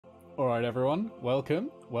Alright everyone, welcome.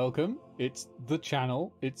 It's the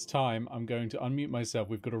channel, it's time. I'm going to unmute myself.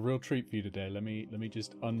 We've got a real treat for you today. Let me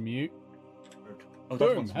just unmute. Oh,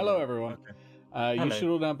 Boom! Hello everyone. Okay. You should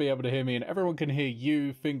all now be able to hear me and everyone can hear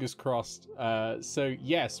you, fingers crossed. So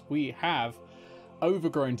yes, we have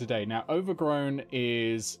Overgrown today. Now Overgrown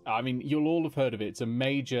is, I mean, you'll all have heard of it. It's a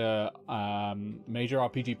major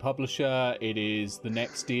RPG publisher. It is the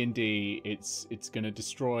next D&D. It's going to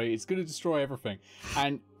destroy everything.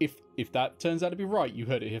 And if that turns out to be right, you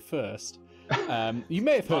heard it here first. You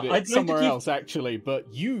may have heard it somewhere else actually,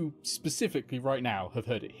 but you specifically right now have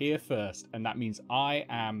heard it here first, and that means I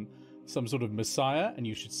am some sort of messiah and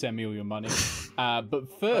you should send me all your money.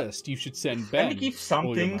 But first you should send Ben. Let me give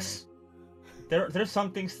some things. There's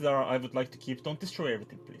some things that I would like to keep. Don't destroy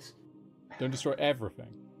everything, please. Don't destroy everything.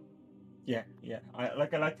 Yeah. I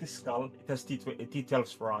like the skull. It has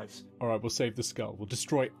details for eyes. All right, we'll save the skull. We'll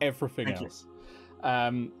destroy everything else.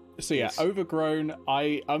 So yeah, Yes. Overgrown.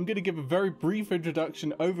 I'm going to give a very brief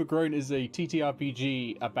introduction. Overgrown is a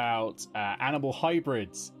TTRPG about animal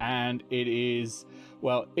hybrids, and it is,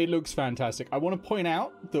 well, it looks fantastic. I want to point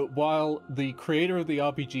out that while the creator of the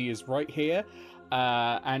RPG is right here,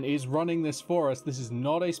 and is running this for us, this is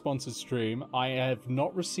not a sponsored stream. I have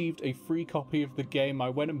not received a free copy of the game. I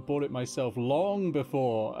went and bought it myself long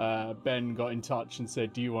before Ben got in touch and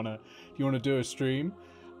said, "Do you want to do a stream?"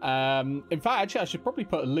 In fact, actually, I should probably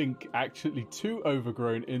put a link actually to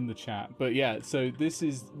Overgrown in the chat. But yeah, so this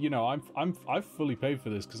is, you know, I've fully paid for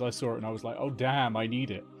this because I saw it and I was like, oh damn, I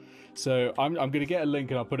need it. So I'm going to get a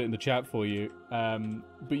link and I'll put it in the chat for you.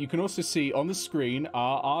 But you can also see on the screen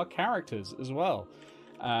our characters as well.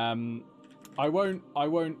 I won't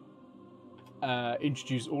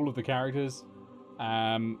introduce all of the characters.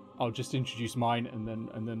 I'll just introduce mine and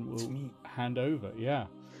then we'll hand over. Yeah.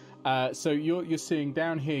 So you're seeing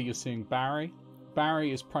down here. You're seeing Barry.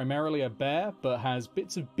 Barry is primarily a bear, but has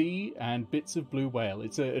bits of bee and bits of blue whale.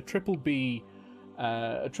 It's a triple B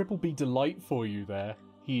delight for you there.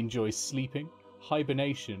 He enjoys sleeping,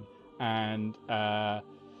 hibernation, and well,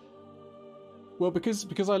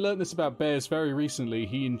 because I learned this about bears very recently,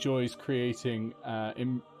 he enjoys creating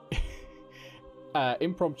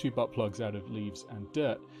impromptu butt plugs out of leaves and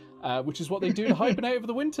dirt, which is what they do to hibernate over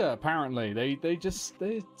the winter. Apparently, they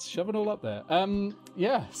shove it all up there.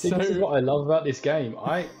 Yeah. See, this is what I love about this game.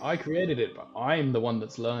 I created it, but I'm the one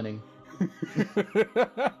that's learning.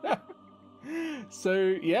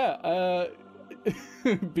 So yeah.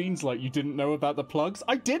 Bean's like, you didn't know about the plugs?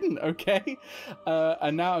 I didn't. Okay.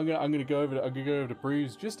 And now I'm gonna go over to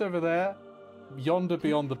Bruce, just over there, yonder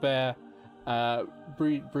beyond the bear.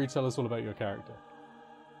 Bree, tell us all about your character.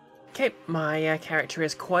 Okay, my character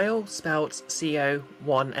is Quail, spelled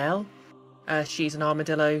CO1L. She's an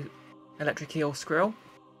armadillo, electric eel-squirrel,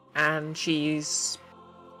 and she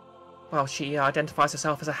identifies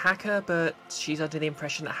herself as a hacker, but she's under the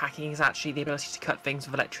impression that hacking is actually the ability to cut things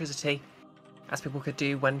with electricity, as people could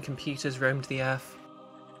do when computers roamed the earth.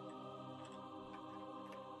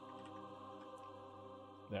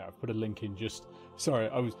 There, I've put a link in just... Sorry,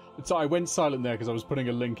 I went silent there because I was putting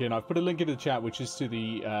a link in. I've put a link in the chat, which is to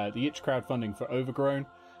the itch crowdfunding for Overgrown.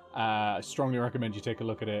 I strongly recommend you take a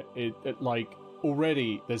look at it. It like,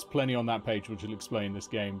 already, there's plenty on that page which will explain this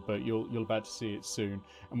game, but you'll about to see it soon.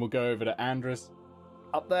 And we'll go over to Andres.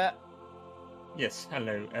 Up there. Yes,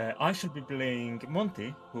 hello. I shall be playing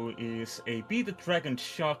Monty, who is a bearded dragon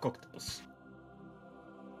shark-octopus.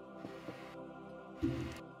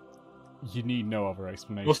 You need no other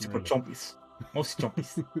explanation. Mostly for chompies. Mostly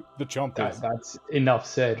chompies. The chompies. That's enough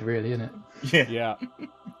said, really, isn't Yeah. Yeah.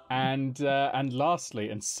 And lastly,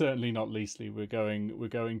 and certainly not leastly, we're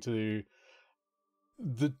going to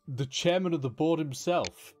the chairman of the board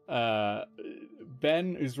himself.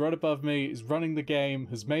 Ben, who's right above me, is running the game,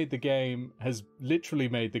 has literally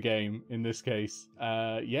made the game in this case.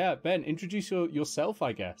 Yeah, Ben, introduce yourself,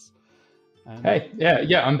 I guess. Hey,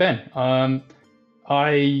 yeah, I'm Ben.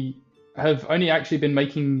 I have only actually been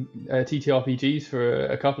making TTRPGs for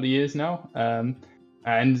a couple of years now,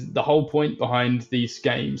 and the whole point behind these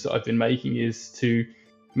games that I've been making is to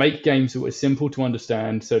make games that were simple to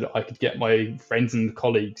understand so that I could get my friends and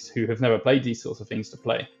colleagues who have never played these sorts of things to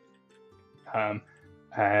play.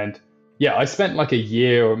 And yeah, I spent like a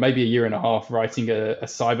year or maybe a year and a half writing a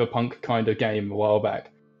cyberpunk kind of game a while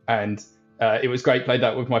back, and it was great. Played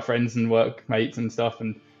that with my friends and workmates and stuff,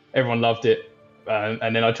 and everyone loved it.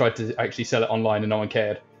 And then I tried to actually sell it online and no one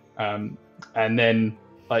cared. And then,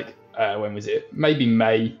 like, when was it? Maybe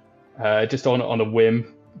May, just on a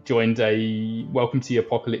whim, joined a Welcome to the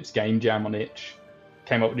Apocalypse game jam on itch.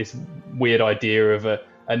 Came up with this weird idea of a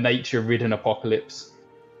nature-ridden apocalypse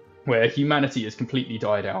where humanity has completely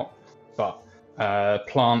died out. but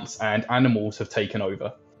plants and animals have taken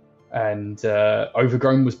over, and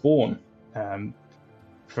Overgrown was born.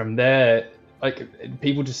 From there, like,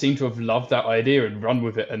 people just seem to have loved that idea and run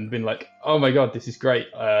with it and been like, oh my god, this is great.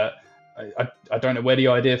 I don't know where the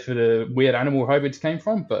idea for the weird animal hybrids came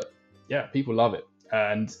from, but yeah, people love it.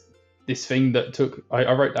 And this thing that took,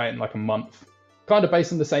 I wrote that in like a month, kind of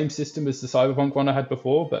based on the same system as the Cyberpunk one I had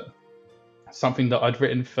before, but something that I'd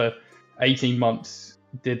written for 18 months,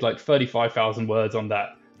 did like 35,000 words on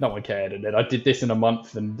that. No one cared. And then I did this in a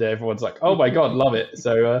month and everyone's like, oh my god, love it.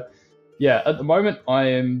 So yeah, at the moment I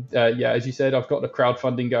am, as you said, I've got the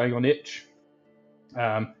crowdfunding going on itch.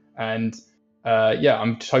 I'm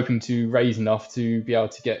just hoping to raise enough to be able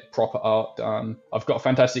to get proper art done. I've got a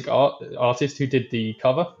fantastic artist who did the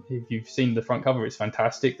cover. If you've seen the front cover, it's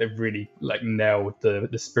fantastic. They've really like nailed the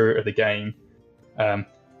spirit of the game.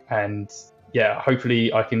 And yeah,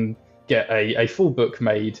 hopefully I can get a full book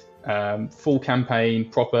made, full campaign,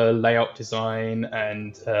 proper layout design,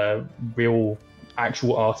 and real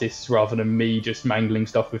actual artists rather than me just mangling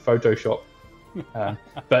stuff with Photoshop.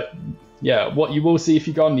 But yeah, what you will see if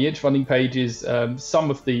you go on the itch funding page is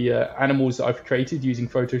some of the animals that I've created using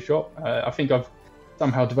Photoshop. I think I've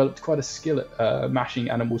somehow developed quite a skill at mashing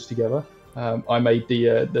animals together. I made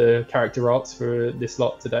the character arts for this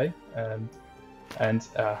lot today, and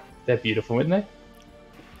they're beautiful, aren't they?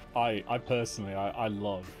 I personally, I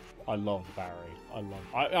love Barry.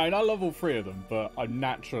 I love all three of them, but I'm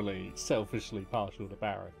naturally, selfishly partial to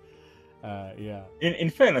Barry. Yeah. In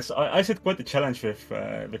fairness, I set quite a challenge with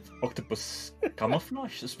octopus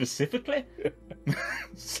camouflage specifically.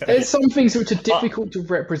 So, there's some things which are difficult to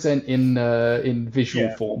represent in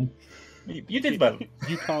visual form. You did well.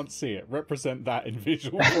 You can't see it. Represent that in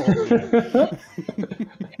visual form.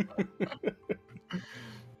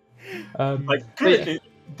 Like currently,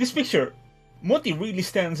 this picture, Monty really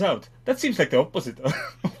stands out. That seems like the opposite of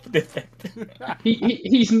the effect.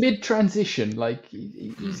 He's mid-transition, like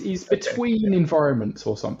he's between environments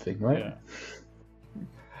or something, right?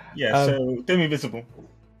 Yeah, so semi-visible.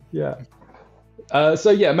 Yeah.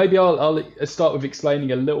 So yeah, maybe I'll start with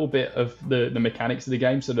explaining a little bit of the mechanics of the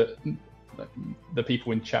game so that the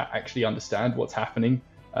people in chat actually understand what's happening.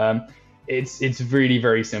 It's really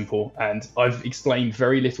very simple, and I've explained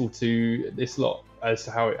very little to this lot as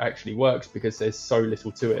to how it actually works because there's so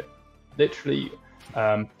little to it. Literally,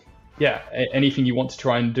 anything you want to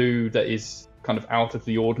try and do that is kind of out of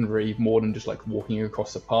the ordinary, more than just like walking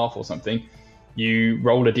across a path or something, you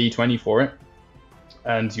roll a d20 for it,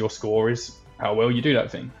 and your score is how well you do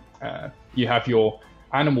that thing. You have your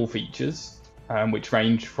animal features, which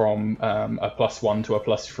range from a +1 to a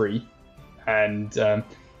 +3, and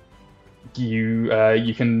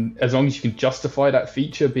you can, as long as you can justify that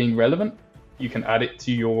feature being relevant, you can add it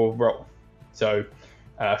to your roll. So,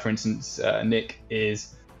 for instance, Nick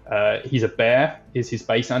is he's a bear, is his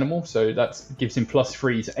base animal, so that gives him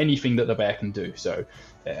 +3 to anything that the bear can do. So,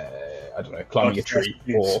 I don't know, climbing a tree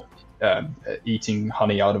or eating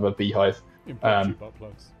honey out of a beehive. Butt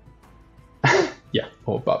plugs. Yeah,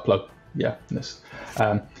 or butt plug. Yeah, yes.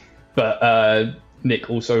 But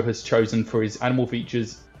Nick also has chosen for his animal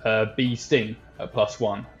features bee sting at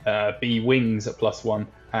 +1, bee wings at +1,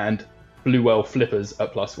 and blue whale flippers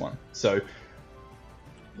at +1. So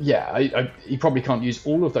yeah, he probably can't use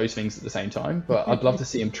all of those things at the same time, but I'd love to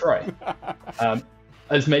see him try.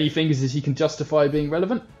 As many things as he can justify being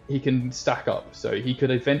relevant, he can stack up. So he could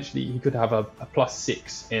have a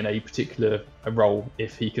 +6 in a particular role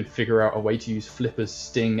if he could figure out a way to use flippers,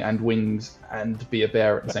 sting, and wings and be a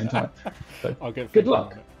bear at the same time. So I'll get good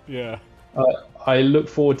luck. Yeah. I look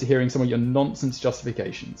forward to hearing some of your nonsense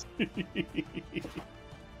justifications.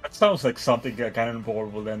 That sounds like something a cannonball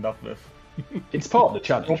will end up with. It's part of the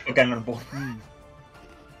challenge. A cannonball.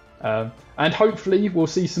 And hopefully we'll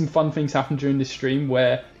see some fun things happen during this stream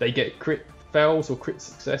where they get crit fails or crit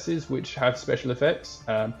successes which have special effects.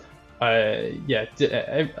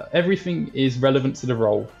 Everything is relevant to the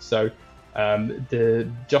role. So the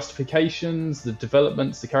justifications, the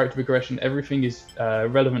developments, the character progression, everything is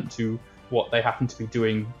relevant to what they happen to be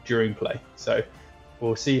doing during play. So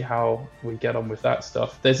we'll see how we get on with that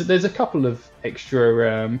stuff. There's a couple of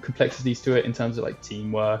extra complexities to it in terms of like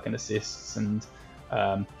teamwork and assists and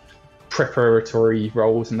preparatory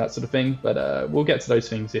roles and that sort of thing, but we'll get to those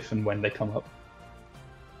things if and when they come up.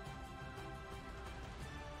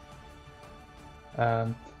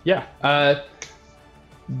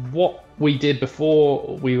 What we did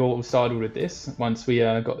before we all started with this, once we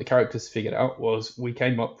got the characters figured out, was we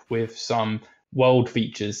came up with some world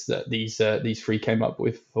features that these three came up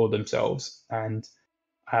with for themselves. And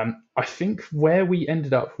I think where we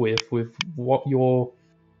ended up with what your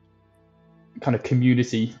kind of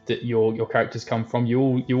community that your characters come from. You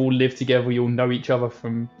all live together. You all know each other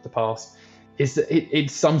from the past. Is that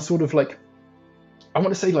it's some sort of like, I want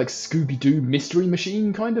to say like Scooby-Doo mystery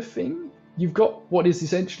machine kind of thing. You've got what is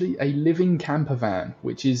essentially a living camper van,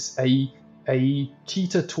 which is a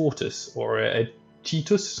cheetah tortoise or a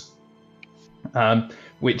cheetus,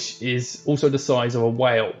 which is also the size of a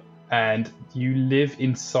whale, and you live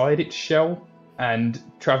inside its shell and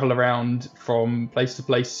travel around from place to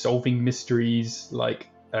place solving mysteries like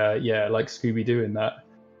Scooby-Doo in that.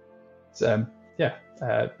 So,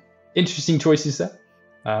 interesting choices there.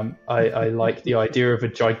 I like the idea of a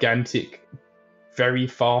gigantic, very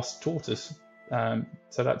fast tortoise.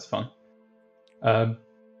 So that's fun.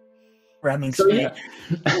 Ramming so, speed.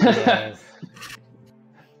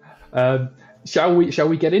 yeah. Shall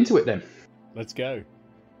we get into it then? Let's go.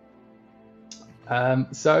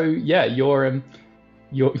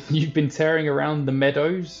 You've been tearing around the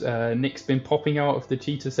meadows. Nick's been popping out of the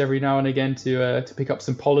cheetahs every now and again to pick up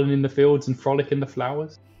some pollen in the fields and frolic in the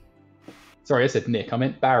flowers. Sorry, I said Nick. I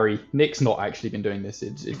meant Barry. Nick's not actually been doing this.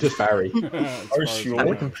 It's just Barry. Are you sure? That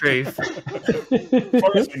we can prove. As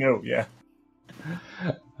far as we know, yeah.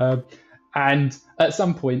 And at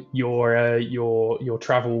some point, your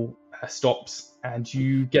travel stops, and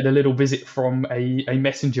you get a little visit from a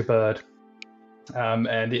messenger bird,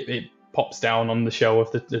 and it pops down on the shell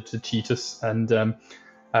of the cheetahs, and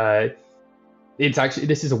it's actually,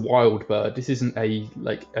 this is a wild bird. This isn't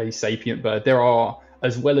a sapient bird. There are,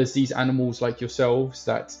 as well as these animals like yourselves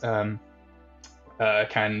that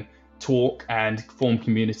can talk and form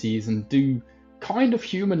communities and do kind of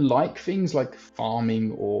human-like things like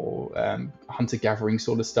farming or hunter-gathering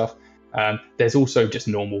sort of stuff. There's also just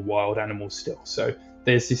normal wild animals still. So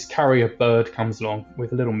there's this carrier bird comes along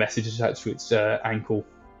with a little message attached to its ankle,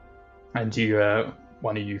 and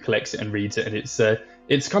one of you collects it and reads it, and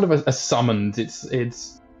it's kind of a summons.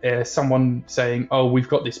 It's someone saying, "Oh, we've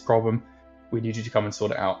got this problem. We need you to come and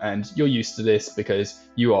sort it out." And you're used to this because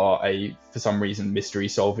you are for some reason,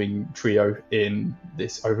 mystery-solving trio in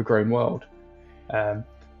this overgrown world.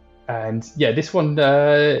 This one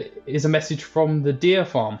is a message from the deer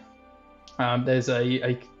farm. There's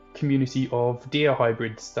a community of deer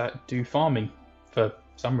hybrids that do farming for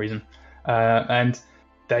some reason. And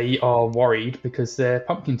they are worried because their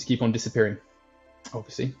pumpkins keep on disappearing.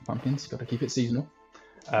 Obviously, pumpkins, got to keep it seasonal.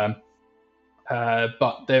 But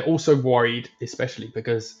they're also worried, especially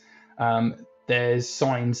because there's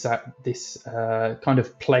signs that this kind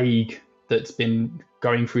of plague that's been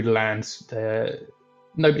going through the lands,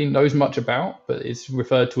 nobody knows much about, but it's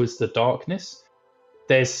referred to as the darkness.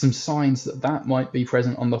 There's some signs that might be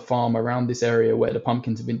present on the farm around this area where the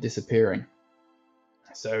pumpkins have been disappearing.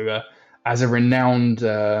 So as a renowned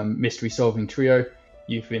mystery-solving trio,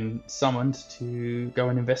 you've been summoned to go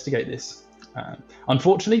and investigate this.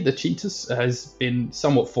 Unfortunately, the cheetahs has been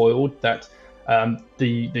somewhat foiled that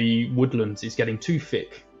the woodlands is getting too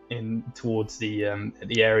thick in towards the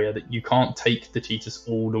area that you can't take the cheetahs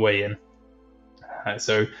all the way in.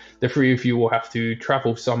 So the three of you will have to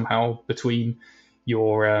travel somehow between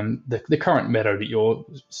your the current meadow that you're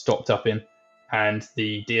stopped up in and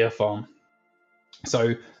the deer farm.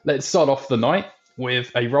 So let's start off the night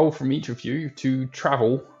with a roll from each of you to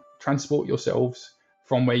transport yourselves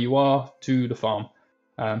from where you are to the farm.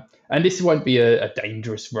 And this won't be a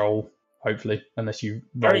dangerous roll, hopefully, unless you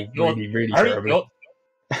roll really terribly.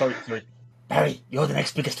 Sorry. Barry, you're the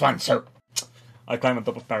next biggest one, so I climb on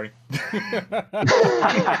top of Barry.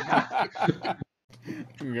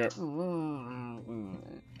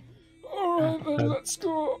 Alright, then let's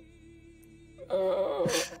go.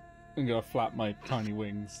 I'm gonna flap my tiny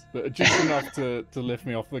wings that are just enough to lift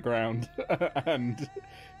me off the ground, and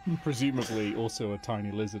presumably also a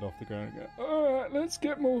tiny lizard off the ground. And go, alright, let's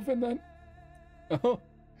get moving then. Oh,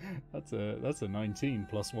 that's a 19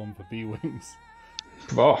 plus 1 for B wings.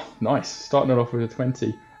 Oh, nice. Starting it off with a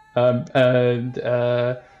 20.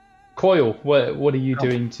 Coil, what are you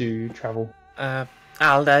doing to travel?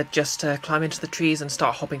 I'll just climb into the trees and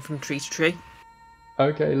start hopping from tree to tree.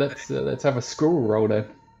 Okay, let's have a squirrel roll then.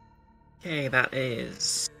 Okay, that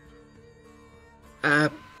is...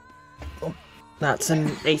 that's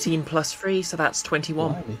an 18 plus 3, so that's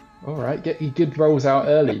 21. Blimey. All right, get your good rolls out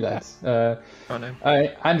early, lads. Oh no.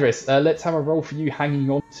 Andres, let's have a roll for you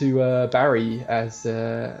hanging on to Barry as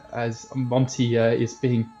Monty is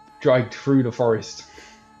being dragged through the forest.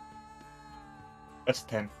 That's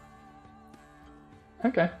 10.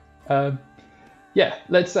 Okay.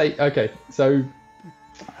 Let's say okay. So,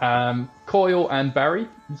 Coil and Barry,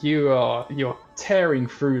 you're tearing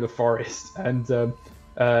through the forest, and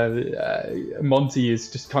Monty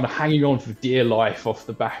is just kind of hanging on for dear life off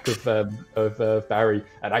the back of Barry,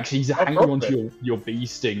 and actually he's hanging on to your bee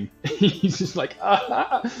sting. He's just like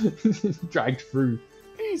dragged through.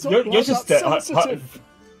 You're just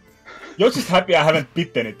you're just happy I haven't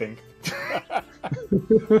bit anything.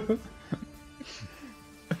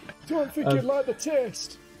 Don't think you'd like the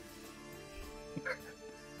taste.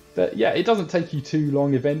 But yeah, it doesn't take you too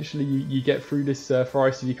long. Eventually, you get through this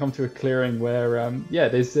forest and you come to a clearing where,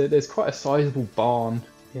 there's quite a sizable barn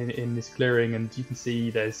in this clearing, and you can see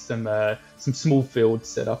there's some small fields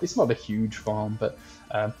set up. It's not a huge farm, but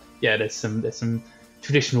there's some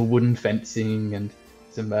traditional wooden fencing and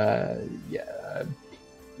some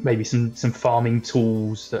maybe some farming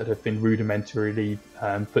tools that have been rudimentarily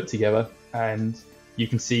put together. And you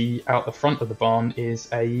can see out the front of the barn is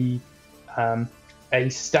a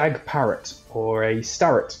stag parrot, or a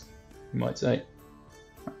starret, you might say.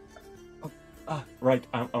 Right,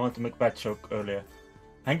 I want to make a bad joke earlier.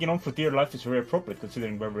 Hanging on for dear life is very appropriate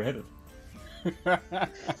considering where we're headed. It's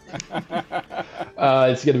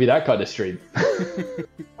going to be that kind of stream.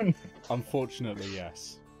 Unfortunately,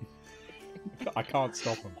 yes. I can't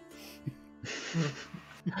stop him.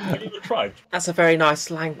 Have you tried? That's a very nice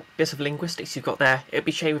bit of linguistics you've got there. It'd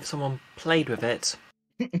be a shame if someone played with it.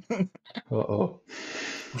 Uh-oh.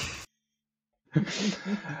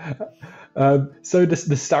 So the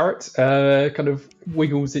starret kind of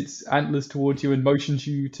wiggles its antlers towards you and motions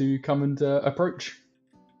you to come and approach.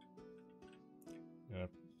 Yeah.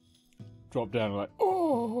 Drop down like,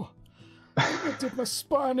 Oh, I did my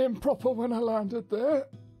spine improper when I landed there.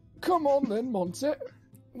 Come on then, Monty.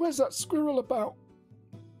 Where's that squirrel about?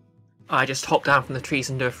 I just hop down from the trees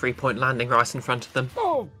and do a 3-point landing right in front of them.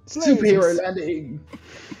 Oh, superhero landing!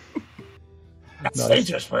 That's Nice.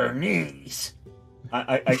 dangerous for her knees.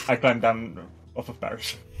 I climb down off of Barry.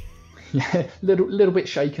 Yeah, little bit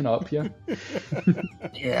shaken up, yeah.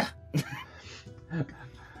 Yeah.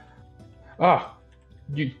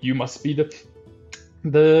 You must be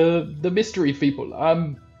the mystery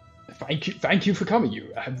people. Thank you for coming.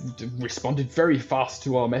 You have responded very fast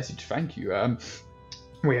to our message. Thank you.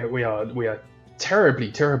 We are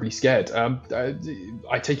terribly scared.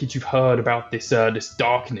 I take it you've heard about this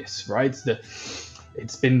darkness, right?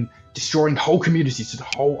 It's been destroying whole communities,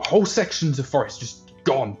 whole sections of forest just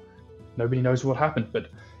gone. Nobody knows what happened, but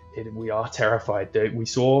we are terrified. We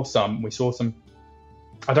saw some.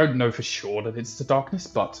 I don't know for sure that it's the darkness,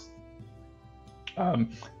 but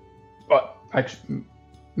actually,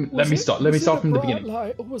 let me start from the beginning.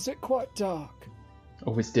 Light, or was it quite dark?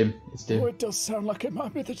 Oh, it's dim. Oh, it does sound like it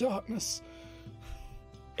might be the darkness.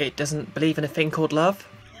 It doesn't believe in a thing called love.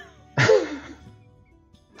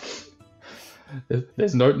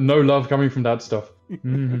 There's no love coming from that stuff.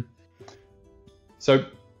 Mm-hmm. So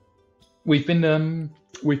we've been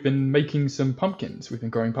making some pumpkins. We've been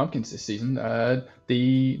growing pumpkins this season. The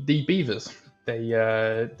beavers,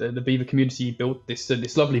 the beaver community built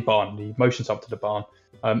this lovely barn. The motions up to the barn.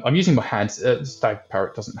 I'm using my hands. Stag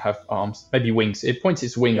parrot doesn't have arms, maybe wings. It points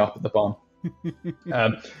its wing up at the barn.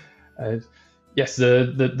 Yes,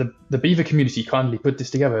 the beaver community kindly put this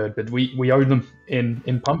together, but we owe them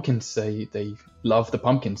in pumpkins. They love the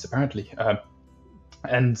pumpkins apparently,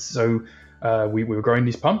 and so we were growing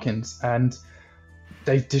these pumpkins, and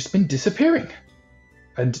they've just been disappearing,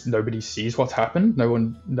 and nobody sees what's happened.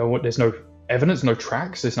 There's no evidence, no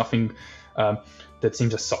tracks. There's nothing that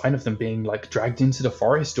seems a sign of them being like dragged into the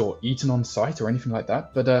forest or eaten on sight or anything like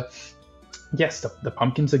that. But yes, the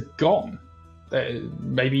pumpkins are gone.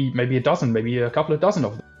 Maybe a dozen, maybe a couple of dozen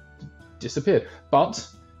of them disappeared. But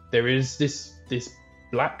there is this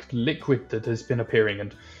black liquid that has been appearing,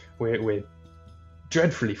 and we're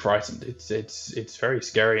dreadfully frightened. It's very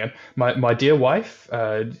scary. And my dear wife,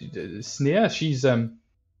 Sneer, she's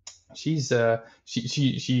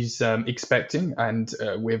expecting, and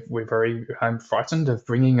we're very frightened of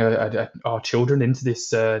bringing our children into this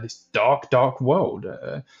dark world.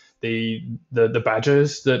 The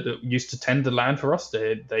badgers that used to tend the land for us,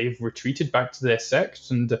 they've retreated back to their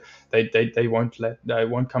sect, and they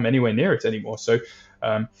won't come anywhere near it anymore. So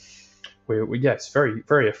we're yes, very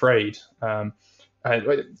very afraid.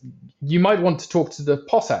 You might want to talk to the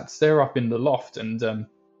possats. They're up in the loft, and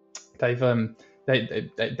they've been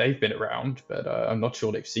around, but I'm not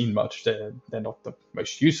sure they've seen much. They're not the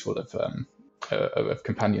most useful of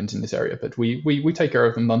companions in this area, but we take care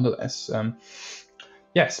of them nonetheless.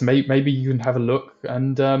 Yes, maybe you can have a look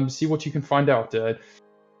and see what you can find out, and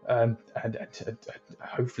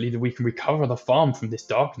hopefully that we can recover the farm from this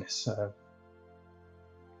darkness.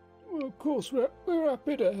 Well, of course we're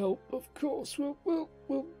happy to help. Of course we'll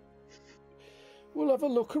We'll have a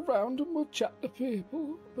look around and we'll chat to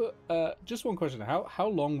people. But just one question: how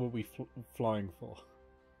long were we flying for?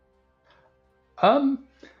 I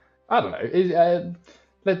don't know.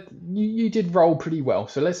 You did roll pretty well,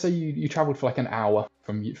 so let's say you travelled for like an hour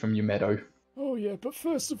from your meadow. oh yeah, but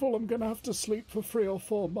first of all, I'm gonna have to sleep for 3 or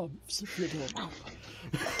 4 months if you don't mind.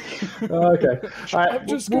 Okay. I'm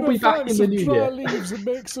just we'll gonna be back find in the some new dry year. leaves and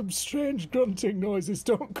make some strange grunting noises.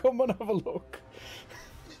 Don't come and have a look.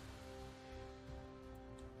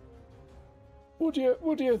 What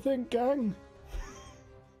do you think, gang?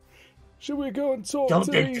 Should we go and talk Don't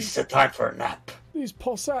to think this is these a time for a nap.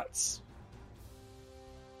 possats?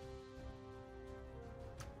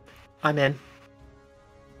 I'm in.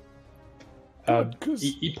 Good, 'cause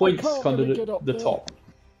He I points can't kind really of get up the there. top.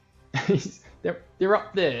 They're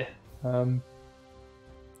up there.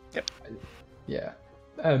 Yep. Yeah.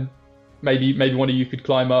 Maybe one of you could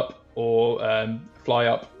climb up or fly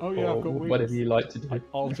up. Oh, yeah, or I've got wings. whatever you like to do.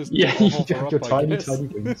 I'll just Yeah, I'll you hover have up, your I tiny guess.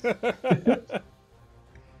 wings.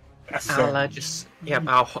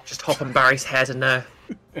 I'll just hop on Barry's head and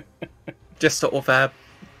just sort of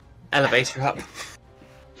elevate her up.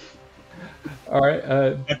 All right.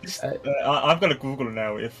 I'm gonna Google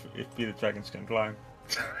now if bearded dragons can climb.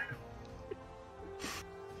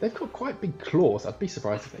 They've got quite big claws. I'd be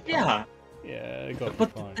surprised if they can't. Yeah, Yeah, they got to be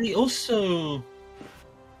but fine. they also.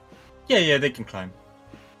 Yeah, they can climb.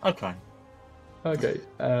 I'll climb. Okay.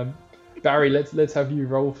 Barry, let's have you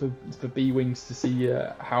roll for B wings to see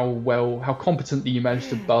how competently you managed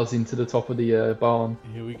to buzz into the top of the barn.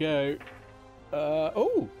 Here we go.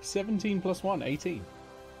 17 plus 1, 18.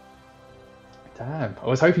 Damn, I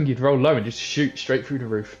was hoping you'd roll low and just shoot straight through the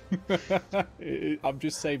roof. I'm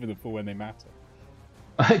just saving them for when they matter.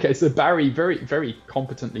 Okay, so Barry very, very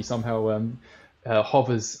competently somehow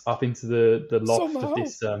hovers up into the loft Somehow. of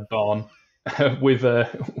this barn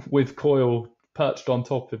with Coil perched on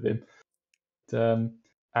top of him.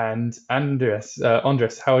 And Andres,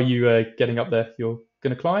 how are you getting up there? You're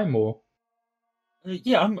gonna climb or?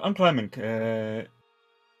 Yeah, I'm climbing.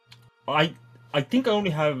 I think I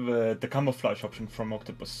only have the camouflage option from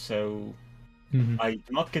Octopus, so I do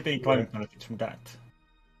not get any climbing benefits from that.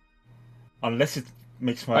 Unless it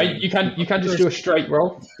makes my. You can just do a straight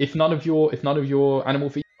roll if none of your animal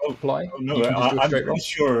feet fly. Oh, no, you can just do a I'm straight roll. pretty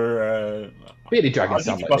sure. Bearded dragons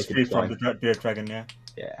I think sound it like was they free could from fly. the bearded dragon, yeah.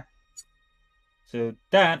 Yeah. So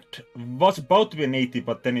that was about to be an 80,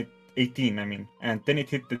 but then 18, I mean, and then it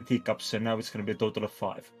hit the teacups, so now it's going to be a total of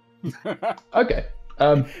 5. Okay.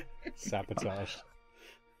 Sabotage.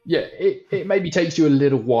 Yeah, it maybe takes you a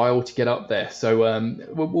little while to get up there. So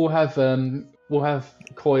we'll have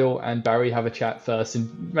Coil and Barry have a chat first,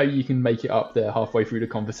 and maybe you can make it up there halfway through the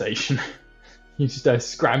conversation. You just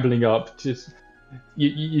scrambling up, just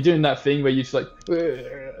you're doing that thing where you just like,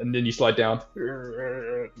 and then you slide down.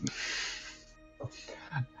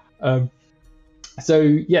 So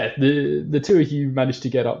yeah, the two of you managed to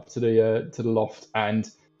get up to the loft, and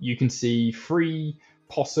you can see 3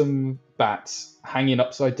 possum bats hanging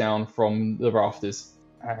upside down from the rafters,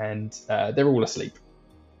 and they're all asleep.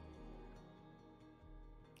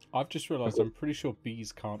 I've just realised I'm pretty sure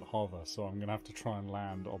bees can't hover, so I'm going to have to try and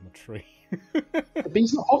land on the tree. The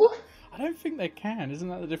bees not hover? I don't think they can. Isn't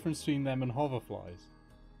that the difference between them and hoverflies?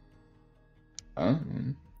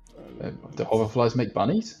 Do hoverflies make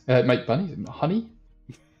bunnies? Honey?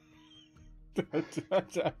 I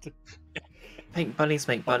think bunnies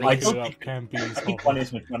make I bunnies. don't Look it think- up, can bees I think hover?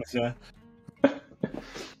 bunnies make bunnies, yeah.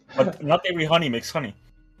 But not every honey makes honey.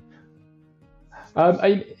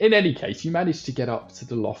 In any case, you managed to get up to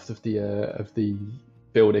the loft of the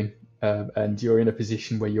building, and you're in a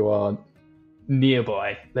position where you are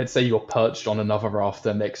nearby. Let's say you're perched on another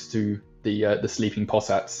rafter next to the sleeping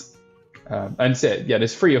possats, and so, yeah,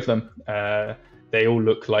 there's 3 of them. They all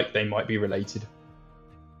look like they might be related.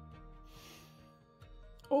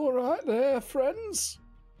 All right there, friends.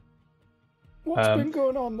 What's been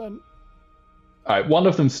going on then? All right, one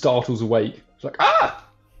of them startles awake. It's like, ah!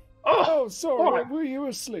 Oh, sorry, all right. were you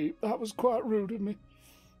asleep? That was quite rude of me.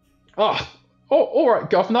 All right,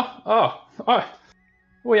 Governor.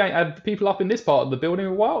 We ain't had people up in this part of the building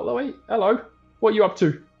in a while, Louis. Hello. What are you up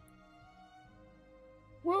to?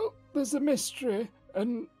 Well, there's a mystery,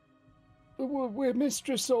 and we're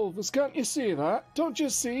mystery solvers. Can't you see that? Don't you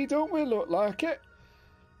see? Don't we look like it?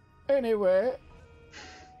 Anyway,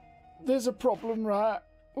 there's a problem, right?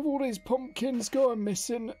 With all these pumpkins going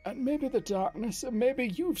missing, and maybe the darkness, and maybe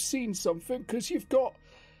you've seen something, because you've got...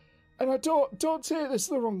 And I don't take this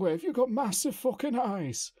the wrong way, if you've got massive fucking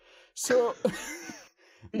eyes. So,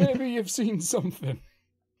 maybe you've seen something.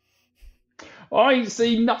 I ain't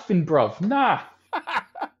seen nothing, bruv. Nah.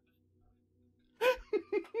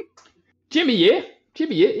 Jimmy here.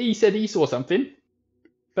 He said he saw something,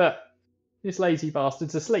 but this lazy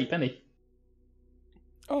bastard's asleep, isn't he?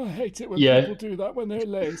 Oh, I hate it when people do that when they're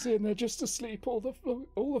lazy and they're just asleep all the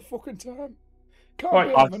fucking time. Can't Right,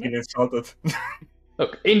 be I'm having feeling it. insulted.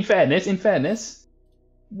 Look, in fairness,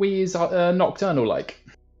 we is nocturnal like.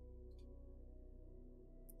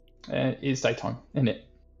 It's daytime, isn't it?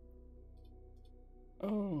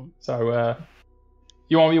 Oh. So,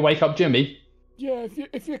 you want me to wake up Jimmy? Yeah,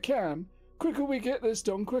 if you can. Quicker we get this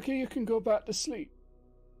done, quicker you can go back to sleep.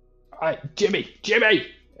 Alright, Jimmy!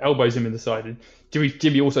 Elbows him in the side. And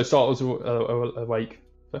Jimmy also startles awake.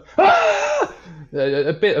 Ah!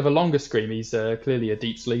 A bit of a longer scream. He's clearly a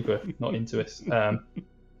deep sleeper, not into us.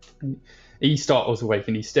 He startles awake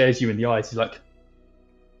and he stares you in the eyes. He's like,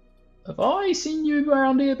 "Have I seen you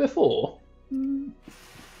around here before?"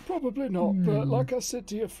 Probably not, but like I said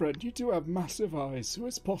to your friend, you do have massive eyes, so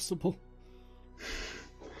it's possible.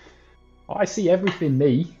 I see everything,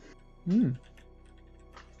 me.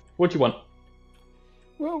 What do you want?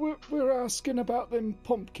 Well, we're asking about them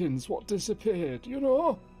pumpkins, what disappeared, you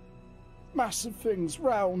know? Massive things,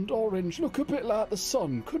 round, orange, look a bit like the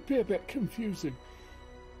sun, could be a bit confusing.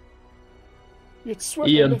 You'd sweat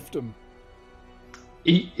to lift them.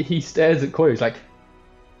 He stares at Coy, he's like,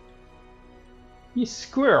 "You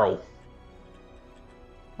squirrel.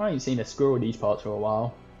 I ain't seen a squirrel in these parts for a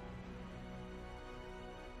while."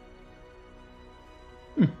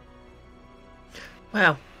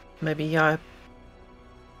 Well, maybe I'm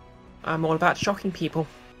all about shocking people.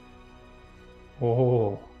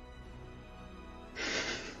 Oh.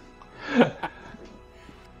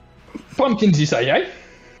 Pumpkins, you say, eh?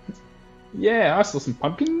 Yeah, I saw some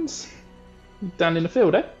pumpkins down in the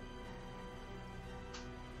field, eh?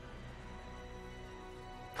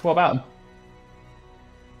 What about them?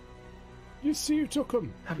 You see who took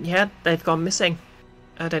them? Yeah, they've gone missing.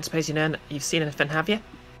 I don't suppose you've seen anything, have you?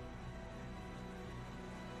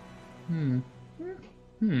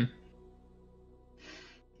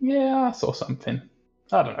 Yeah, I saw something.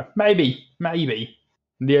 I don't know. Maybe.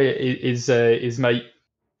 Yeah, his mate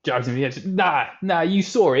jabs him in the head. Nah, you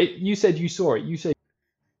saw it. You said you saw it. You said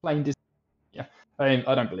plain dis. Yeah, I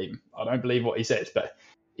don't believe him. I don't believe what he says. But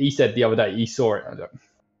he said the other day he saw it.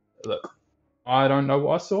 Look, I don't know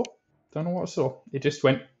what I saw. Don't know what I saw. It just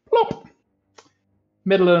went plop.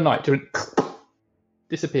 Middle of the night, just went,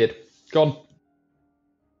 disappeared, gone,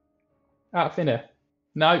 out of thin air.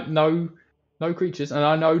 No creatures. And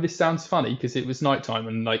I know this sounds funny because it was nighttime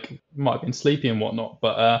and like might have been sleepy and whatnot,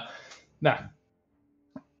 but nah.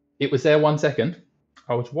 It was there 1 second.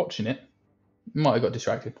 I was watching it. Might have got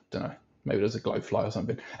distracted. Don't know. Maybe there was a glowfly or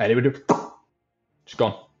something. And it would have just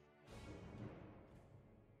gone.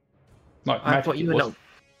 Like, I thought you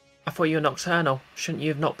were nocturnal. Shouldn't you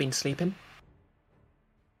have not been sleeping?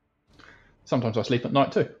 Sometimes I sleep at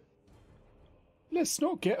night too. Let's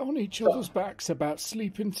not get on each other's backs about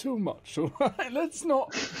sleeping too much, alright? Let's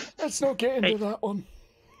not get into that one.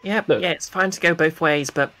 Yeah, it's fine to go both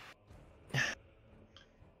ways, but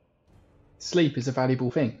Sleep is a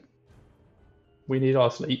valuable thing. We need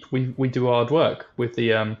our sleep. We do hard work with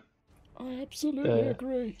the I absolutely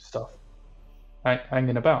agree. stuff,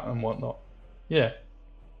 hanging about and whatnot. Yeah,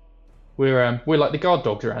 we're like the guard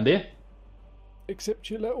dogs around here. Except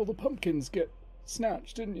you let all the pumpkins get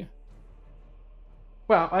snatched, didn't you?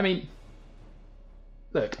 Well, I mean,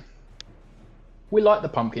 look, we like the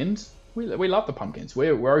pumpkins. We love the pumpkins.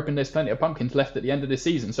 We're hoping there's plenty of pumpkins left at the end of this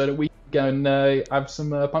season so that we can go and have some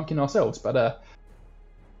pumpkin ourselves. But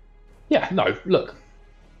yeah, no, look,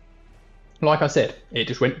 like I said, it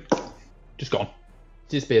just went, just gone,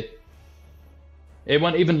 disappeared. It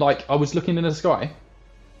wasn't even like I was looking in the sky,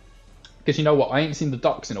 because you know what? I ain't seen the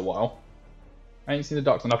ducks in a while. I ain't seen the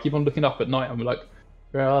ducks, and I keep on looking up at night. I'm like,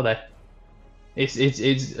 where are they? It's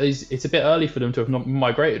a bit early for them to have not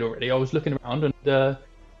migrated already. I was looking around and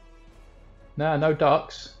no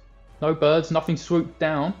ducks, no birds, nothing swooped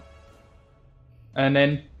down, and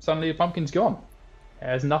then suddenly the pumpkin's gone.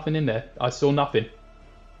 There's nothing in there. I saw nothing.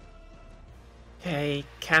 hey,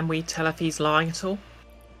 can we tell if he's lying at all?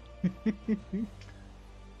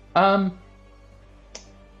 Not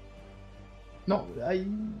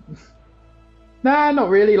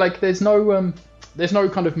really. Like, there's no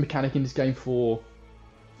kind of mechanic in this game for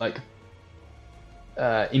like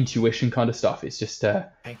intuition kind of stuff. It's just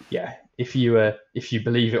yeah, if you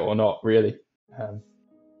believe it or not, really.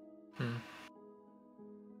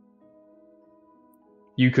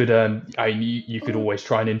 You could you could always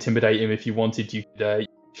try and intimidate him if you wanted. You could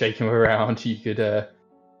shake him around. You could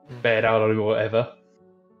bear down on him or whatever.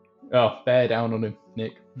 Oh, bear down on him,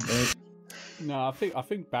 Nick. No, I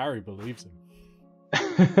think Barry believes him.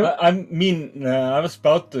 I was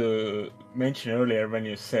about to mention earlier when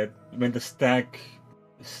you said when the starret,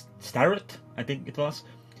 I think it was,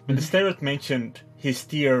 when the starret mentioned his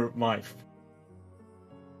dear wife.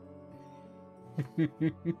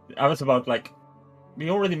 I was about like, we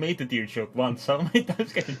already made the deer joke once, so how many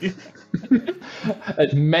times can you do that?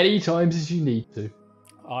 As many times as you need to.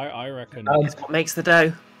 I reckon. It's what makes the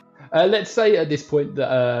dough. Let's say at this point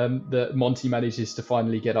that that Monty manages to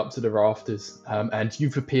finally get up to the rafters, and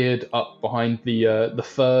you've appeared up behind the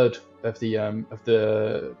third of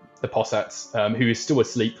the possats, who is still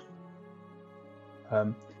asleep.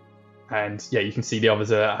 And yeah, you can see the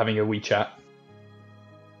others are having a wee chat.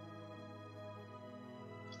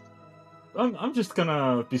 I'm just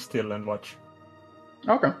gonna be still and watch.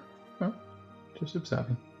 Okay. Well, just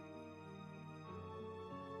observing.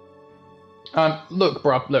 Look,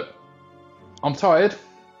 bruv, look. I'm tired.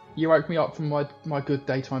 You woke me up from my good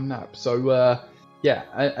daytime nap. So, yeah,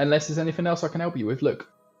 unless there's anything else I can help you with, look.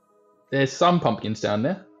 There's some pumpkins down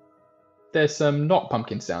there. There's some not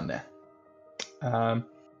pumpkins down there.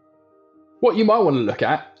 What you might want to look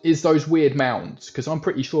at is those weird mounds, because I'm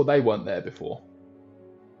pretty sure they weren't there before.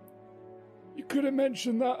 You could have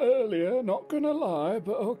mentioned that earlier, not gonna lie,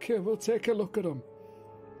 but okay, we'll take a look at them.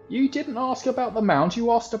 You didn't ask about the mounds,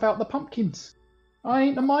 you asked about the pumpkins. I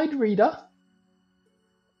ain't a mind reader.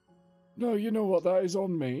 No, you know what, that is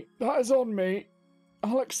on me. That is on me.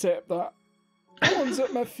 I'll accept that. The one's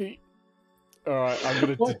at my feet. Alright, I'm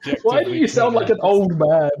gonna dejectively... Why do you sound like an old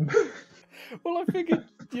man? Well, I figured,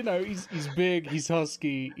 you know, he's big, he's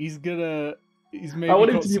husky, he's maybe I want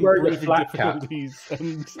him got to be some wearing a breathing flat cap. difficulties,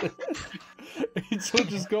 and it's all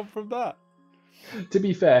just gone from that. To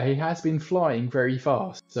be fair, he has been flying very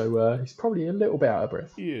fast, so he's probably a little bit out of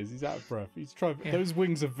breath. He is, he's out of breath. He's trying. Yeah. Those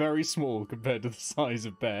wings are very small compared to the size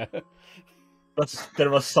of Bear. There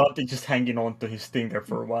was something just hanging on to his thing there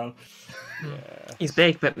for a while. Yeah. He's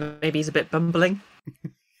big, but maybe he's a bit bumbling.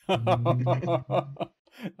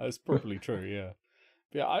 That's probably true, yeah.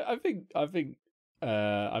 But yeah, I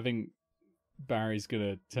think Barry's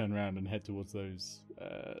gonna turn around and head towards those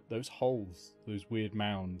holes, those weird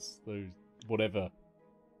mounds, those whatever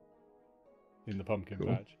in the pumpkin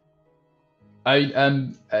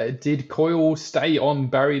patch. Did Coil stay on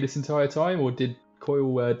Barry this entire time, or did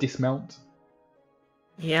Coil dismount?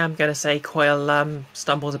 Yeah, I'm gonna say Coil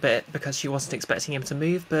stumbled a bit because she wasn't expecting him to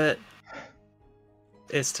move, but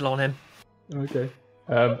is still on him. Okay.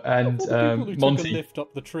 And people who Monty. took a lift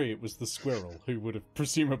up the tree, it was the squirrel who would have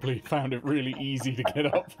presumably found it really easy to get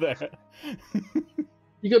up there.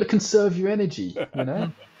 You got to conserve your energy, you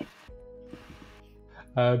know.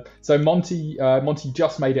 So Monty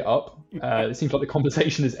just made it up. It seems like the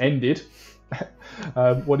conversation has ended.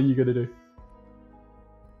 What are you gonna do?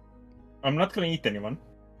 I'm not gonna eat anyone,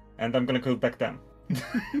 and I'm gonna go back down.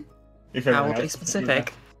 If How everyone oddly else-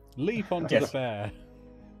 specific. Leap onto Yes. the bear.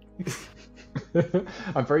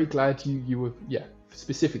 I'm very glad you were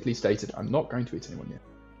specifically stated. I'm not going to eat anyone yet.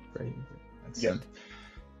 Very, that's, Yet.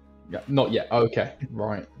 Yeah, not yet. Okay,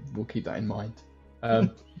 right. We'll keep that in mind.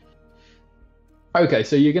 Okay,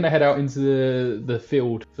 so you're going to head out into the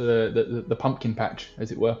field for the pumpkin patch,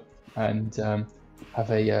 as it were, and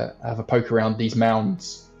have a poke around these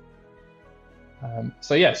mounds.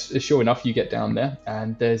 So yes, sure enough, you get down there,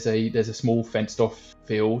 and there's a small fenced-off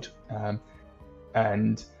field,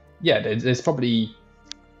 and yeah, there's probably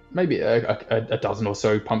maybe a dozen or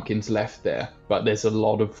so pumpkins left there, but there's a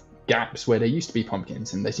lot of gaps where there used to be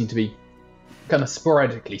pumpkins, and they seem to be kind of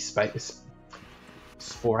sporadically spaced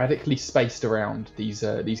around these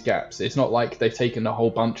gaps. It's not like they've taken a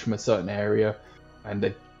whole bunch from a certain area and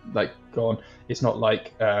they've like gone. It's not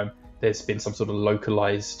like there's been some sort of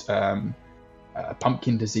localized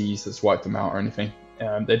pumpkin disease that's wiped them out or anything.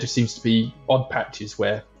 There just seems to be odd patches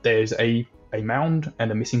where there's a mound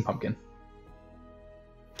and a missing pumpkin.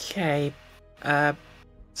 Okay,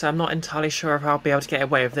 so I'm not entirely sure if I'll be able to get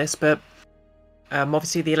away with this, but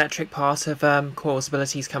obviously the electric part of Coil's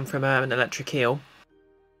abilities come from an electric eel.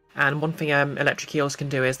 And one thing electric eels can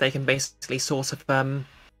do is they can basically sort of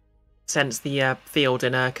sense the field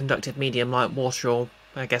in a conductive medium like water or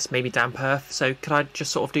I guess maybe damp earth. So could I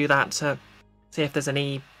just sort of do that to see if there's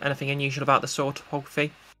anything unusual about the soar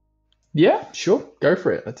topography? Yeah, sure, go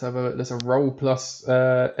for it. Let's a roll plus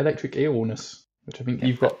electric eelness, which I think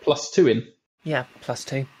you've got +2 in. Yeah,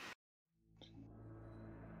 +2.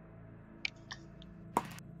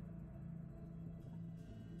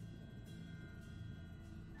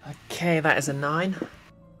 Okay, that is a 9.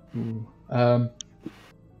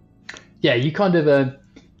 Yeah, you kind of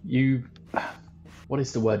what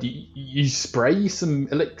is the word? You spray some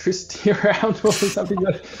electricity around or something.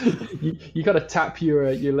 You got to tap your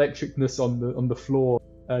electricness on the floor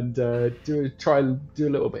and try and do a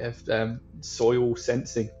little bit of soil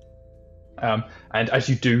sensing. And as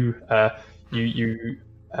you do, you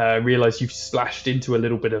realize you've splashed into a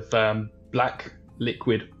little bit of black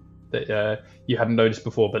liquid that you hadn't noticed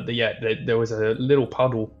before. But there was a little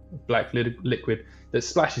puddle of black liquid that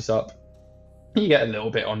splashes up. You get a little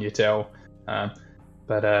bit on your tail,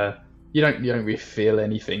 but you don't really feel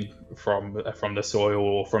anything from the soil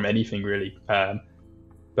or from anything really.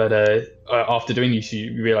 But after doing this,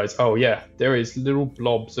 you realize, oh yeah, there is little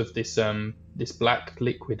blobs of this black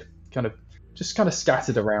liquid kind of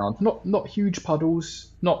scattered around. Not huge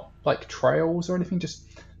puddles, not like trails or anything, just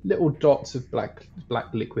little dots of black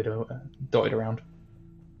liquid dotted around.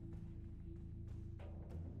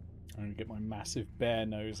 I'm gonna get my massive bear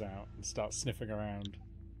nose out and start sniffing around.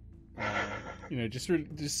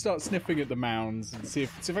 Just start sniffing at the mounds and see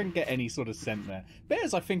if I can get any sort of scent there.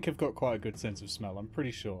 Bears, I think, have got quite a good sense of smell. I'm pretty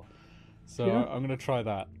sure. So yeah. I'm gonna try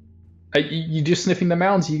that. Are you just sniffing the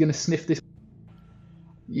mounds? Are you gonna sniff this?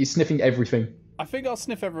 You're sniffing everything. I think I'll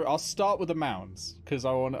sniff I'll start with the mounds because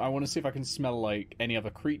I want to see if I can smell like any other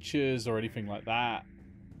creatures or anything like that.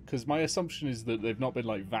 Because my assumption is that they've not been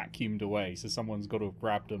like vacuumed away, so someone's got to have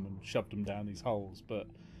grabbed them and shoved them down these holes. But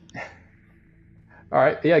all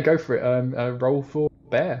right, yeah, go for it. Roll for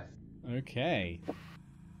bear. Okay.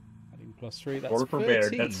 Adding +3. That's roll for 13. bear.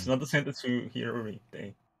 That's not the sentence you hear every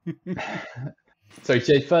day. So you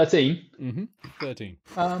say 13. Mm-hmm. 13.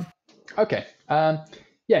 Okay.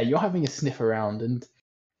 Yeah, you're having a sniff around, and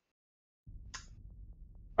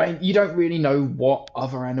you don't really know what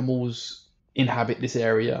other animals inhabit this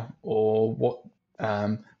area or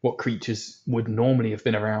what creatures would normally have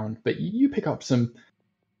been around, but you pick up some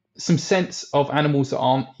sense of animals that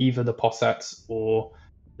aren't either the possats or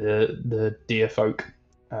the deer folk,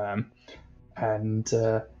 and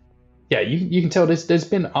you can tell there's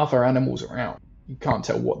been other animals around. You can't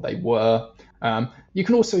tell what they were. You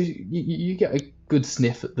can also you get a good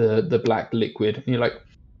sniff at the black liquid, and you're like,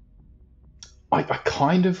 I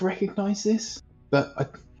kind of recognize this, but I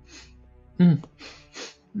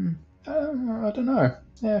don't know.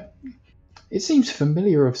 Yeah, it seems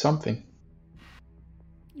familiar of something.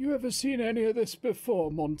 You ever seen any of this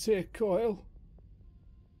before, Monty Coyle?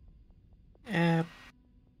 Can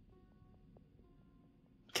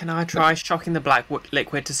I try shocking the black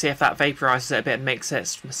liquid to see if that vaporizes it a bit and makes it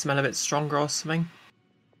smell a bit stronger or something?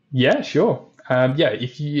 Yeah, sure.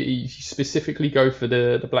 If you specifically go for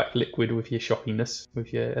the black liquid with your shockiness,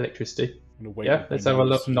 with your electricity. Yeah, let's have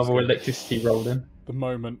another electricity roll then. The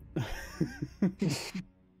moment.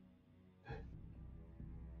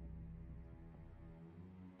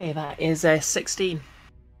 Hey, that is a 16.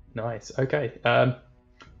 Nice. Okay.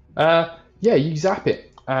 You zap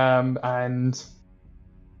it, and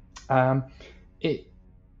it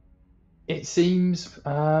seems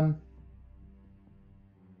some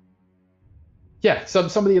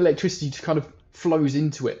of the electricity just kind of flows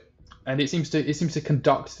into it, and it seems to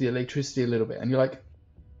conduct the electricity a little bit, and you're like,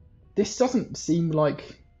 this doesn't seem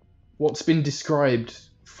like what's been described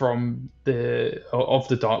of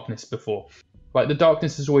the darkness before. Like, the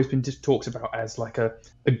darkness has always been just talked about as like a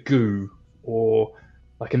goo or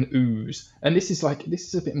like an ooze, and this is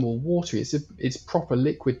a bit more watery. It's proper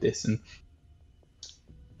liquid, this, and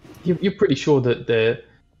you're pretty sure that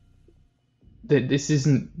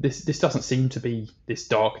this doesn't seem to be this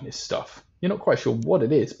darkness stuff. You're not quite sure what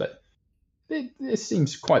it is, but it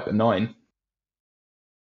seems quite benign.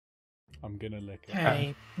 I'm gonna lick it.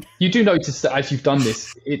 Okay. You do notice that as you've done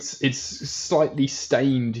this, it's slightly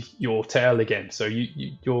stained your tail again. So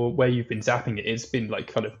you're where you've been zapping it, it's been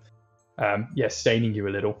like kind of staining you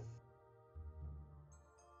a little.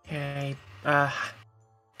 Okay.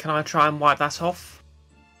 Can I try and wipe that off?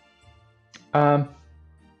 What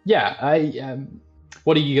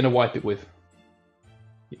are you gonna wipe it with?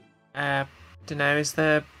 Don't know. Is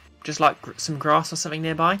there just like some grass or something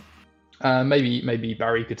nearby? Maybe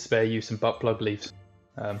Barry could spare you some butt plug leaves.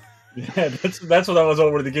 Yeah, that's what I was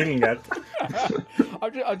already getting at.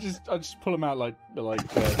 I just pull them out like pull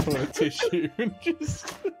a tissue and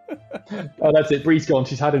just. Oh, that's it. Bree's gone.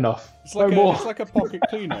 She's had enough. It's like more. It's like a pocket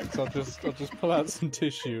Kleenex. I'll just pull out some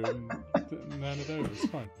tissue and hand it over. It's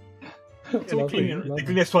fine. It's all clean. The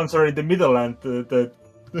cleanest ones are in the middle, and the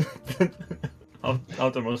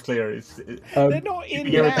outermost layer is. They're not in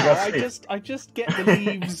now. I just get the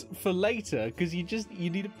leaves for later because you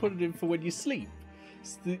need to put it in for when you sleep.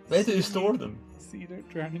 Where do you store them? So you don't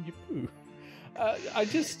drown in your poo. I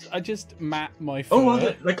just mat my fur.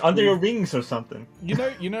 Oh, like under your wings or something.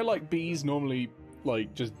 You know, like bees normally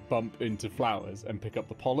like just bump into flowers and pick up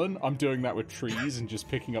the pollen. I'm doing that with trees and just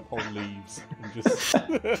picking up whole leaves and just.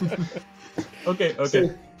 Okay. So,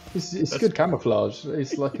 it's good camouflage.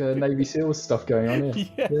 It's like a Navy SEALs stuff going on here.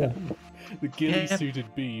 Yeah. The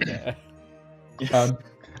ghillie-suited bee there.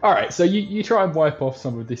 All right, so you try and wipe off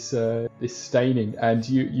some of this this staining, and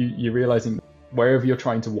you're realizing wherever you're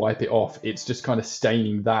trying to wipe it off, it's just kind of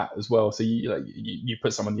staining that as well. So you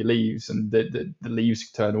put some on your leaves, and the leaves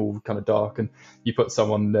turn all kind of dark, and you put some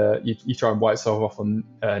on you try and wipe some off on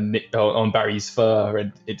Barry's fur,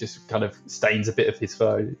 and it just kind of stains a bit of his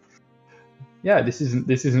fur. Yeah, this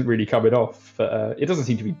isn't really coming off, but it doesn't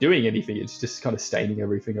seem to be doing anything. It's just kind of staining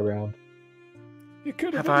everything around.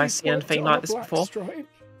 Have I seen anything like this before? Stripe.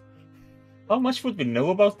 How much would we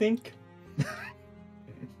know about ink?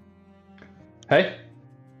 Hey?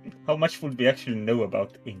 How much would we actually know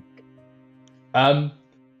about ink?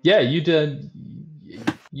 Yeah, you'd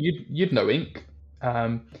know ink.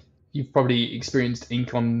 You've probably experienced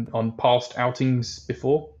ink on past outings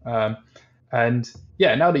before. And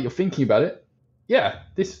yeah, now that you're thinking about it, yeah,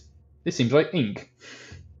 this seems like ink.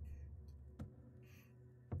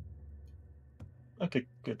 Okay,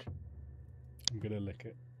 good. I'm gonna lick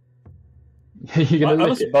it. You're gonna I lick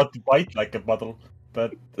was it. about to bite like a bottle,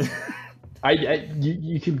 but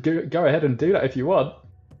You can go ahead and do that if you want.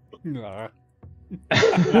 Nah.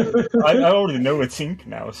 I already know it's ink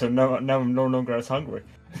now, so now I'm no longer as hungry.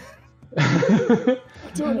 I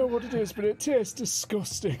don't know what it is, but it tastes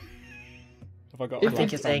disgusting. Have I got? I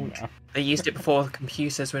think it's ink. Now? They used it before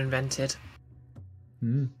computers were invented.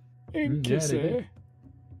 Ink, yeah, you they say? do.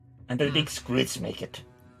 And the big squids make it.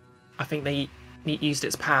 I think they used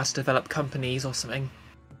its power to develop companies or something.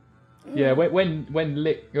 Yeah, when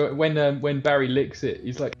Barry licks it,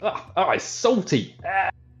 he's like, it's salty.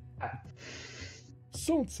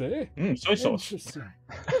 Salty? Soy sauce. Interesting.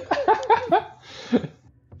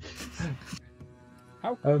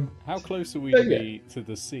 How close are we to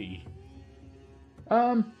the sea?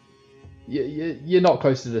 You're not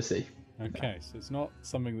close to the sea. Okay, so it's not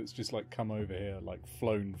something that's just like come over here, like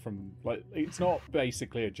flown from, like, it's not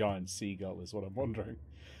basically a giant seagull, is what I'm wondering.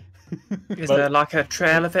 Is there like a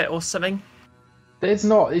trail of it or something? There's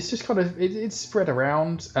not. It's just kind of it's spread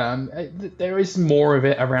around. There is more of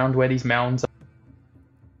it around where these mounds are,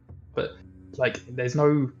 but like there's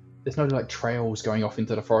no like trails going off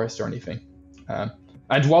into the forest or anything.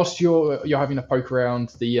 And whilst you're having a poke around,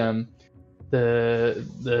 the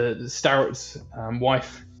Starrett's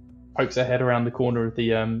wife pokes her head around the corner of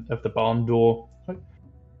the barn door. Like,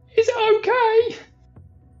 is it okay?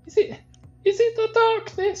 Is it the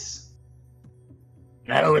darkness?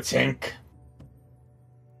 No, it's ink.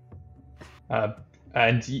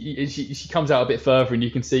 And she comes out a bit further, and you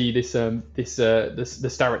can see the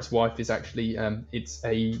Starrett's wife is actually it's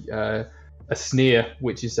a sneer,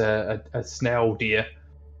 which is a snail deer.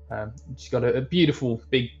 She's got a beautiful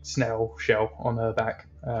big snail shell on her back.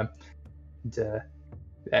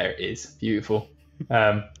 There it is, beautiful.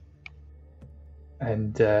 And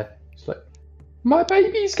she's like, my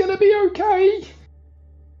baby's gonna be okay.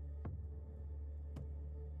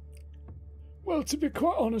 Well, to be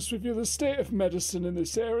quite honest with you, the state of medicine in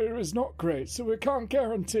this area is not great, so we can't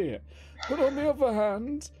guarantee it. But on the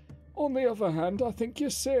other hand, I think you're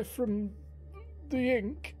safe from the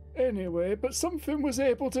ink anyway. But something was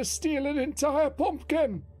able to steal an entire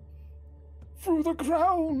pumpkin through the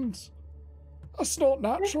ground. That's not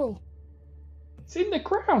natural. It's in the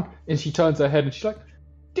ground. And she turns her head and she's like,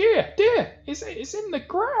 dear, it's in the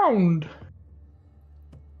ground.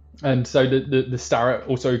 And so the Starrett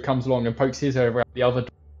also comes along and pokes his head around the other door.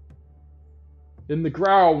 In the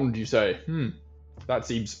ground, you say? That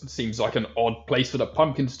seems like an odd place for the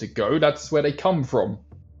pumpkins to go. That's where they come from.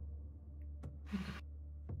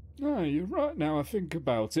 Ah, you're right now I think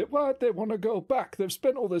about it. Why'd they want to go back? They've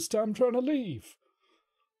spent all this time trying to leave.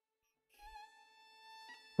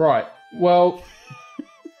 Right, well,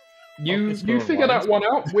 you figure that one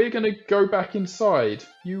out. We're going to go back inside.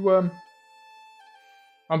 I'm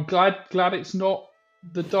glad it's not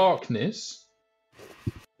the darkness.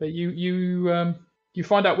 But you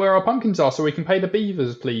find out where our pumpkins are so we can pay the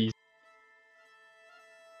beavers, please.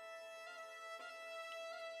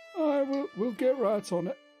 We'll get right on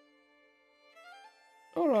it.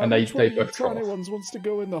 All right. And they which one of you both go tiny off. ones wants to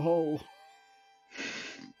go in the hole?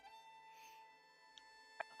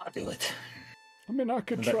 I'll do it. I mean, I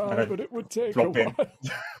could And try, I but it would take a drop in. while.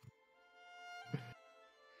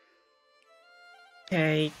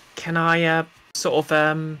 Okay, can I sort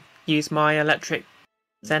of use my electric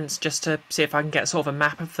sense just to see if I can get sort of a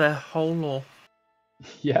map of the hole, or?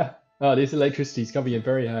 Yeah. Oh, this electricity's coming in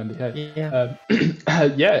very handy. Hey. Yeah.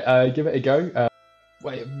 Yeah. Give it a go.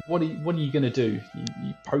 Wait, what are you gonna do?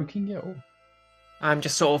 You poking it or? I'm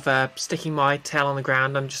just sort of sticking my tail on the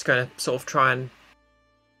ground. I'm just going to sort of try and...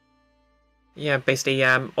 Yeah, basically,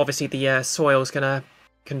 obviously the soil's going to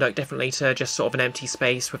conduct differently to just sort of an empty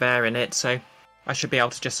space with air in it, so I should be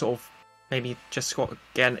able to just sort of maybe just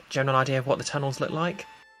get a general idea of what the tunnels look like.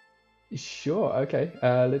 Sure, okay.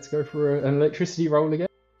 Let's go for an electricity roll again.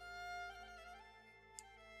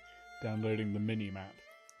 Downloading the mini-map.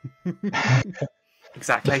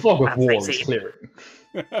 Exactly. The fog of That's war 18. is clearing.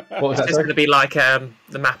 What was that? It's going to be like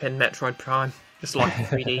the map in Metroid Prime, just like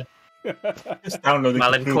 3D. Just download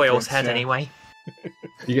Well, the in Coil's blueprints, head, yeah. anyway.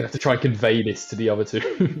 You're gonna have to try and convey this to the other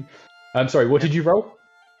two. I'm sorry. What did you roll?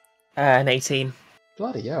 An 18.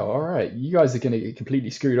 Bloody hell! All right, you guys are gonna get completely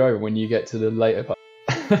screwed over when you get to the later part.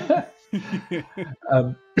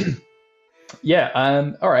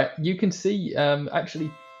 Yeah. All right. You can see.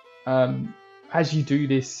 Actually, as you do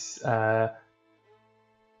this, I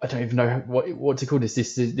don't even know what to call this.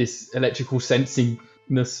 This electrical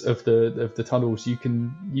sensingness of the tunnels. You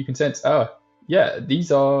can sense. Oh, yeah.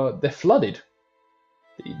 They're flooded.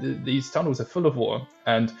 These tunnels are full of water,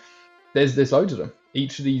 and there's loads of them.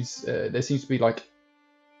 Each of these, there seems to be like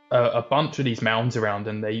a bunch of these mounds around,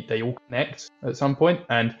 and they all connect at some point,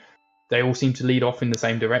 and they all seem to lead off in the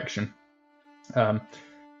same direction.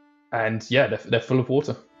 And yeah, they're full of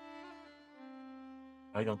water.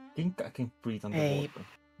 I don't think I can breathe underwater.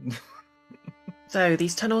 So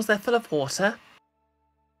these tunnels, they're full of water.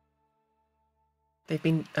 They've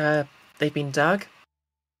been dug.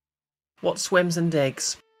 What swims and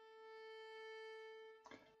digs?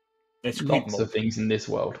 It's squid Lots mold. of things in this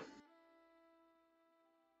world.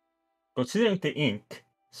 Considering the ink,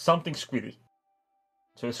 something squiddy.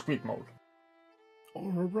 So a squid mold. Or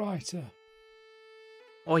a writer.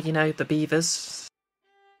 Or, the beavers.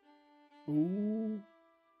 Ooh.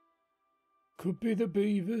 Could be the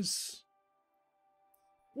beavers.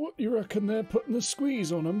 What, you reckon they're putting the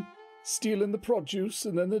squeeze on them? Stealing the produce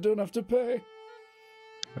and then they don't have to pay?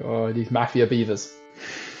 Oh, these mafia beavers.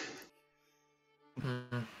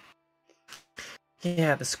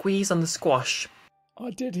 Yeah, the squeeze on the squash.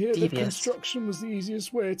 I did hear that Devious. construction was the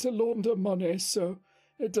easiest way to launder money, so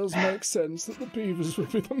it does make sense that the beavers would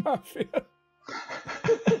be the mafia.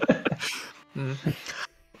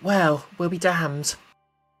 Well, we'll be damned.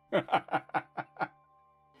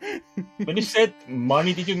 When you said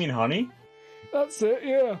money, did you mean honey? That's it,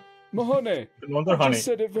 yeah. Mahoney. No wonder I honey. just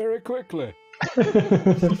said it very quickly.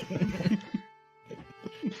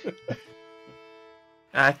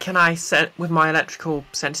 Can I set with my electrical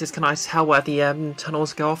senses? Can I tell where the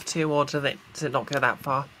tunnels go off to, or does it not go that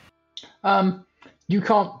far? You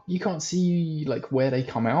can't see like where they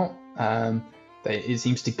come out. It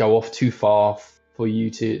seems to go off too far for you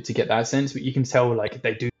to get that sense, but you can tell like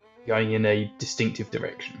they do going in a distinctive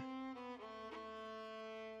direction.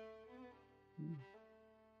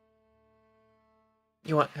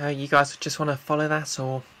 You guys just want to follow that,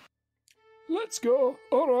 or? Let's go.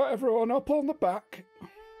 All right, everyone, up on the back.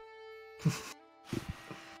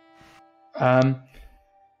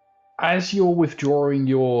 As you're withdrawing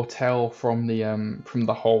your tail from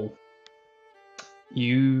the hole,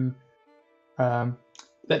 you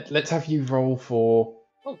let's have you roll for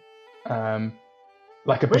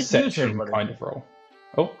like a Great news, perception everybody. kind of roll.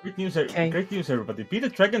 Oh, Great news, Okay. Great news, everybody.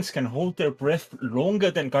 Bearded dragons can hold their breath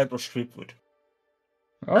longer than Guybrush Threepwood.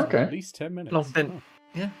 At okay. least 10 minutes. Long then.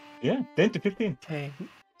 Yeah, 10 to 15. Okay.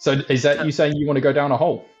 So is that you saying you want to go down a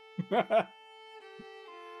hole?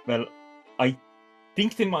 Well, I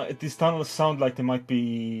think these tunnels sound like they might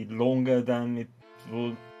be longer than it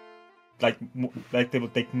will. Like they will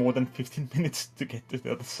take more than 15 minutes to get to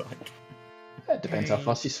the other side. It depends how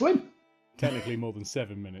fast you swim. Technically more than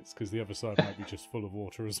 7 minutes, because the other side might be just full of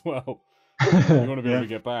water as well. You want to be able to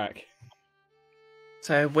get back.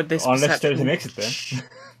 So would this Unless there's perception... an exit there.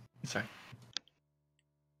 Sorry.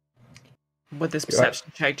 Would this You're right.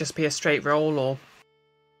 perception check just be a straight roll, or?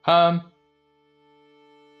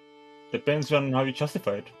 Depends on how you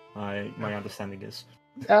justify it. My understanding is.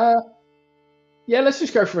 Yeah, let's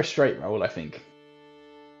just go for a straight roll, I think.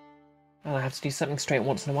 I'll have to do something straight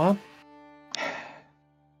once in a while.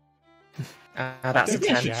 That's a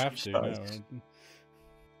think 10. You have to. No, Nice.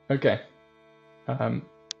 Okay.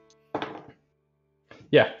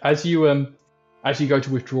 Yeah, as you go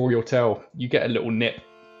to withdraw your tail, you get a little nip.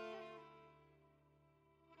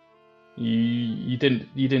 You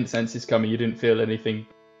didn't sense this coming. You didn't feel anything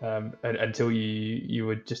until you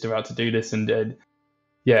were just about to do this, and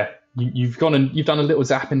yeah, you've done a little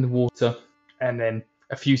zap in the water, and then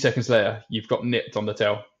a few seconds later, you've got nipped on the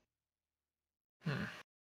tail.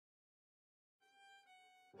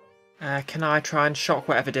 Can I try and shock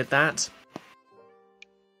whatever did that?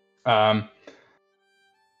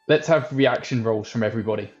 Let's have reaction rolls from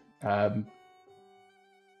everybody.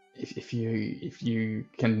 If you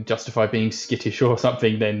can justify being skittish or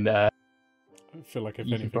something, then I feel like if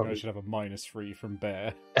you can anything, probably- I should have a -3 from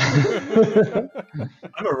Bear. I'm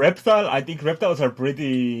a reptile. I think reptiles are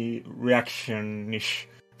pretty reaction-ish.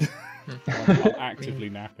 I'm actively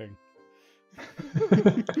napping.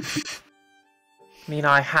 I mean,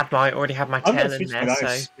 I already had my I'm tail gonna in switch there, my so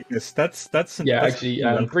dice because that's yeah, that's actually,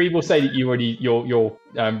 cool. Bree will say that you already your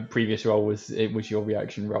previous roll was your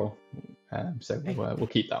reaction roll, so we'll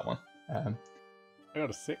keep that one. I got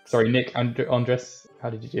a 6. Sorry, Nick, Andres, how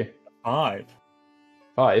did you do? 5.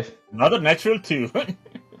 5. Another natural 2.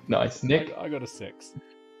 Nice, Nick. I got a 6.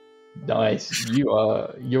 Nice.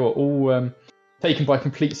 You're all taken by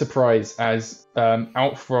complete surprise as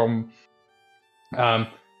out from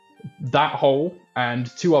that hole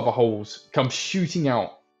and 2 other holes come shooting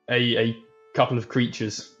out a couple of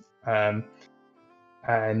creatures, and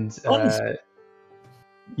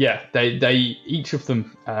yeah, they each of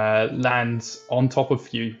them lands on top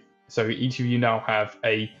of you. So each of you now have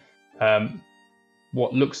a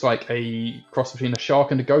what looks like a cross between a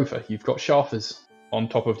shark and a gopher. You've got shafers on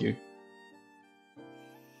top of you.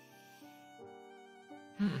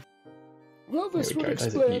 Well, this There we would go.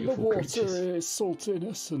 Those are explain the beautiful water creatures.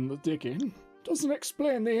 saltiness and the digging. Doesn't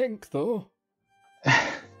explain the ink, though.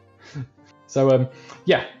 So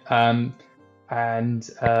yeah, and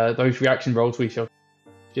those reaction rolls we shall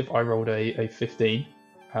give. I rolled a 15.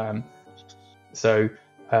 So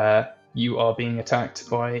you are being attacked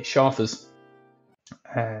by shafers,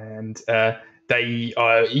 and they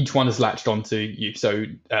are each one has latched onto you. So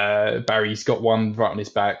Barry's got one right on his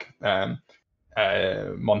back.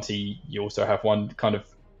 Monty, you also have one kind of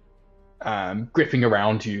gripping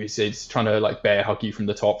around you. It's trying to like bear hug you from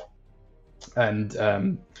the top,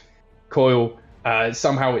 and Coil,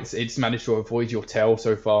 somehow it's managed to avoid your tail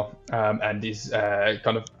so far, and is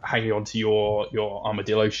kind of hanging onto your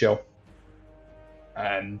armadillo shell.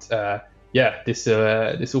 And yeah, this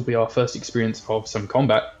will be our first experience of some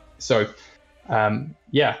combat. So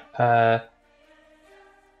yeah,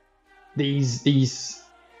 these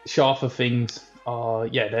Shafer things are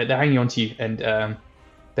they're hanging onto you, and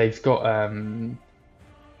they've got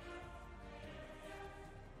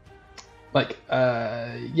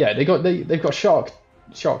they've got shark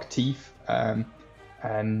teeth, and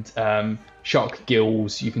shark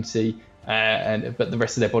gills you can see, but the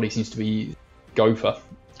rest of their body seems to be gopher,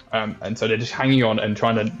 and so they're just hanging on and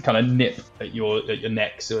trying to kind of nip at your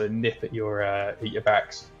necks or nip at your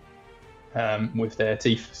backs with their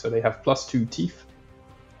teeth. So they have +2 teeth,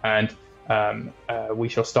 and we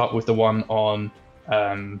shall start with the one on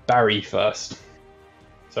Barry first.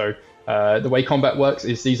 So the way combat works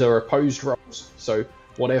is these are opposed rolls. So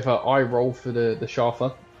whatever I roll for the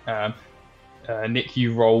Shafer, Nick,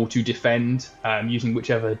 you roll to defend using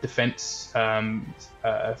whichever defense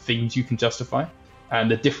themes you can justify. And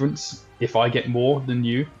the difference, if I get more than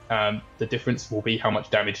you, the difference will be how much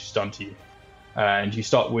damage is done to you. And you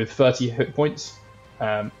start with 30 hit points,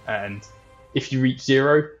 and if you reach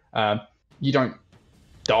 0, you don't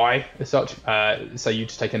die as such. So you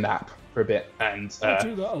just take a nap for a bit, and I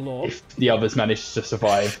do that a lot. if the others manage to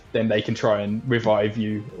survive, then they can try and revive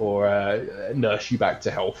you or nurse you back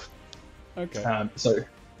to health. Okay. So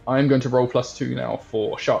I'm going to roll +2 now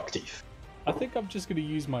for shark teeth. I think I'm just going to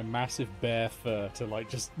use my massive bear fur to like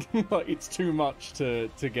just like it's too much to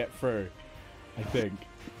get through. I think.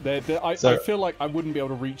 I feel like I wouldn't be able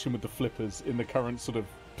to reach them with the flippers in the current sort of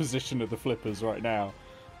position of the flippers right now.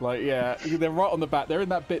 Like, yeah, they're right on the back. They're in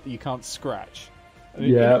that bit that you can't scratch. And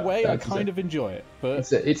in a way, I kind of enjoy it,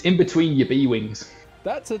 but It's in between your bee wings.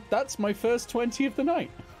 that's my first 20 of the night.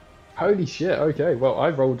 Holy shit! Okay, well I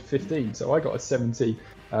rolled 15, so I got a 17.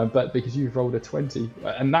 But because you've rolled a 20,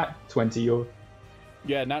 and that 20, you're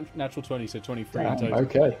Yeah, natural 20, so 23 in Damn, total.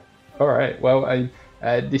 okay. All right. Well,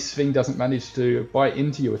 this thing doesn't manage to bite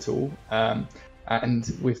into you at all, and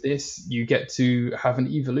with this, you get to have an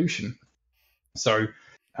evolution. So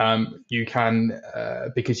you can,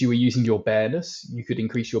 because you were using your bareness, you could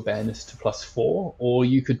increase your bareness to +4, or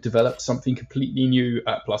you could develop something completely new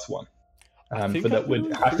at +1. think But that I'm would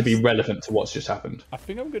gonna have to be increase- relevant to what's just happened. I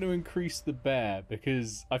think I'm going to increase the bear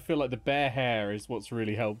because I feel like the bear hair is what's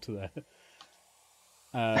really helped there.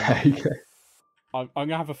 Okay. I'm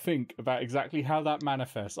gonna have a think about exactly how that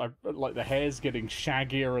manifests. I like the hair's getting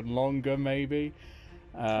shaggier and longer, maybe.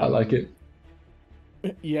 I like it.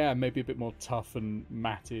 Yeah, maybe a bit more tough and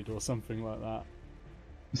matted or something like that.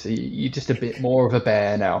 So you're just a bit more of a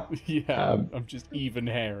bear now. Yeah, I'm just even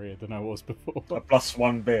hairier than I was before. A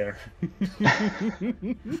 +1 bear.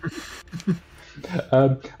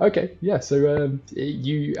 Okay, yeah. So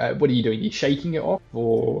you, what are you doing? You shaking it off,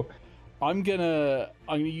 or? I'm gonna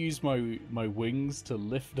use my wings to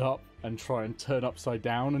lift up and try and turn upside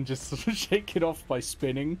down and just sort of shake it off by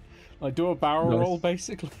spinning. Like do a barrel roll,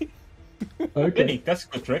 basically. Okay, that's a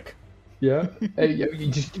good trick. Yeah, you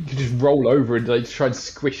just roll over and like try and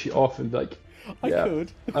squish it off and like. I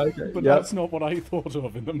could, okay, but that's not what I thought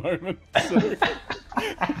of in the moment. So.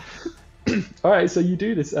 All right, so you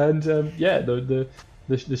do this, and the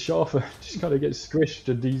shark just kind of gets squished,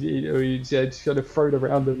 and he's just kind of thrown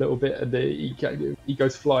around a little bit, and he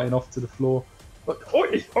goes flying off to the floor. Like,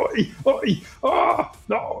 oi, oi, oi! Oh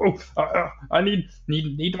no! I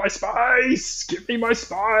need my spice! Give me my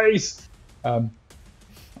spice!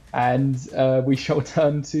 And we shall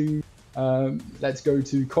turn to let's go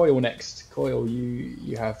to Coil next. Coil,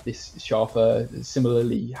 you have this sharper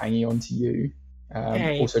similarly hanging on to you.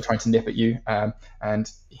 Also trying to nip at you,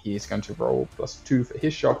 and he is going to roll +2 for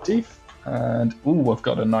his sharp teeth, and I've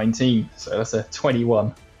got a 19, so that's a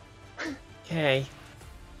 21. Okay,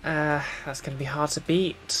 that's going to be hard to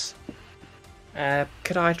beat.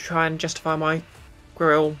 Could I try and justify my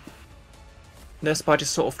grillness by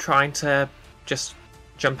just sort of trying to just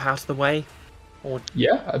jump out of the way? Or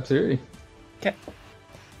yeah, absolutely. Okay.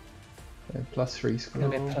 +3 score.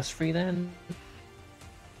 Gonna be +3 then.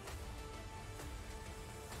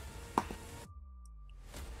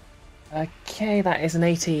 Okay, that is an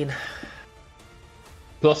 18.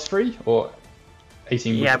 +3 or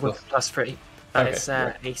 18? Yeah, with +3. That okay, is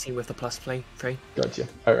right. 18 with the +3. Gotcha.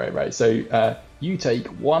 All right. So you take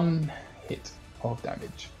 1 hit of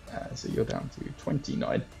damage. So you're down to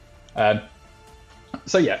 29.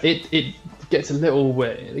 So yeah, it gets a little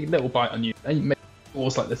bite on you. It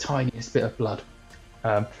almost like the tiniest bit of blood.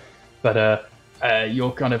 But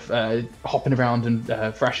you're kind of hopping around and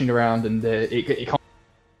thrashing around, and it can't.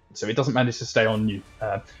 So it doesn't manage to stay on you.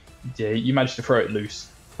 You manage to throw it loose,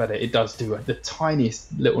 but it does do the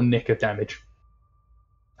tiniest little nick of damage.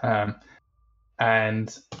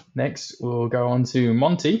 And next we'll go on to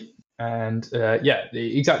Monty, and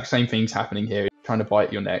the exact same thing's happening here. Trying to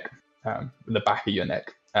bite your neck, the back of your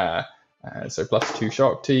neck. So +2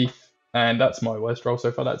 shark teeth, and that's my worst roll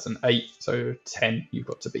so far. That's an 8, so 10 you've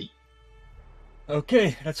got to beat.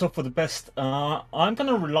 Okay, let's hope for the best. I'm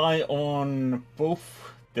gonna rely on both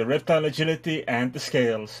the reptile agility and the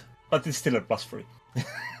scales, but it's still a +3.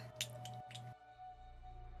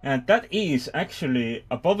 And that is actually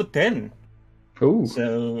above a 10. Ooh.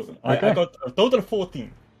 So okay. I got a total of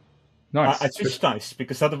 14. Nice. I switched dice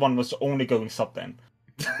because the other one was only going sub 10.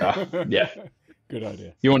 Yeah. Good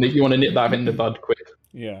idea. You want to nip that in the bud quick.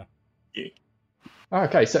 Yeah.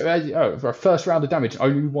 Okay, so for our first round of damage,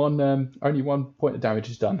 only one point of damage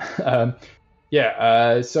is done.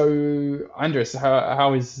 So Andres, how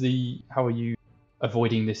are you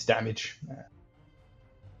avoiding this damage?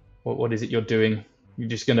 What is it you're doing? You're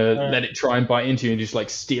just gonna let it try and bite into you and just like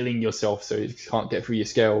stealing yourself so it can't get through your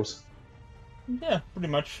scales? Yeah, pretty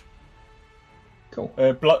much. Cool.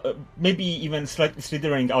 Maybe even slightly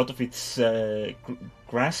slithering out of its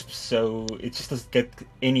grasp, so it just doesn't get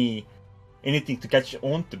anything to catch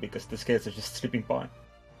onto because the scales are just slipping by.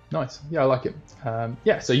 Nice. Yeah, I like it.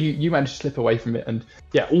 So you managed to slip away from it, and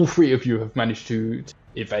all three of you have managed to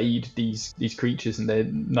evade these creatures,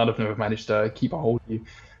 and none of them have managed to keep a hold of you.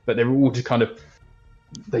 But they're all just kind of,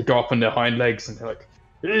 they go up on their hind legs and they're like,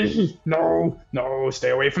 no, stay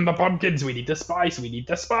away from the pumpkins. We need the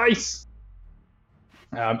spice.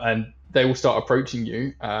 And they will start approaching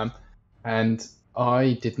you. And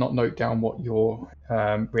I did not note down what your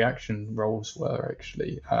reaction rolls were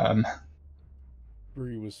actually. Mine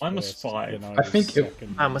was 5. I think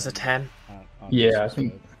Mine was a 10. I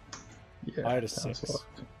think. Yeah, I had a 6.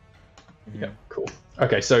 Yeah, cool.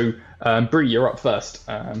 Okay, so Bree, you're up first.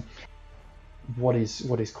 What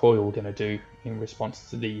is Coil gonna do in response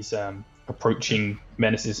to these approaching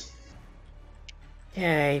menaces?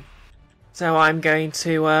 Okay, so I'm going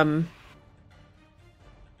to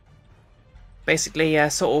basically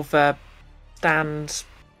sort of stand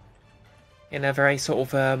in a very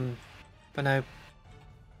sort of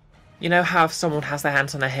you know how if someone has their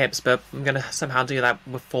hands on their hips, but I'm going to somehow do that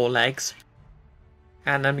with 4 legs.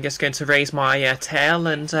 And I'm just going to raise my tail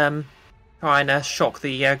and try and shock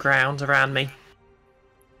the ground around me.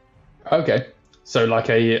 Okay, so like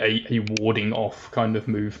a warding off kind of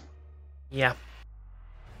move. Yeah.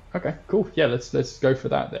 Okay, cool. Yeah, let's go for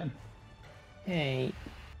that then.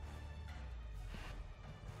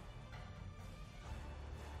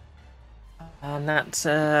 And that's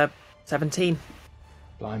 17.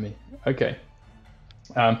 Blimey. Okay.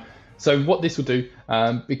 So what this will do,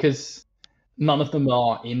 because none of them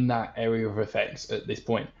are in that area of effects at this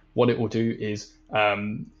point, what it will do is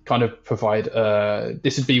kind of provide,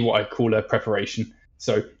 this would be what I call a preparation.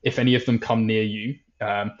 So if any of them come near you,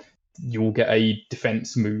 you will get a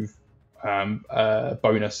defense move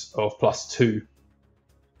bonus of +2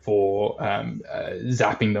 for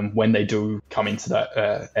zapping them when they do come into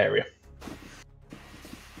that area.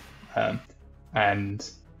 And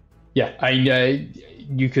yeah,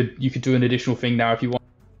 you could do an additional thing now if you want.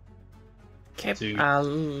 Okay.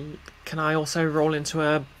 Can I also roll into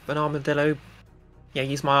an armadillo? Yeah,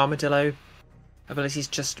 use my armadillo abilities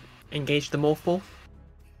to just engage the morph ball.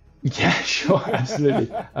 Yeah, sure,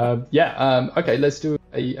 absolutely. Okay, let's do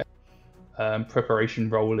a preparation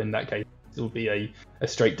roll in that case. It'll be a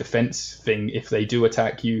straight defense thing. If they do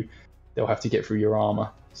attack you, they'll have to get through your armor.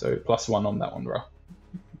 So +1 on that one, bro.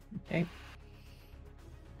 Okay.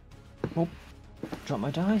 Oh, drop my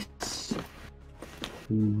dice.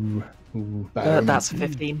 Ooh, that's a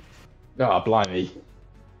 15. Ah, blimey.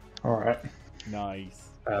 All right. Nice.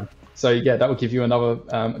 So yeah, that will give you another.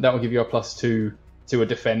 That will give you a +2 to a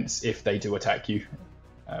defense if they do attack you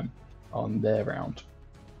on their round.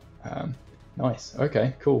 Nice.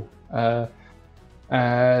 Okay. Cool. So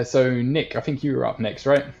Nick, I think you were up next,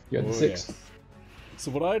 right? You had the 6. Yes.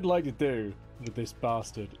 So what I'd like to do with this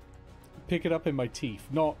bastard, pick it up in my teeth,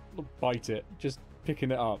 not bite it, just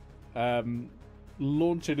picking it up,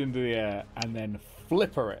 launch it into the air, and then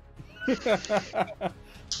flipper it.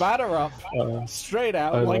 Batter up, straight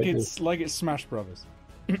out, like it's Smash Brothers.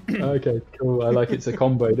 Okay, cool. I like it's a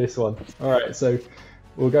combo, this one. All right, so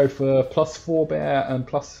we'll go for +4 bear and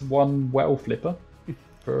 +1 whale flipper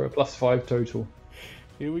for a +5 total.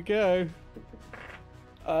 Here we go.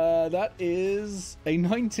 That is a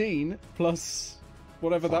 19 plus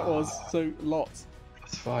whatever that was, so lots.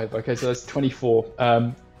 +5. Okay, so that's 24.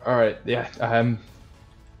 All right, yeah.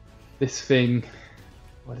 This thing,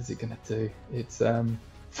 what is it gonna do? It's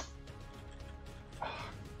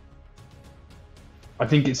I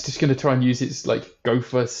think it's just gonna try and use its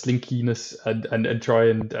gopher slinkiness and try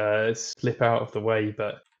and slip out of the way.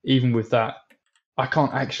 But even with that, I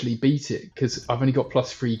can't actually beat it because I've only got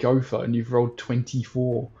 +3 gopher and you've rolled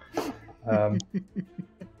 24.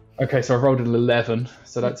 Okay, so I rolled an 11,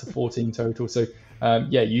 so that's a 14 total. So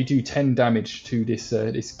yeah, you do 10 damage to this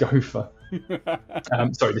gopher.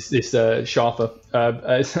 Sorry, this sharper.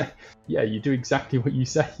 Yeah, you do exactly what you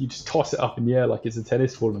say. You just toss it up in the air like it's a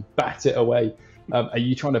tennis ball and bat it away. Are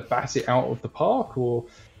you trying to bat it out of the park, or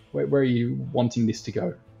where are you wanting this to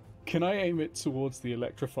go? Can I aim it towards the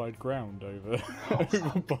electrified ground over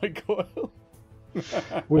by Coil?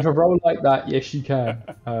 With a roll like that, yes, you can.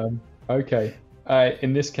 Okay.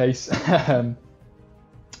 In this case, all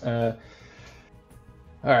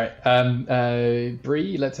right.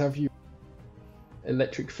 Bree, let's have you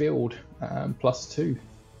electric field +2.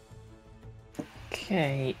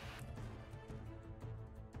 Okay.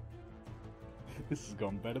 This has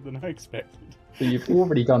gone better than I expected. So you've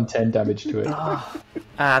already done 10 damage to it.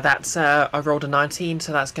 That's I rolled a 19,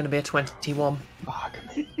 so that's going to be a 21. Fuck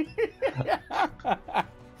me.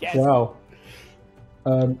 Yes. Wow.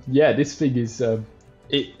 Yeah, this thing is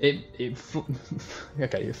it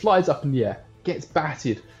flies up in the air, gets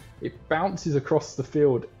battered, it bounces across the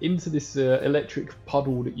field into this electric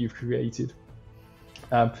puddle that you've created,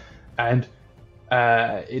 and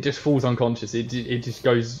it just falls unconscious. It just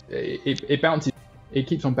goes. It bounces. It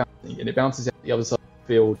keeps on bouncing, and it bounces out the other side of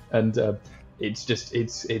the field, and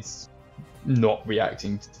it's not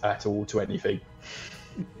reacting at all to anything.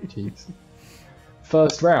 Jeez.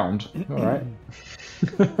 First round. All right.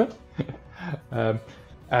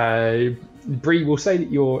 Bree, will say that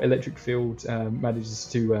your electric field manages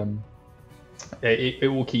to it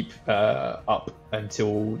will keep up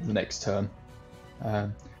until the next turn,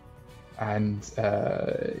 and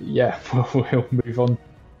yeah, we'll move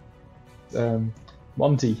on.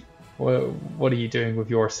 Monty, what are you doing with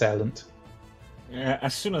your assailant?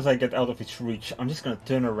 As soon as I get out of its reach, I'm just gonna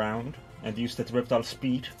turn around and use that reptile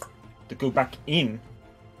speed to go back in,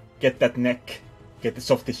 get that neck, get the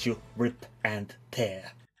soft tissue, rip and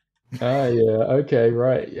tear. Ah, yeah, okay,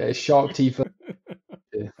 right. Yeah, shark teeth.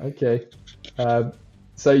 Yeah, okay.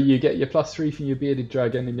 So you get your +3 from your bearded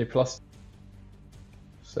dragon and your +5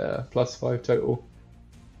 total.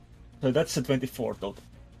 So that's a 24 total.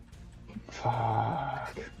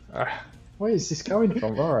 Fuck. Where is this going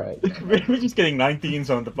from? Alright. We're just getting 19s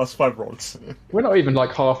on the +5 rolls. We're not even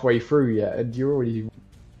halfway through yet, and you're already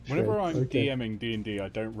Whenever I'm Okay. DMing D&D, I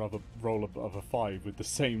don't roll above a 5 with the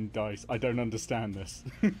same dice. I don't understand this.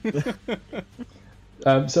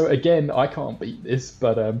 So again, I can't beat this,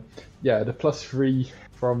 but yeah, the +3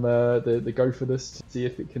 from the go for this to see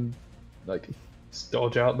if it can like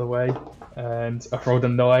dodge out the way, and I rolled a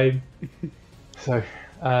 9. So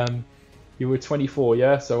you were 24,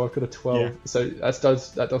 yeah. So I've got a 12. Yeah. So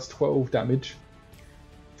that does 12 damage.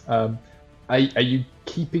 Are you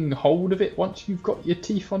keeping hold of it once you've got your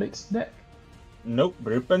teeth on its neck? Nope,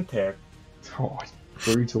 rip and tear. Oh,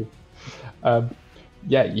 brutal.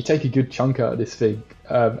 Yeah, you take a good chunk out of this thing,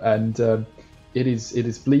 and it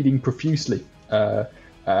is bleeding profusely.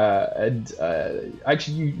 And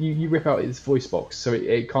actually, you rip out its voice box, so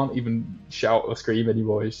it can't even shout or scream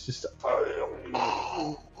anymore. It's just,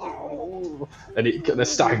 and it kind of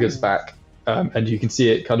staggers back, and you can see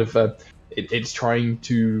it kind of it's trying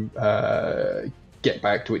to get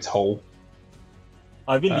back to its hole.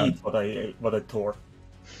 I will eat what I tore.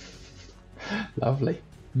 Lovely.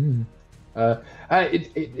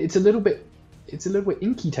 It's a little bit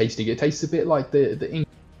inky tasting. It tastes a bit like the ink.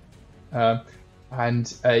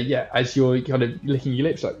 And yeah, as you're kind of licking your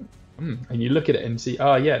lips, like, and you look at it and see,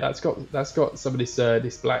 yeah, that's got some of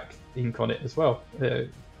this black ink on it as well.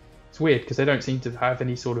 It's weird because they don't seem to have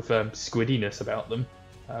any sort of squiddiness about them,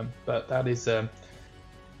 but that is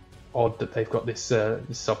odd that they've got this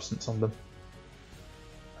substance on them.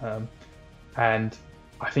 And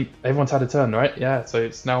I think everyone's had a turn, right? Yeah, so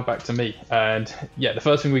it's now back to me. And yeah, the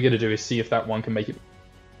first thing we're going to do is see if that one can make it.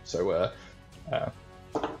 So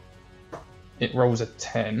it rolls a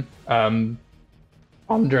 10.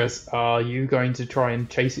 Andres, are you going to try and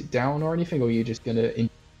chase it down or anything, or are you just going to...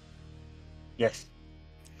 Yes.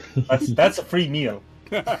 That's a free meal.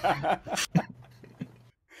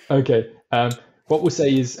 Okay. What we'll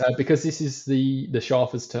say is, because this is the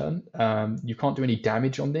Sharfa's turn, you can't do any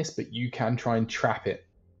damage on this, but you can try and trap it.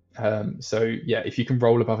 So yeah, if you can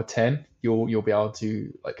roll above a 10, you'll be able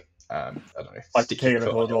to, like, I don't know, stick your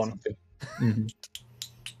foot hold on it or on. something. Mm-hmm.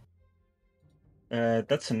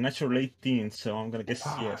 That's a natural 18, so I'm gonna guess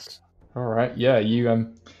yes. All right, yeah,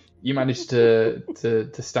 you managed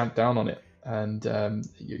to stamp down on it, and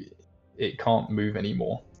it can't move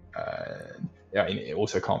anymore. Yeah, and it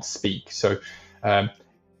also can't speak. So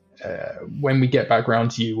when we get back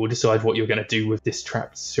round to you, we'll decide what you're going to do with this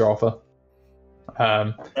trapped Sharfa.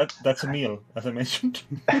 That's a meal, as I mentioned.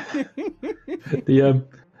 The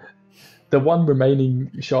one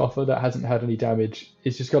remaining Sharfa that hasn't had any damage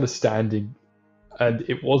is just kind of standing, and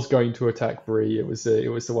it was going to attack Bree. It was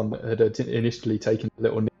the one that had initially taken a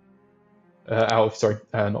little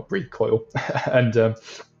not Bree, Coil, and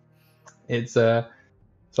it's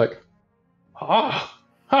like,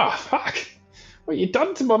 fuck! What you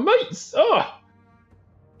done to my mates? Oh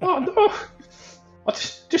no! I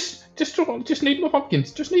just need my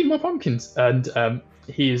pumpkins. Just need my pumpkins. And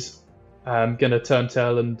he is gonna turn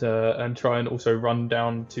tail and try and also run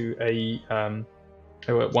down to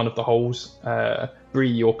one of the holes. Bree,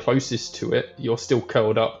 you're closest to it. You're still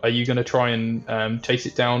curled up. Are you gonna try and chase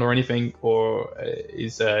it down or anything, or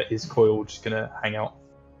is Coil just gonna hang out?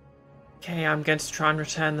 Okay, I'm going to try and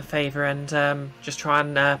return the favour and just try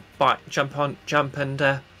and jump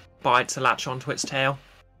and bite to latch onto its tail.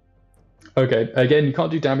 Okay, again, you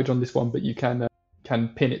can't do damage on this one, but you can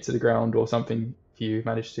pin it to the ground or something if you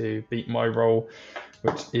manage to beat my roll,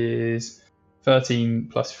 which is 13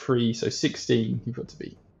 plus 3, so 16 you've got to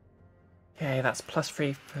beat. Okay, that's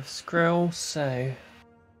 +3 for Skrill, so...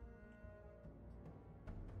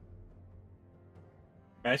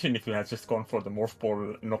 Imagine if you had just gone for the morph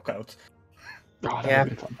ball knockout. Oh, Yeah.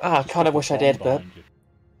 I kind of wish I did, but...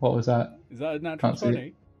 What was that? Is that a natural Can't see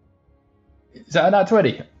 20? Is that a nat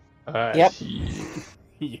 20? Yep.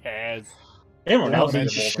 Yes. Everyone else The made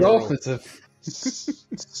a morph ball. Sharfers have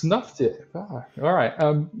snuffed it. All right.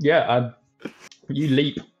 Yeah. You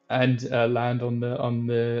leap and land on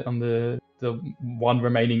the one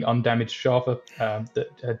remaining undamaged Sharfa that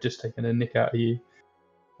had just taken a nick out of you.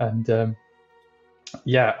 And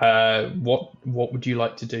what would you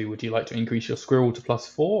like to do? Would you like to increase your squirrel to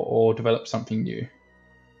 +4 or develop something new?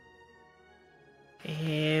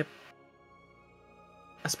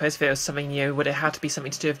 I suppose if it was something new, would it have to be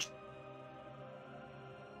something to do with...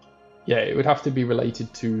 Yeah, it would have to be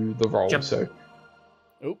related to the roll. Jump. So,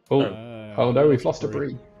 Oh no, we've lost a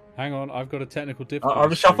Bree. Hang on, I've got a technical difficulty. Are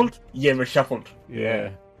we shuffled? Yeah, we're shuffled.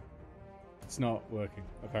 Yeah. It's not working,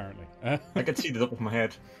 apparently. I can see the top of my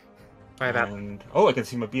head. Sorry about... And I can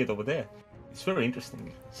see my beard over there. It's very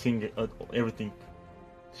interesting seeing everything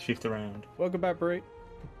shift around. Welcome back, Brie.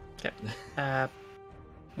 Where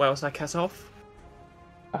was I cut off?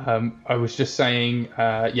 I was just saying,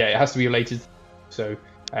 yeah, it has to be related. So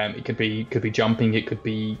it could be jumping, it could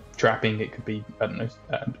be trapping, it could be, I don't know,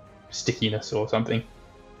 stickiness or something.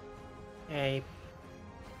 Okay.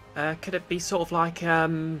 Could it be sort of like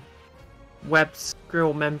webbed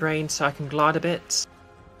squirrel membrane so I can glide a bit?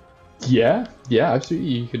 Yeah, absolutely.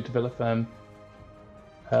 You could develop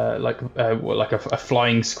like a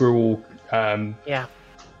flying squirrel Yeah.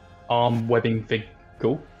 arm webbing thing.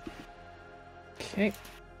 Cool. Okay.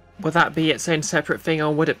 Would that be its own separate thing,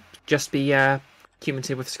 or would it just be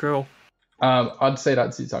cumulative with squirrel? I'd say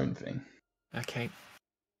that's its own thing. Okay.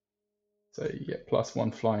 So you get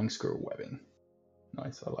 +1 flying squirrel webbing.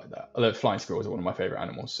 Nice, I like that. Although flying squirrels are one of my favourite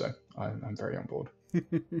animals, so I'm very on board. We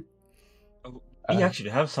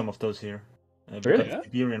actually have some of those here. Really? Yeah?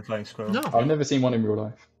 Iberian flying squirrel. No. I've never seen one in real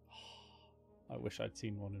life. I wish I'd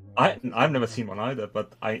seen one in real life. I've never seen one either,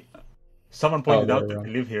 but someone pointed out that they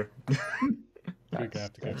live here. We're gonna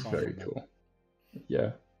have to go That's find very them. cool.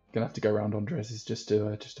 Yeah, gonna have to go around Andres just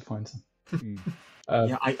to find some.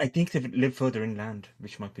 Yeah, I think they live further inland,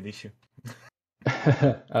 which might be the issue.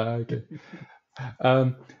 Okay.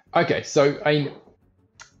 Okay, so I mean,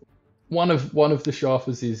 one of the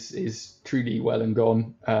Shafers is truly well and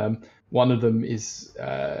gone. One of them is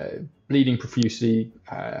bleeding profusely,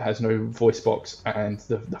 has no voice box, and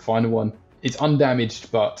the final one is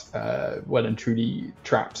undamaged but well and truly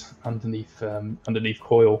trapped underneath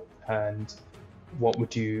coil. And what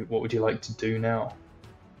would you like to do now?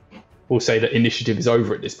 We'll say that initiative is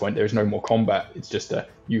over at this point. There is no more combat. It's just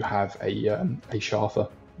you have a Shafer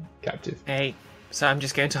captive. Okay. So I'm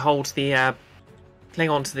just going to cling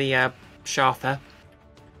on to the Shafer,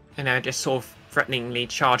 and just sort of threateningly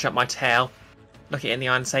charge up my tail, look it in the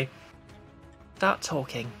eye and say, "Start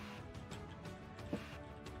talking."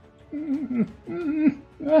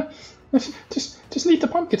 Just need the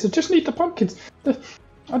pumpkins. I just need the pumpkins. The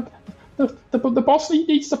boss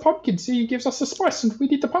needs the pumpkins. He gives us the spice, and we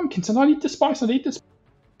need the pumpkins. And I need the spice.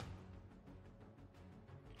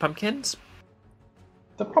 Pumpkins?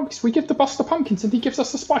 The pumpkins. We give the boss the pumpkins, and he gives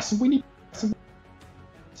us the spice, and we need.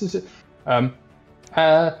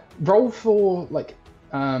 Roll for like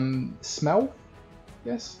smell.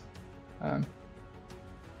 Yes.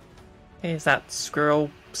 Is that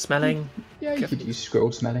squirrel smelling? Yeah, you could use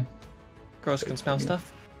squirrel smelling. Squirrels can smell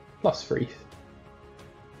stuff. +3.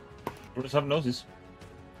 Squirrels have noses.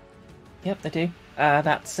 Yep, they do.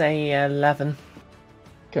 That's a 11.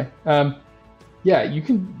 Okay. Yeah, you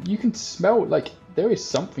can smell like there is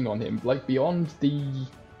something on him, like beyond the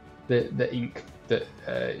ink that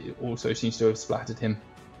also seems to have splattered him.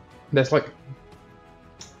 There's like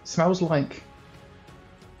smells like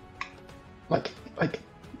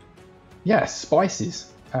yeah,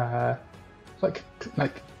 spices. Like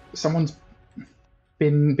someone's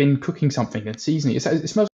been cooking something and seasoning. It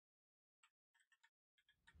smells.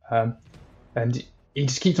 And he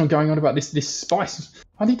just keeps on going on about this spice.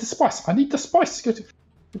 I need the spice. I need the spice.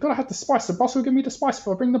 We've got to have the spice. The boss will give me the spice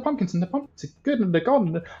before I bring the pumpkins, and the pumpkins are good and they're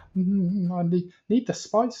gone. I need the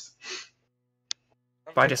spice.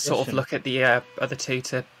 But I just sort of look at the other two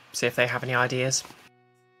to see if they have any ideas.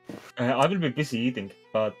 I will be busy eating,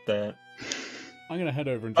 but I'm gonna head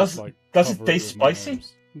over and Does- just like. does it cover taste with my spicy?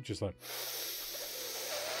 nose. I'm just like.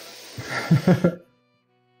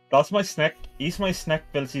 Is my snack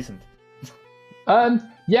well seasoned?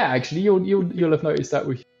 Yeah, actually, you'll have noticed that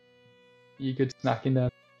you could snack in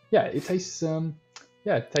there. Yeah, it tastes a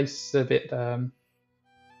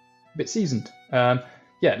bit seasoned.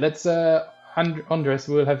 Yeah, let's Andres,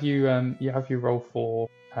 we'll have you have you roll for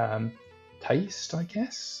taste, I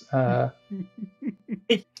guess. Yeah.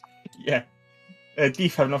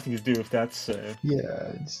 Thief have nothing to do with that, so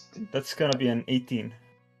Yeah. that's gonna be an 18.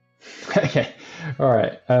 Okay. All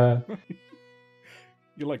right.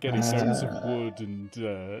 You're like getting stones of wood and.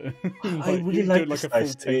 I really you're like doing, this a full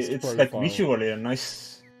dice. taste It's profile. like visually a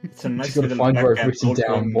nice. It's a nice You've got to little find where I've black written and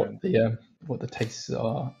down gold what the tastes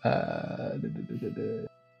are.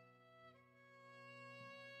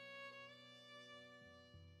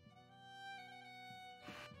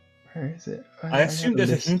 Where is it? I assume have there's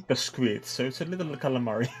a list. hint of squid, so it's a little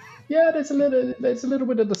calamari. Yeah, there's a little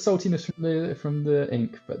bit of the saltiness from the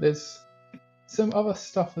ink, but there's some other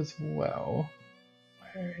stuff as well.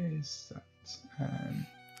 Where is that?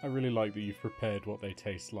 I really like that you've prepared what they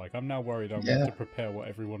taste like. I'm now worried I'm going to have to prepare what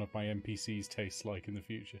every one of my NPCs tastes like in the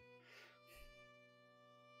future.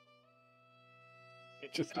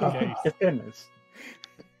 Just in case. In fairness.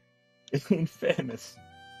 In fairness.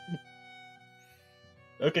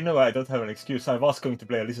 Okay, no, I don't have an excuse. I was going to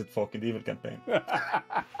play a lizard folk in the evil campaign.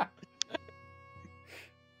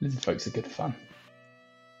 Lizard folks are good fun.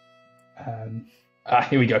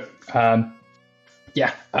 Here we go.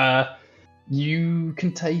 You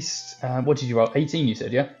can taste. What did you roll? 18, you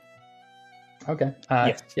said, yeah. Okay.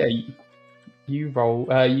 Yes. Yeah. You roll.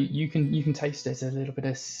 You can taste. There's a little bit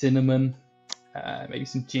of cinnamon, maybe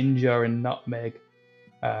some ginger and nutmeg,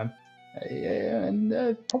 and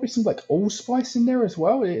probably some like allspice in there as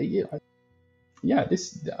well. Yeah.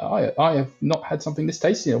 This I have not had something this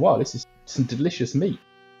tasty in a while. This is some delicious meat.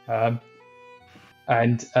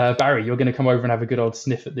 And Barry, you're going to come over and have a good old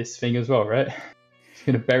sniff at this thing as well, right?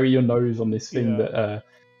 You're going to bury your nose on this thing that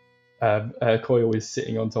Coil is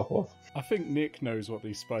sitting on top of. I think Nick knows what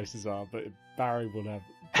these spices are, but Barry will have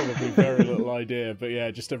probably very little idea. But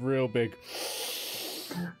yeah, just a real big.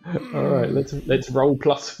 All right, let's roll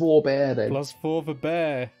 +4 bear then. +4 for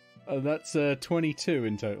bear. That's 22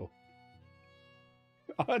 in total.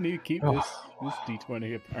 I need to keep this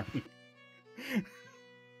D20 apparently.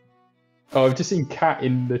 Oh, I've just seen Kat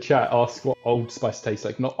in the chat ask what Old Spice tastes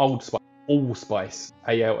like. Not Old Spice, Allspice.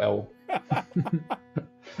 ALL.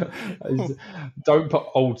 Don't put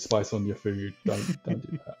Old Spice on your food. Don't do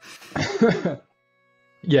that.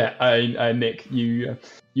 Yeah, Nick, you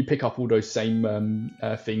pick up all those same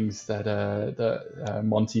things that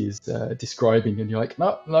Monty is describing, and you're like,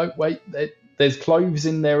 no, wait, there's cloves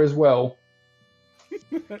in there as well.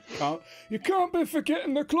 You can't be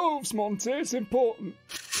forgetting the cloves, Monty. It's important.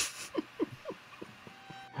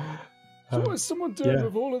 So what is someone doing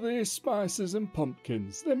with all of these spices and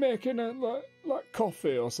pumpkins? They're making it like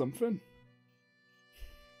coffee or something.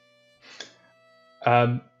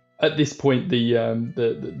 At this point, the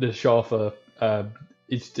Sharfa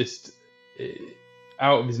is just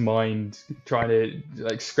out of his mind, trying to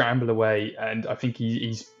like scramble away, and I think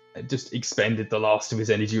he's just expended the last of his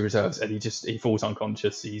energy reserves, and he falls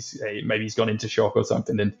unconscious. Maybe he's gone into shock or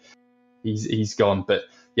something, and he's gone. But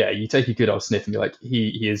yeah, you take a good old sniff, and you're like,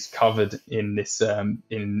 he is covered in this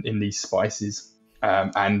in these spices,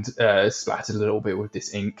 and splattered a little bit with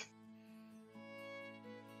this ink.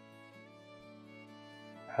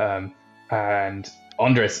 And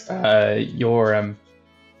Andres,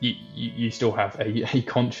 you still have a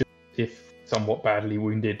conscious, if somewhat badly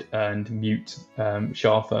wounded and mute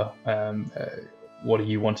Sharfa. What are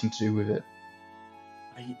you wanting to do with it?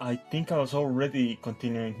 I think I was already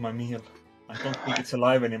continuing my meal. I don't think it's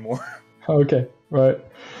alive anymore. Okay, right.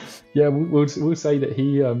 Yeah, we'll say that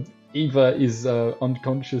he either is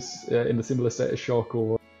unconscious in a similar state of shock,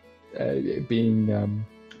 or being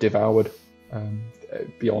devoured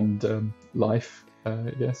beyond life,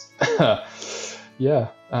 I guess. Yeah,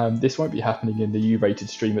 this won't be happening in the U-rated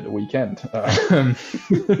stream at the weekend.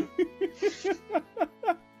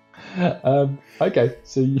 Okay,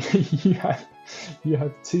 so you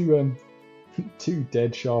have two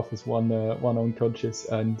dead Sharfas, one unconscious,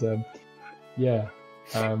 and a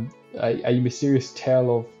mysterious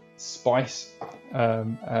tale of spice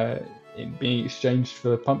being exchanged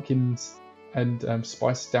for pumpkins and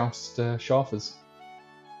spice doused Sharfas.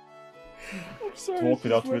 I'm sorry. Talk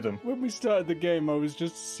without rhythm. When we started the game, I was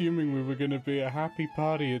just assuming we were going to be a happy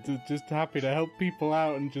party, just happy to help people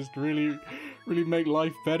out and just really, really make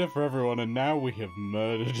life better for everyone. And now we have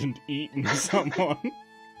murdered and eaten someone.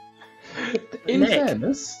 In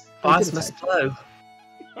fairness, Fast must flow.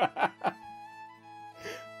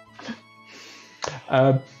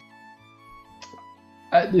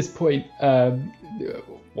 At this point,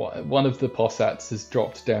 one of the possats has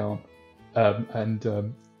dropped down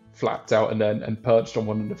and flapped out and perched on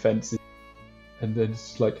one of the fences, and then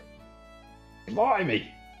it's like, blimey,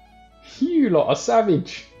 you lot are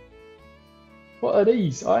savage. What are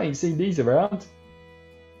these? I ain't seen these around.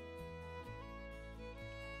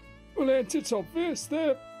 Well, ain't it obvious?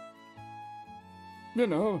 They're...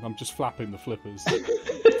 I'm just flapping the flippers.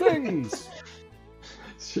 things!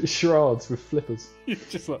 Charades with flippers. You're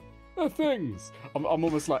just like, they're things. I'm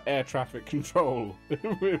almost like air traffic control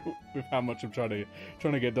with how much I'm trying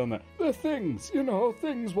to get done there. They're things,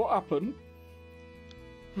 things what happen.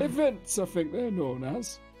 Events, I think they're known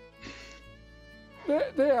as.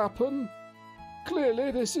 They happen.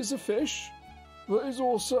 Clearly, this is a fish, but is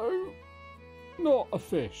also not a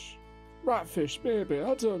fish. Ratfish, maybe,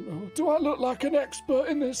 I don't know. Do I look like an expert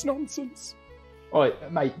in this nonsense?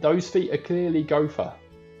 Alright, mate, those feet are clearly gopher.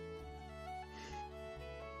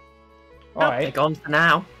 Alright. They're gone for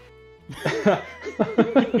now. There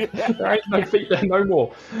ain't no feet there no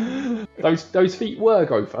more. Those feet were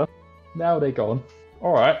gopher. Now they're gone.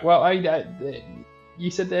 Alright, well,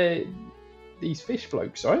 you said they're these fish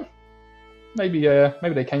blokes, right? Maybe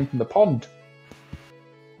they came from the pond.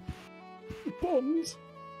 The pond?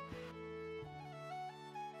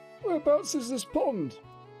 Whereabouts is this pond?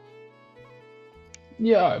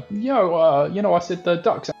 I said the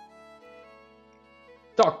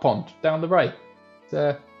duck pond down the way.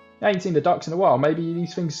 I ain't seen the ducks in a while. Maybe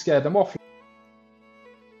these things scared them off.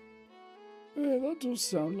 Yeah, that does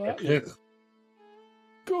sound like Look. it.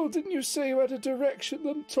 God, didn't you say you had a direction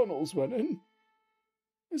them tunnels went in?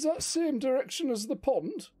 Is that same direction as the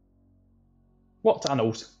pond? What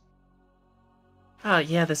tunnels? Oh,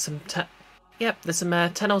 yeah, there's some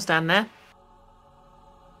tunnels down there.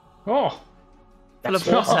 Oh, Full of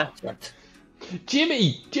water. Right.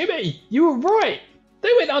 Jimmy, you were right.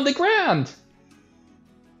 They went underground.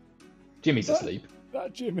 Jimmy's asleep.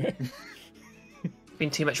 That Jimmy.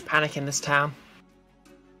 Been too much panic in this town.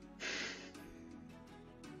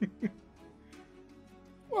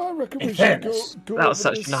 Well, I reckon we should go That was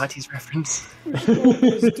over such a 90s reference. We should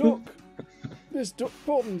go over this duck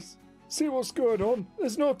pond. See what's going on.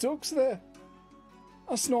 There's no ducks there.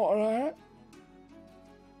 That's not alright.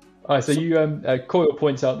 Alright, so you Coyle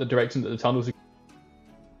points out the direction that the tunnels are.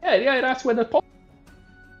 Yeah, that's where the pond.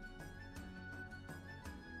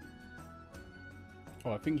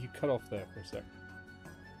 Oh, I think you cut off there for a sec.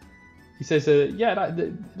 He says,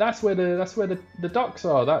 that's where the ducks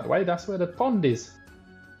are. That way, that's where the pond is.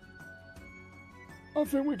 I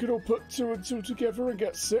think we could all put 2 and 2 together and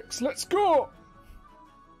get 6. Let's go!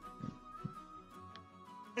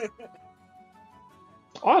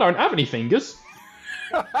 I don't have any fingers.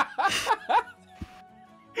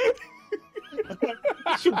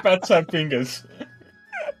 Should bats have fingers?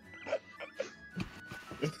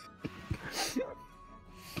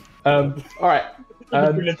 All right.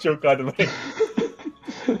 Brilliant joke, by the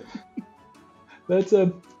way. Let's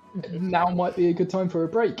now might be a good time for a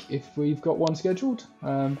break if we've got one scheduled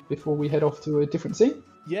before we head off to a different scene.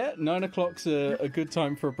 Yeah, 9 o'clock's a good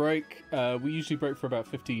time for a break. We usually break for about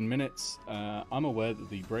 15 minutes. I'm aware that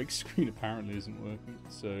the break screen apparently isn't working,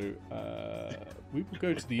 so we will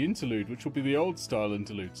go to the interlude, which will be the old style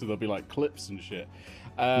interlude, so there'll be like clips and shit.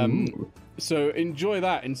 So enjoy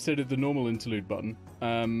that instead of the normal interlude button.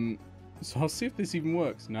 So I'll see if this even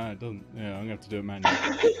works. No, it doesn't. Yeah, I'm going to have to do it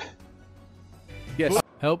manually. Yes.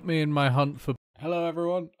 Help me in my hunt for... Hello,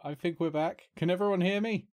 everyone. I think we're back. Can everyone hear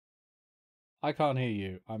me? I can't hear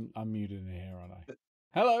you. I'm muted in here, aren't I?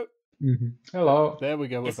 Hello. Mm-hmm. Hello. There we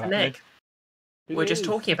go. We're It's back. Nick. We're just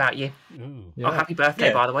talking about you. Ooh. Yeah. Oh, happy birthday,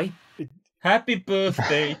 Yeah. by the way. Happy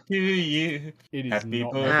birthday to you. It is Happy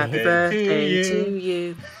not. birthday. Happy birthday to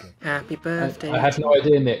you. Happy birthday. I had no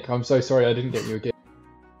idea, Nick. I'm so sorry I didn't get you a gift.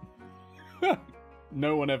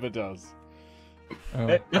 No one ever does.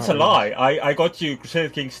 Oh, That's a lie. I got you Crusader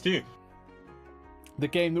Kings 2. The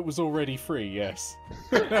game that was already free, yes.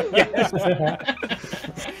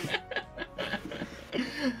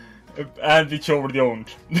 And which you already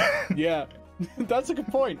owned. Yeah. That's a good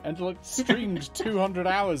point. And like streamed 200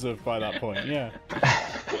 hours of by that point, yeah.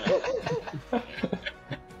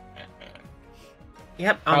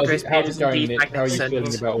 Yep, How's Andres it Beard is going, indeed Nick? How are you magnificent.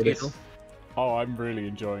 feeling about all this? Doodle. Oh, I'm really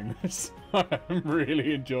enjoying this. I'm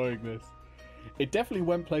really enjoying this. It definitely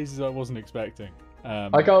went places I wasn't expecting.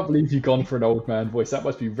 I can't believe you've gone for an old man voice. That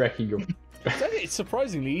must be wrecking your... It's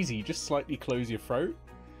surprisingly easy. You just slightly close your throat.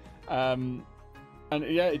 And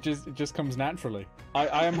yeah, it just comes naturally.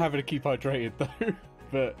 I am having to keep hydrated though.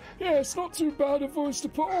 But Yeah, it's not too bad a voice to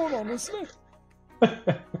put on, honestly.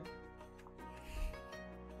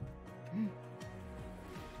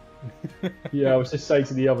 Yeah, I was just saying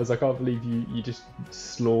to the others, I can't believe you just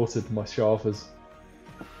slaughtered my Shafers.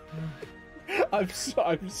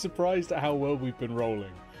 I'm surprised at how well we've been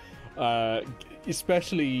rolling.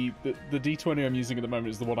 Especially the D20 I'm using at the moment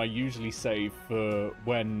is the one I usually save for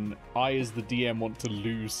when I, as the DM, want to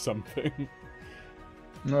lose something.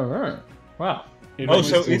 Alright. Wow. It Oh,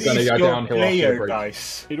 so almost, it gonna is go your downhill after the player break.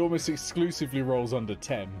 dice. it almost exclusively rolls under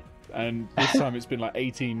 10. And this time it's been like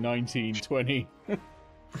 18, 19, 20.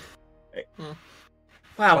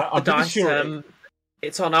 Wow, I'm the pretty dice, sure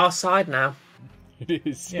it's on our side now. It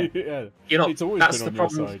is. Yeah. Yeah. You're not, It's always that's been the on your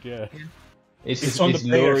problem. side, yeah. It's on the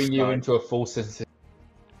player's luring you side. into a false sense of...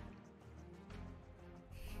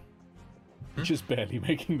 Just barely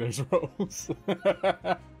making those rolls.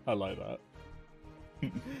 I like that.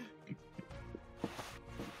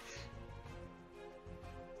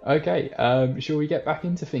 Okay, shall we get back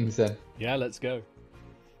into things then? Yeah, let's go.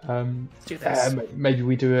 Let's do this. Maybe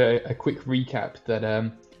we do a quick recap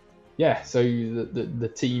that yeah, so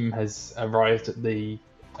the team has arrived at the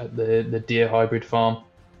deer hybrid farm,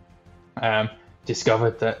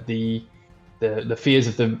 discovered that the fears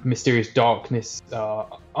of the mysterious darkness are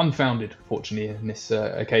unfounded, fortunately, in this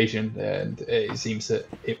occasion, and it seems that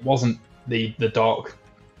it wasn't the dark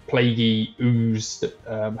plaguey ooze that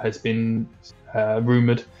has been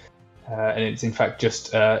rumoured. and it's in fact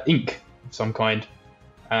just ink of some kind.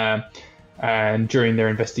 And during their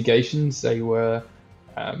investigations, they were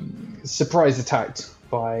surprise attacked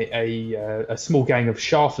by a small gang of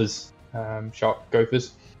sharfers, shark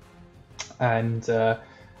gophers, and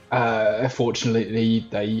fortunately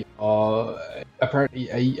they are apparently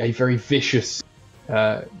a very vicious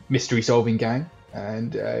mystery-solving gang,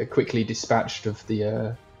 and quickly dispatched of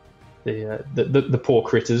the poor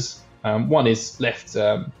critters. One is left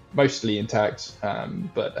mostly intact,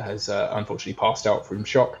 but has unfortunately passed out from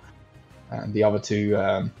shock, and the other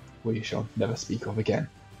two we shall never speak of again.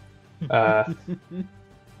 A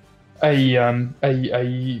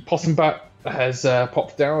possum bat has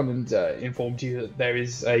popped down and informed you that there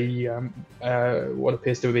is what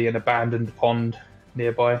appears to be an abandoned pond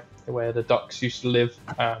nearby where the ducks used to live,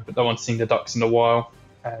 but no one's seen the ducks in a while,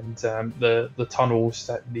 and the tunnels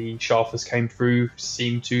that the sharfers came through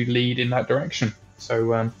seem to lead in that direction.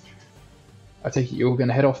 So I take it you're going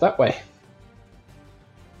to head off that way.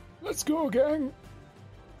 Let's go, gang.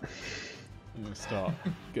 I'm gonna start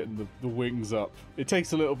getting the wings up. It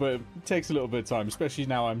takes a little bit. Of time, especially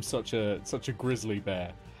now I'm such a grizzly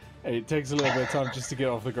bear. It takes a little bit of time just to get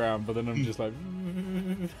off the ground, but then I'm just like.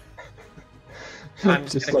 I'm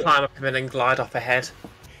just gonna climb up and then glide off ahead.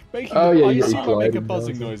 I assume I make a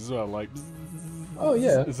buzzing noise as well, like. Oh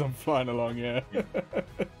yeah. As I'm flying along, yeah.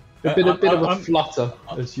 A bit of a flutter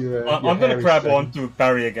as you. I'm gonna grab onto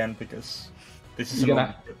Barry again because this is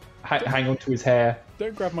gonna hang on to his hair.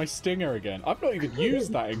 Don't grab my stinger again. I've not even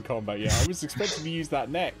used that in combat yet. I was expecting to use that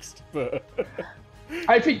next, but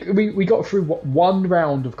I think we got through one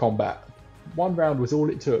round of combat. One round was all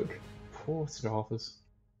it took. Poor Scarfers.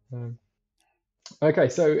 Okay,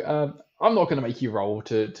 so I'm not going to make you roll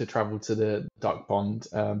to travel to the duck pond.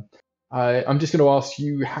 I'm just going to ask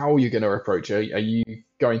you how you're going to approach it. Are you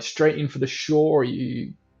going straight in for the shore? Or are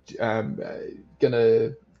you going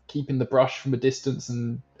to keep in the brush from a distance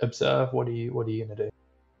and observe? What are you going to do?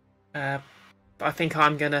 I think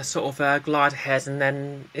I'm going to sort of glide ahead, and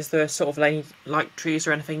then is there sort of any like trees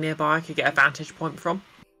or anything nearby I could get a vantage point from?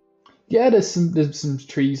 Yeah, there's some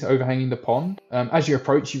trees overhanging the pond. As you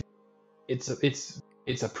approach, it's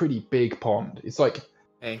a pretty big pond. It's like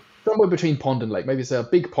somewhere between pond and lake. Maybe it's a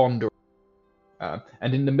big pond,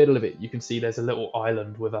 and in the middle of it, you can see there's a little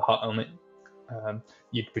island with a hut on it.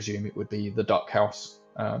 You'd presume it would be the duck house.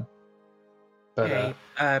 Go ahead.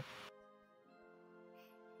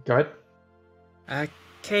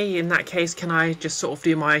 Okay, in that case, can I just sort of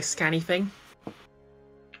do my scanny thing?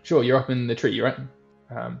 Sure, you're up in the tree, right?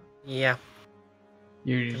 Yeah.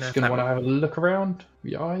 You're just going to want to have a look around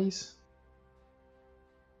with your eyes?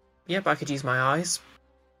 Yep, I could use my eyes.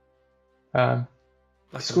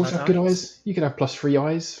 Squirrels have good eyes. You could have +3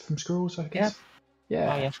 eyes from squirrels, I guess.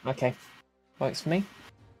 Yeah. Oh, yeah, okay. Works for me.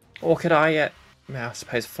 Or could I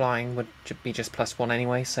suppose flying would be just +1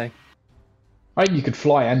 anyway, so... I think you could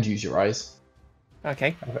fly and use your eyes.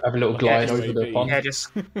 Okay. Have a little glide over the pond. Yeah,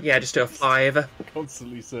 just do a flyover.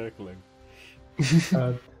 Constantly circling.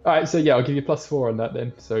 Alright, so yeah, I'll give you +4 on that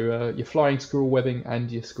then. So your flying squirrel webbing and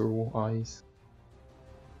your squirrel eyes.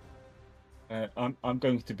 I'm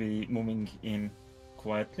going to be moving in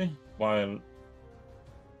quietly while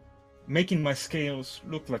making my scales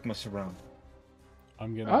look like my surround.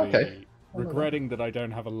 I'm going to be regretting that I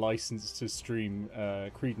don't have a license to stream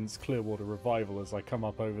Creedence Clearwater Revival as I come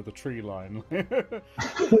up over the tree line.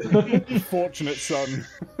 Fortunate Son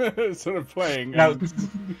sort of playing. Now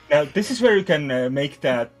this is where you can make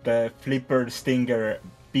that flipper, stinger,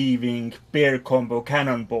 beaving, bear combo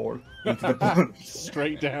cannonball into the pond.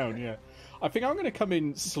 Straight down, yeah. I think I'm going to come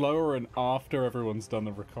in slower and after everyone's done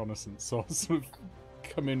the reconnaissance, so I'll sort of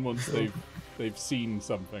come in once they've seen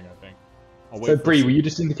something, I think. So, Bree, were you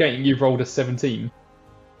just indicating you've rolled a 17?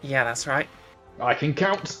 Yeah, that's right. I can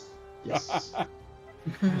count. Yes.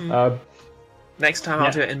 Next time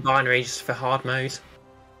I'll do it in binary just for hard mode.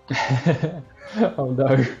 Oh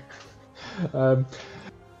no.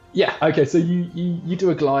 Yeah. Okay. So you do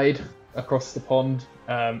a glide across the pond,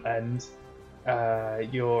 and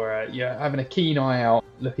you're having a keen eye out,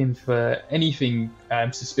 looking for anything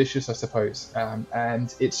suspicious, I suppose.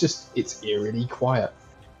 And it's eerily quiet.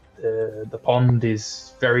 The pond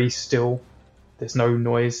is very still. There's no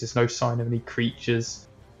noise. There's no sign of any creatures.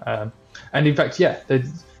 And in fact,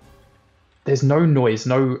 there's no noise,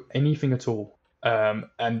 no anything at all.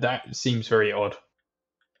 And that seems very odd.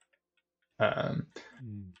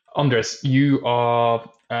 Andres, you are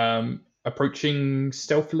approaching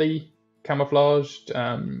stealthily, camouflaged,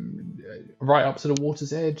 right up to the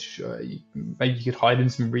water's edge. Maybe you could hide in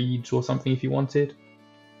some reeds or something if you wanted.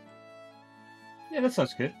 Yeah, that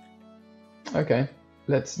sounds good. Okay.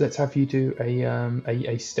 let's have you do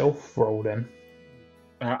a stealth roll then.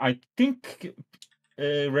 I think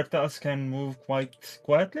reptiles can move quite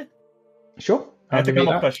quietly. Sure. And the give me that.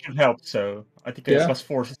 camouflage should help, so I think Yeah. plus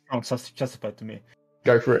 4 sounds justified to me.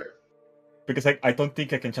 Go for it. Because I don't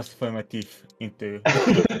think I can justify my teeth into...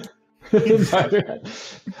 No.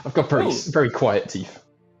 I've got very quiet teeth.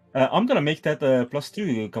 I'm gonna make that a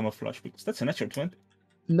 +2 camouflage, because that's a natural 20.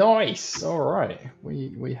 Nice. All right.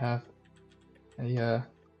 We have a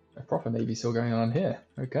proper Navy SEAL going on here.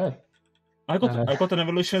 Okay. I got an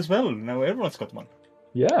evolution as well. Now everyone's got one.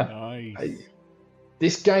 Yeah. Nice.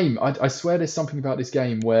 This game, I swear there's something about this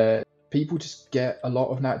game where people just get a lot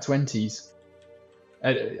of nat 20s.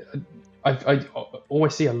 I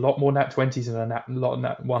always see a lot more nat 20s and a lot of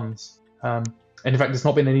nat 1s. And in fact, there's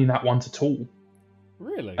not been any nat 1s at all.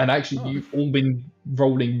 Really? And actually, you've all been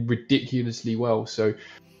rolling ridiculously well. So,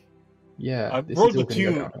 yeah. I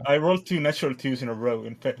rolled 2 natural 2s in a row,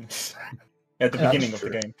 in fairness, at the beginning of the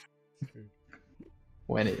game.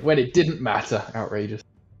 When it didn't matter, outrageous.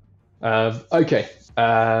 Okay.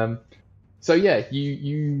 So yeah,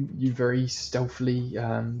 you very stealthily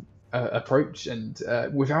approach, and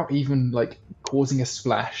without even like causing a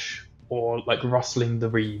splash or like rustling the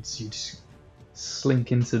reeds, you just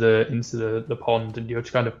slink into the pond, and you're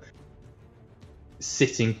just kind of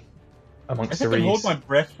sitting amongst the If I can reeds. hold my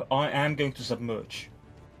breath, I am going to submerge.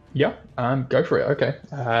 Yeah, go for it. Okay.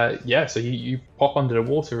 Yeah, so you pop under the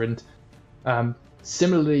water, and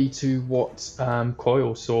similarly to what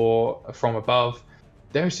Coil saw from above,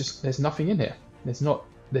 there's nothing in here. There's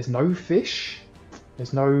no fish.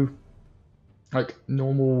 There's no like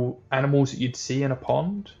normal animals that you'd see in a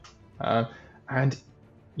pond, and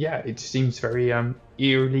yeah, it just seems very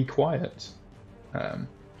eerily quiet.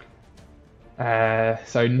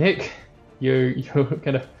 So Nick, you're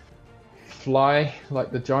gonna fly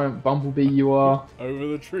like the giant bumblebee you are over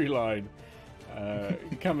the tree line,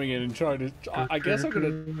 coming in and trying to. I guess I'm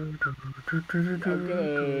gonna.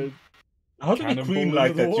 How do we queen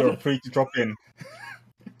like that? You're free to drop in.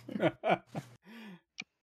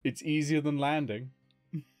 It's easier than landing.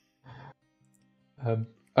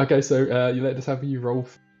 Okay, so you let us have you roll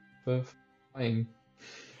for flying.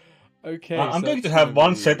 Okay, I'm so going to that's have gonna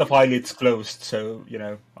one be set of eyelids closed, so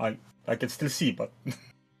I can still see, but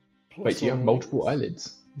Wait, do you have multiple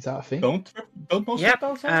eyelids? Is that a thing? don't most Yep,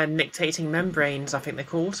 reptiles have? nictating membranes, I think they're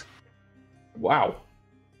called. Wow.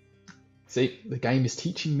 See, the game is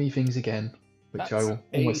teaching me things again, which I That's will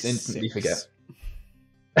almost a instantly 6. forget.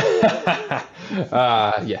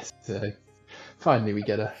 Yes. Finally, we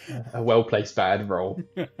get a well-placed bad roll.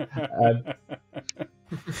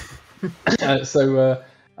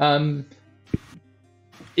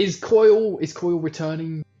 Is Coil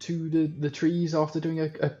returning to the trees after doing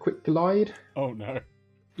a quick glide? Oh no!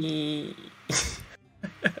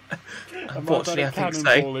 Unfortunately, I think so.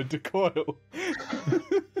 Cannonball into Coil.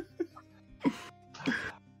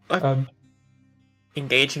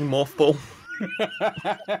 Engaging morph ball.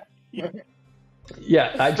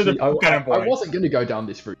 Yeah, actually, I cannonball. wasn't going to go down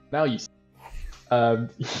this route. Now you see.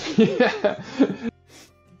 Yeah.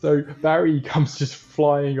 So Barry comes just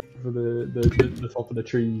flying over the top of the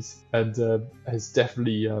trees, and has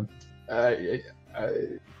definitely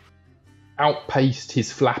outpaced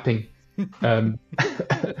his flapping, and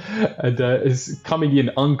is coming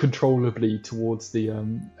in uncontrollably towards the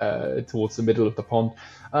middle of the pond,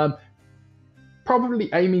 probably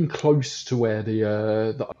aiming close to where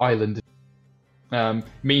the island is.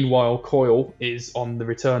 Meanwhile, Coil is on the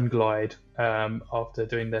return glide after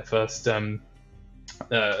doing their first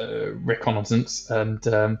reconnaissance, and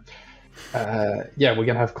yeah, we're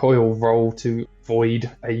gonna have Coil roll to avoid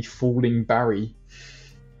a falling Barry.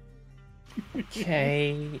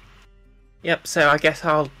 Okay. Yep, so I guess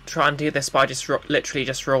I'll try and do this by just literally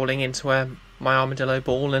just rolling into my armadillo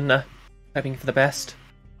ball and hoping for the best.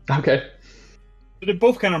 Okay. So they're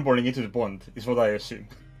both cannonballing into the pond, is what I assume.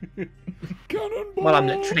 Cannonball! Well, I'm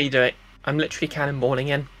literally cannonballing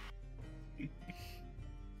in.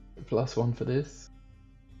 +1 for this.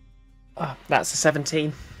 Oh, that's a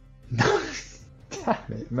 17. Damn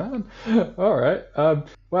it, man. Alright.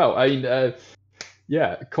 Well, I mean,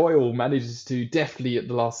 yeah, Coil manages to deftly at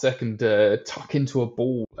the last second tuck into a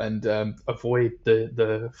ball and avoid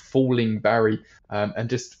the falling Barry, and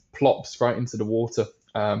just plops right into the water.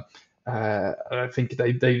 I think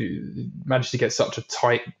they managed to get such a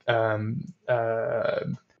tight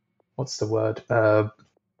what's the word,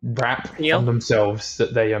 wrap on themselves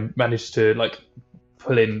that they managed to like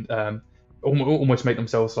pull in, almost make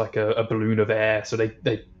themselves like a balloon of air. So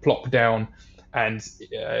they plop down and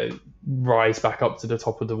rise back up to the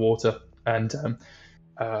top of the water, and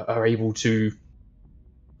are able to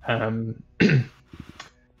kind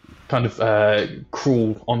of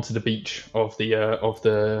crawl onto the beach of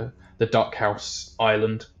the duck house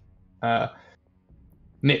island.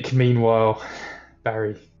 Nick, meanwhile,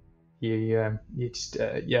 Barry, you just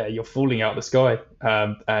you're falling out of the sky,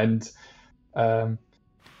 and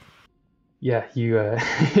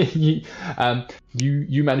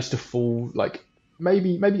you manage to fall like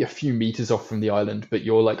maybe a few meters off from the island, but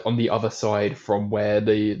you're like on the other side from where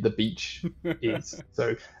the beach is.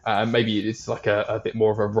 So maybe it's like a bit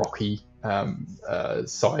more of a rocky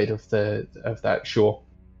side of that shore.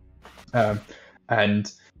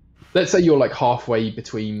 And let's say you're like halfway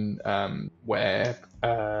between where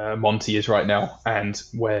Monty is right now and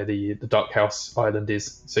where the duck house island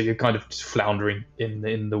is. So you're kind of just floundering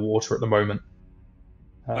in the water at the moment.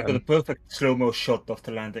 I got a perfect slow-mo shot of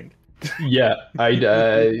the landing. Yeah,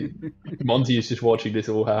 Monty is just watching this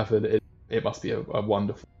all happen. It must be a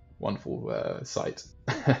wonderful sight.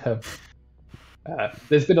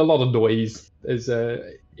 There's been a lot of noise. There's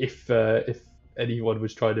if anyone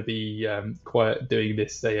was trying to be quiet doing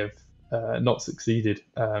this, they have not succeeded.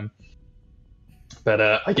 But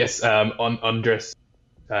I guess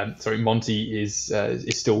Monty is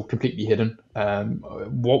still completely hidden.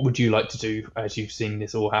 What would you like to do as you've seen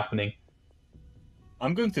this all happening?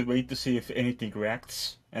 I'm going to wait to see if anything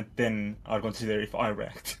reacts, and then I'll consider if I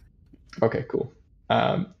react. Okay, cool.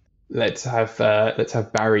 Let's have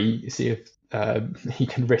Barry see if he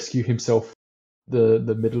can rescue himself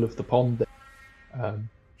the middle of the pond.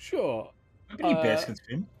 Sure. I believe bears can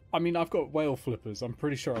swim. I mean, I've got whale flippers. I'm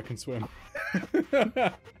pretty sure I can swim.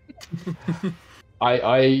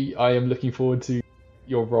 I am looking forward to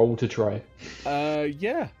your roll to try.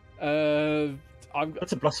 Yeah.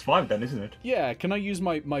 That's a +5 then, isn't it? Yeah, can I use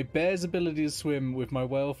my bear's ability to swim with my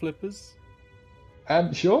whale flippers?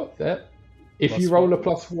 Sure. Yeah. If Plus you roll one. a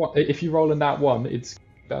 +1, if you roll a nat 1, it's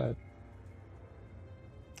bad.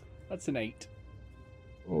 That's an 8.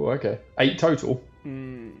 Oh, okay. 8 total.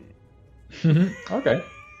 Okay.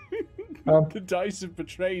 The dice have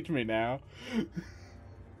betrayed me now.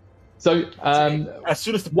 So, as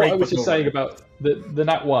soon as the what break I was was just over. saying about the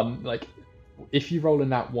nat 1, like, if you roll a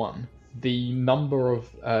nat 1, the number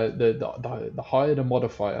of the higher the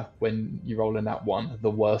modifier when you roll a nat 1,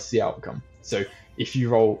 the worse the outcome. So if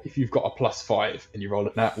you've got a +5 and you roll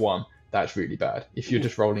a nat 1, that's really bad. If you're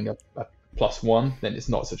just rolling a +1, then it's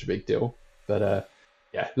not such a big deal. But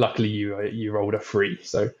luckily you rolled a 3,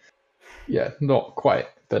 so yeah, not quite.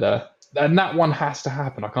 But and that one has to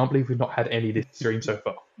happen. I can't believe we've not had any this stream so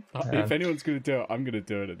far. If anyone's going to do it, I'm going to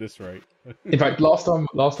do it at this rate. In fact, last time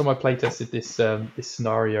I play tested this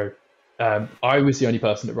scenario, I was the only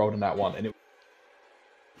person that rolled on that one, and it.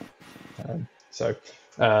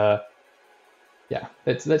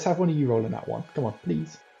 Let's have one of you roll on that one. Come on,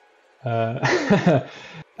 please. You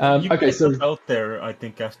Okay, guys so got out there, I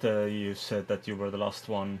think, after you said that you were the last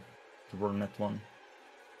one to roll net one.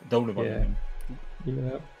 The only one. Yeah. I mean.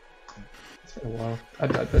 yeah, it's been a while.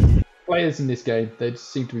 The players in this game, they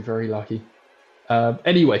just seem to be very lucky.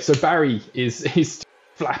 Anyway, so Barry is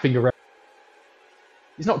flapping around.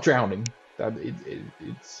 He's not drowning.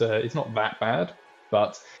 It's not that bad,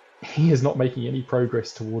 but he is not making any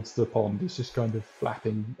progress towards the pond. He's just kind of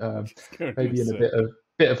flapping, maybe in a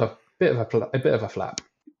bit of a flap.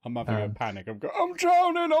 I'm having a panic. I'm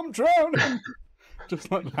drowning.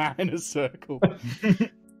 Just like that in a circle.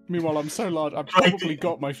 Meanwhile, I'm so large, I've probably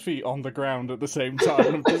got my feet on the ground at the same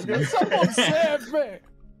time. I'm just going, someone save me!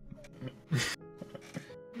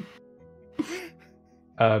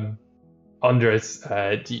 Andres,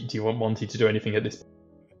 do you want Monty to do anything at this point?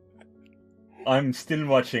 I'm still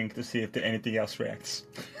watching to see if anything else reacts.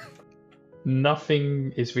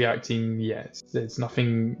 Nothing is reacting yet. There's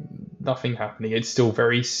nothing happening. It's still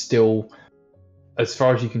very still, as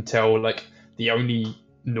far as you can tell. Like, the only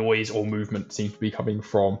noise or movement seems to be coming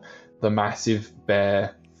from the massive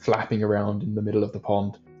bear flapping around in the middle of the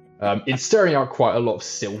pond. It's stirring out quite a lot of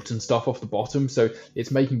silt and stuff off the bottom, so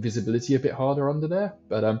it's making visibility a bit harder under there.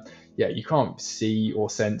 But you can't see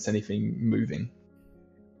or sense anything moving.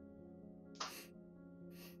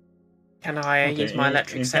 Can I use my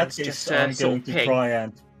electric sense just to I'm sort going of to ping? try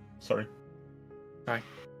and... Sorry.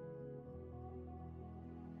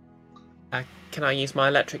 Can I use my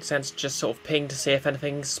electric sense just sort of ping to see if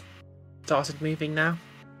anything's started moving now?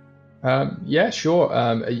 Yeah, sure.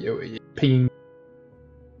 Are you pinging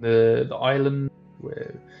the island?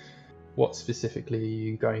 What specifically are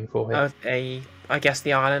you going for here? I guess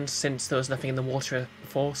the island, since there was nothing in the water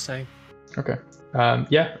before, so... Okay.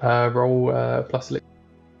 Roll plus elixir.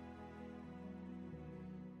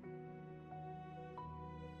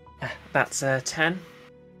 That's 10.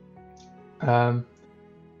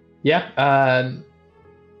 Yeah.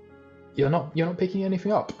 You're not picking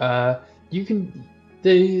anything up. You're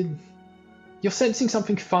sensing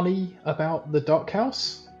something funny about the dock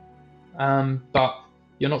house, but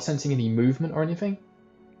you're not sensing any movement or anything.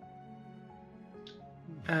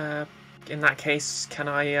 In that case, can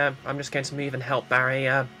I? I'm just going to move and help Barry.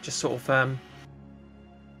 Just sort of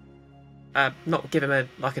not give him a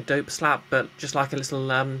dope slap, but just like a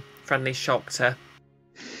little friendly shock to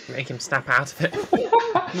make him snap out of it.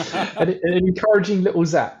 an encouraging little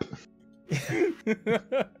zap.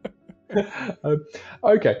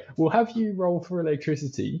 Okay, we'll have you roll for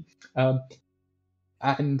electricity,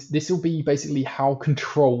 and this will be basically how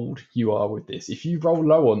controlled you are with this. If you roll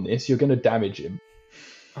low on this, you're going to damage him.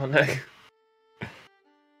 Oh no.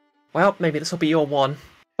 Well, maybe this will be your one.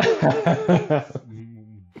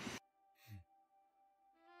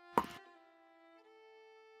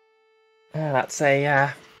 That's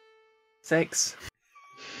a 6.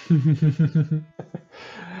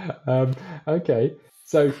 Okay,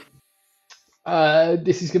 so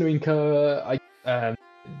this is going to incur.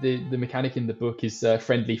 The mechanic in the book is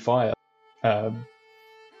friendly fire.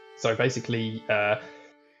 So basically,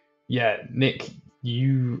 Nick,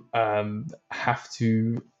 you have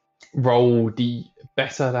to roll the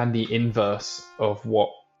better than the inverse of what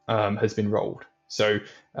has been rolled. So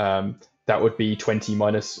that would be 20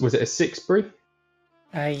 minus. Was it a 6, Brie?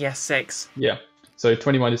 Yes, 6. Yeah. So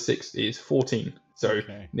 20 minus 6 is 14. So,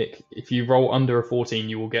 okay. Nick, if you roll under a 14,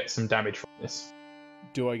 you will get some damage from this.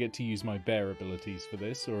 Do I get to use my bear abilities for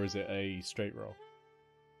this, or is it a straight roll?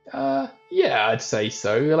 Yeah, I'd say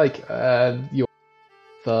so. Like, your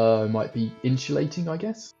fur might be insulating, I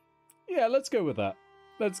guess. Yeah, let's go with that.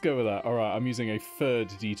 All right, I'm using a third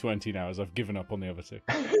D20 now, as I've given up on the other two.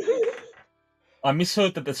 I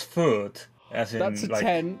misheard that it's third. As in, that's a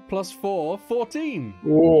 10 plus 4, 14.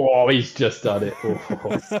 Oh, he's just done it. Oh.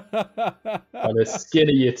 On the skin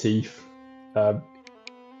of your teeth.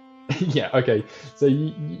 Yeah, okay. So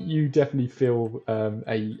you definitely feel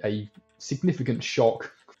a significant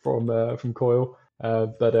shock from Coil,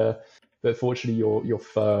 but fortunately your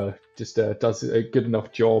fur just does a good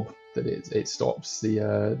enough job that it stops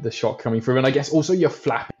the shock coming through, and I guess also you're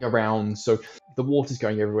flapping around, so the water's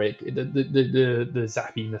going everywhere. The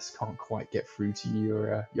zappiness can't quite get through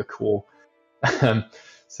to your core.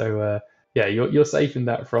 So you're safe in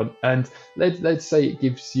that front, and let's say it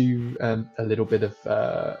gives you a little bit of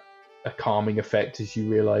a calming effect as you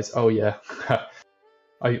realise, oh yeah,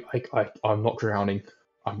 I'm not drowning.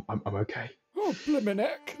 I'm okay. Oh, blimey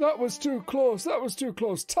neck, that was too close.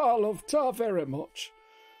 Tar, love, tar very much.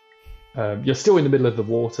 You're still in the middle of the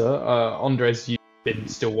water. Andres, you've been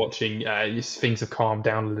still watching. Things have calmed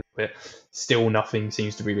down a little bit. Still nothing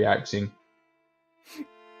seems to be reacting.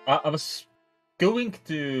 I was going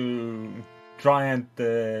to try and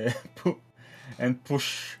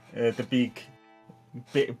push the big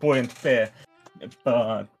buoyant bear,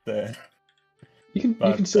 but you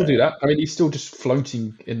can still do that. I mean, he's still just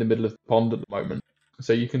floating in the middle of the pond at the moment,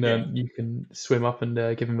 so you can swim up and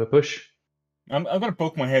give him a push. I'm gonna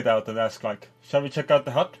poke my head out and ask, like, shall we check out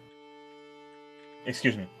the hut?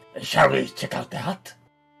 Excuse me. Shall we check out the hut?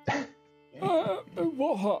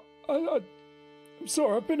 What hut? I'm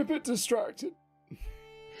sorry, I've been a bit distracted.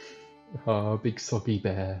 Oh, big soggy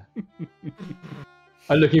bear.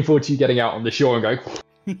 I'm looking forward to you getting out on the shore and going...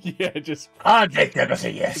 Yeah, just... I'll take that as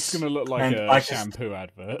a yes. It's gonna look like a shampoo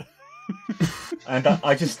advert. And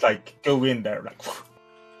I just, like, go in there, like...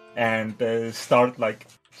 And start, like...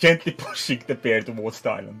 gently pushing the bear towards the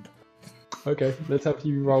island. Okay, let's have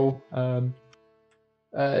you roll. I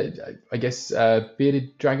guess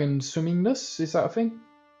bearded dragon swimmingness, is that a thing?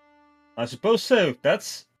 I suppose so.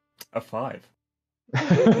 That's a 5.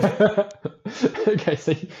 Okay,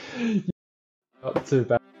 so you up to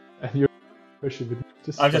that, and you're pushing with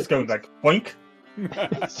just. I'm just going like boink,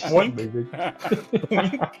 boink,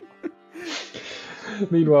 boink.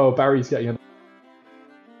 Meanwhile, Barry's getting a.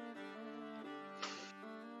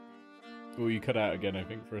 Oh, you cut out again, I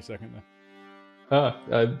think, for a second there.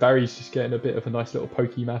 Barry's just getting a bit of a nice little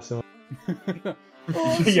pokey massage.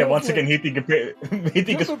 Yeah, once again hitting a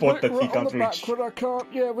spot that he can't reach. I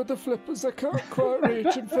can't, with the flippers I can't quite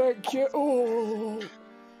reach, and thank you. Oh,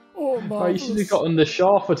 you should have gotten the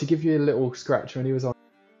Sharper to give you a little scratch when he was on.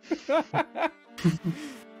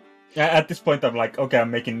 Yeah, at this point I'm like, okay,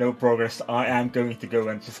 I'm making no progress. I am going to go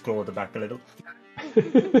and just claw the back a little.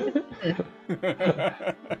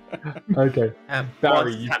 Okay,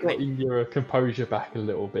 Barry, you've gotten your composure back a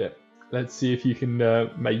little bit. Let's see if you can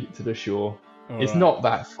make it to the shore. All it's right. Not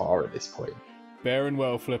that far at this point. Bear and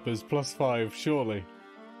well flippers, +5, surely.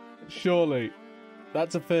 Surely.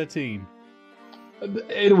 That's a 13.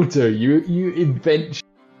 It'll do. You invent.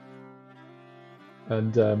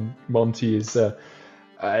 And Monty is.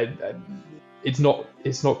 It's not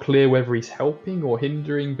clear whether he's helping or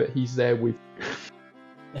hindering, but he's there with.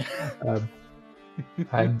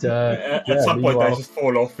 And at some point, I just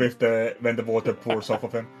fall off when the water pours off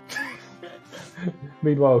of him.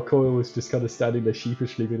 Meanwhile, Coyle was just kind of standing there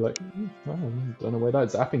sheepishly, being like, "Oh, I don't know where that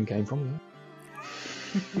zapping came from."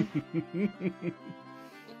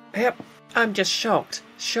 Yep, I'm just shocked.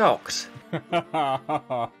 Shocked.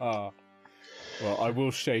 Well, I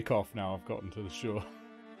will shake off now I've gotten to the shore.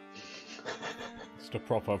 Just a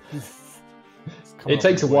proper... It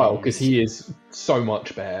takes a while, because he is so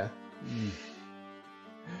much bear.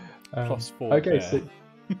 +4 okay, bear. so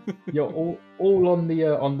you're all on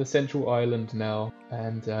the central island now,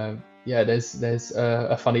 and there's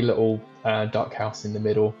a funny little duck house in the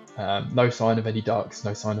middle. No sign of any ducks,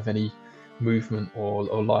 no sign of any movement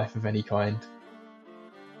or life of any kind.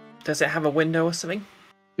 Does it have a window or something?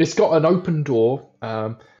 It's got an open door,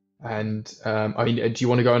 I mean, do you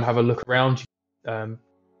want to go and have a look around? Go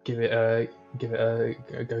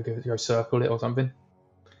circle it or something.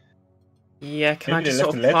 Yeah, can Maybe I just they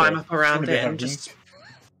sort of left the climb letter. up around Surely they it have and just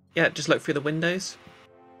ink. just look through the windows?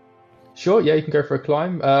 Sure, yeah, you can go for a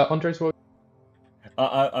climb. Andres, what?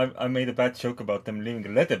 I made a bad joke about them leaving the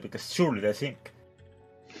letter because surely they think.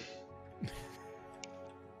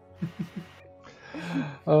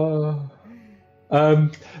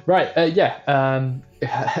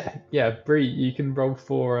 Bree, you can roll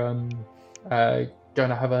for going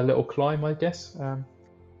to have a little climb, I guess.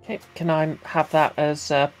 Okay, can I have that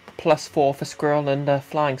as +4 for squirrel and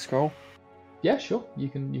flying squirrel? Yeah, sure. You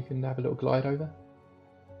can have a little glide over.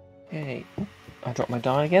 Okay, I dropped my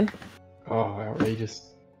die again. Oh,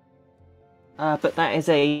 outrageous. But that is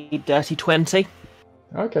a dirty 20.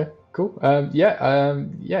 Okay, cool.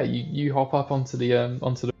 You hop up onto the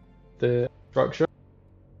structure.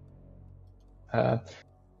 You're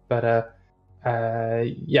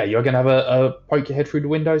gonna have a poke your head through the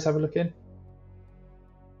windows, have a look in.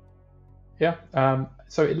 Yeah.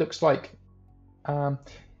 So it looks like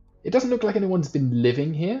it doesn't look like anyone's been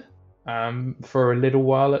living here for a little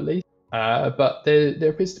while at least. But there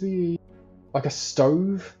appears to be like a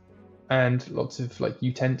stove and lots of like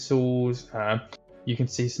utensils. You can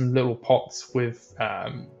see some little pots with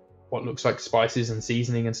what looks like spices and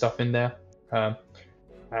seasoning and stuff in there.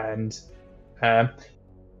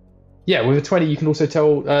 With a 20, you can also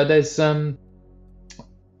tell there's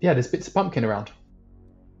bits of pumpkin around.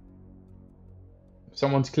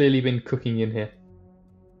 Someone's clearly been cooking in here.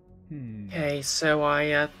 Okay, so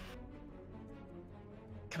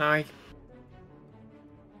can I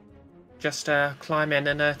just climb in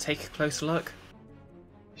and take a closer look?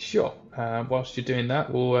 Sure. Whilst you're doing that,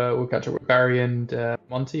 we'll catch up with Barry and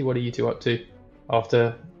Monty. What are you two up to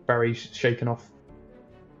after Barry's shaken off?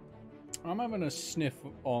 I'm having a sniff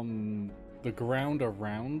on the ground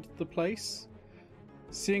around the place,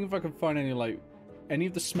 seeing if I can find any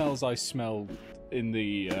of the smells I smelled in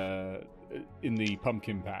the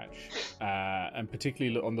pumpkin patch, and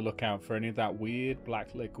particularly on the lookout for any of that weird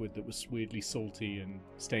black liquid that was weirdly salty and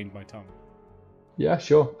stained my tongue. Yeah,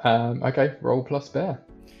 sure. Okay, roll plus bear.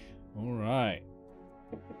 All right.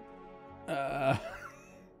 That's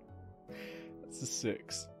a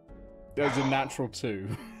 6. There's a natural 2.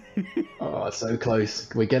 Oh, so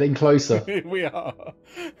close. We're getting closer. We are.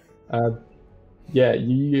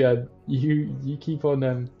 You keep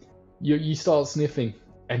on. You start sniffing,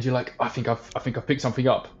 and you're like, I think I've picked something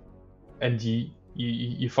up, and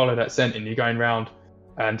you follow that scent, and you're going round,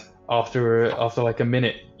 and after like a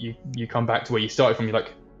minute, you come back to where you started from. You're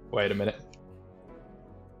like, wait a minute.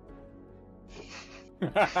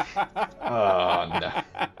 Oh no!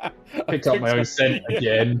 Picked up my own scent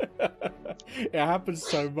again. It happens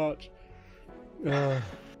so much. Maybe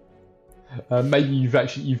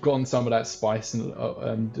you've gotten some of that spice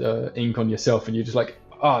and ink on yourself, and you're just like,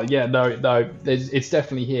 oh yeah, no, it's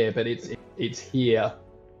definitely here, but it's here.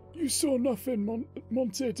 You saw nothing,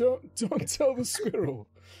 Monty. Don't tell the squirrel.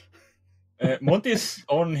 Monty's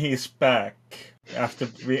on his back after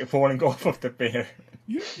falling off of the bear,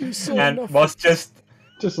 You saw and nothing. was just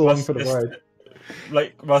along for the ride.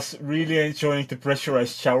 Was really enjoying the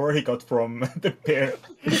pressurized shower he got from the bear.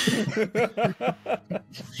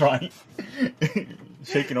 Right.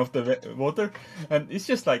 Shaking off the water. And it's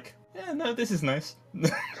just like, yeah, no, this is nice.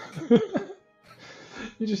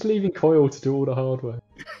 You're just leaving Coyle to do all the hard work.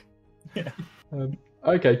 Yeah.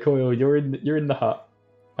 Okay, Coyle, you're in the hut.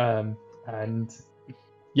 And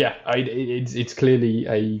yeah, it's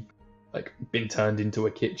clearly been turned into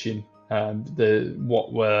a kitchen.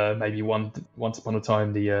 What were maybe once upon a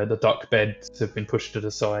time the duck beds have been pushed to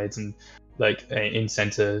the sides, and like in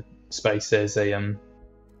center space there's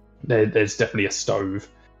there's definitely a stove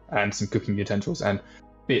and some cooking utensils and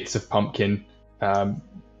bits of pumpkin.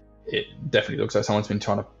 It definitely looks like someone's been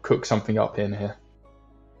trying to cook something up in here.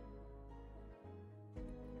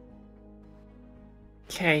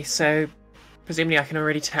 Okay, so presumably I can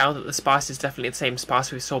already tell that the spice is definitely the same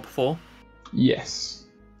spice we saw before. Yes,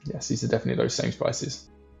 these are definitely those same spices.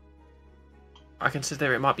 I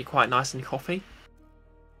consider it might be quite nice in coffee.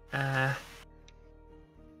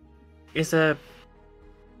 Is there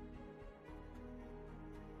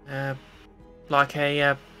like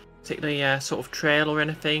a particularly sort of trail or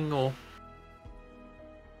anything, or?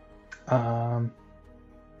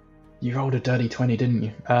 You rolled a dirty 20,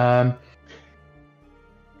 didn't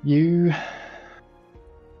you?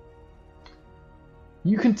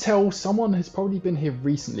 You can tell someone has probably been here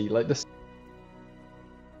recently, like this.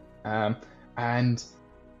 And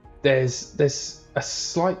there's a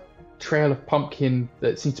slight trail of pumpkin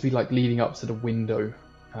that seems to be like leading up to the window,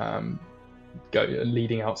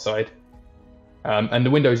 leading outside. And the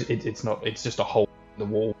windows, it's just a hole in the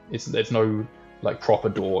wall. There's no like proper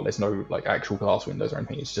door. There's no like actual glass windows or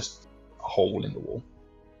anything. It's just a hole in the wall.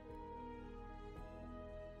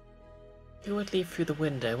 Who would leave through the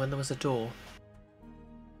window when there was a door?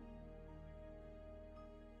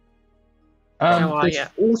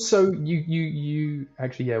 Also, you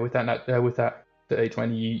actually with that the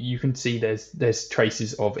A20, you can see there's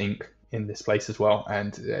traces of ink in this place as well,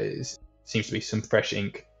 and there seems to be some fresh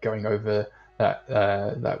ink going over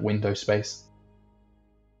that window space.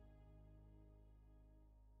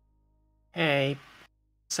 Hey,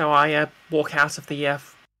 so I walk out of the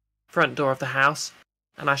front door of the house,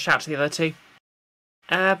 and I shout to the other two.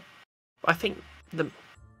 I think do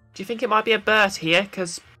you think it might be a bird here?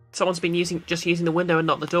 Because someone's been using the window and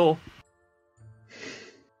not the door.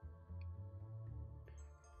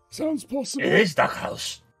 Sounds possible. It is Duck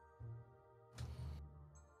House.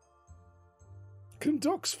 Can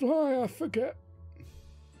ducks fly? I forget.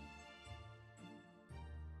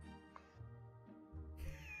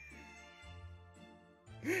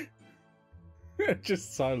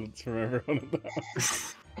 Just silence from everyone at the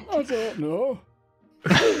house. I don't know.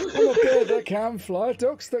 I'm a bird that can fly.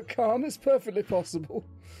 Ducks that can't. It's perfectly possible.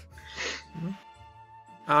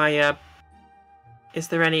 Is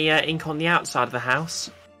there any ink on the outside of the house?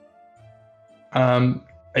 Are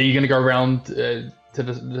you going to go around to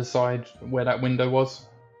the side where that window was?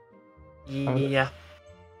 Yeah.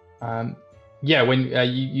 When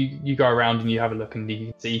you go around and you have a look, and you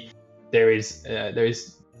can see there is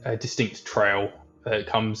a distinct trail that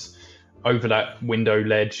comes over that window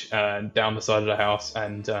ledge down the side of the house,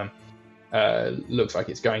 and looks like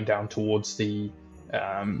it's going down towards the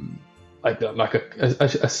like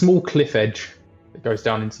a small cliff edge that goes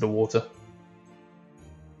down into the water.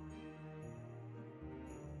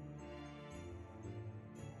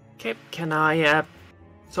 Okay, can I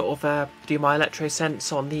sort of do my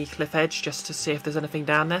electro-sense on the cliff edge just to see if there's anything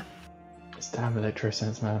down there? It's damn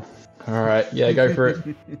electro-sense, man. Alright, yeah, go for it.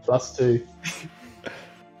 +2.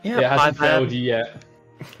 Yeah, it hasn't failed you yet.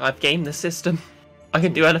 I've gamed the system. I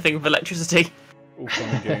can do anything with electricity. All fun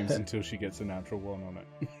and games until she gets a natural 1 on it.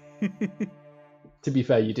 To be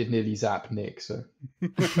fair, you did nearly zap Nick, so...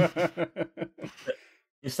 You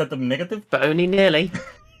set them negative? But only nearly.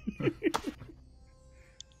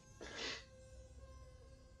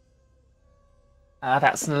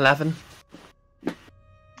 That's an 11.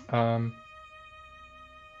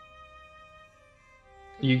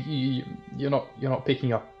 You're not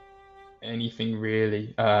picking up anything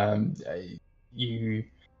really. You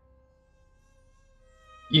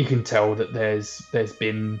can tell that there's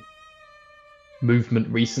been movement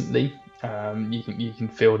recently. You can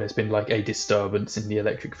feel there's been like a disturbance in the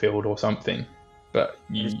electric field or something. But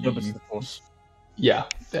The force. Yeah,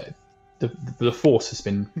 the force has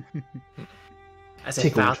been As if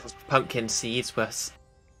tickled. thousands of pumpkin seeds were.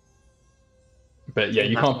 But yeah,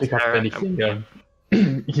 you can't pick up anything.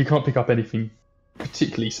 You can't pick up anything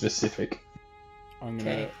particularly specific. I'm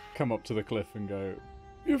gonna come up to the cliff and go,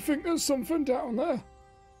 You think there's something down there?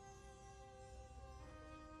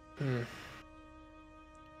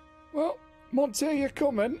 Well, Monty, are you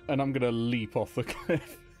coming? and I'm gonna leap off the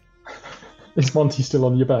cliff. Is Monty still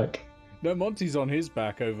on your back? No, Monty's on his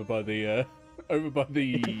back over by the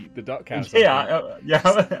duck house. Yeah,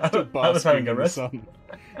 I was having a rest. Sun.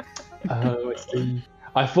 Oh, I see.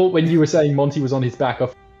 I thought when you were saying Monty was on his back,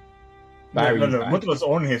 No, Monty was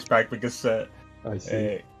on his back because I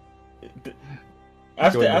see.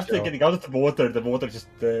 after getting out of the water just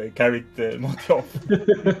carried Monty off.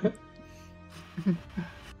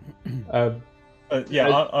 Yeah,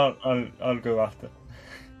 I'll go after.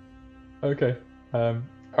 Okay. All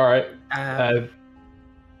right.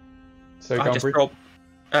 So I just roll.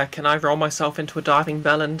 Can I roll myself into a diving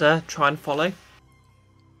bell and try and follow?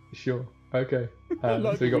 Sure. Okay.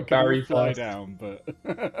 Like so we got can all Barry fly first. down, but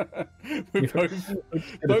we're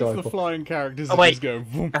both the flying characters Oh, are wait. just going.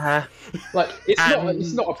 Vroom. Like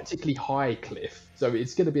it's not a particularly high cliff, so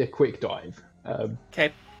it's going to be a quick dive.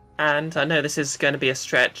 Okay. And I know this is going to be a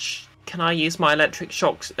stretch. Can I use my electric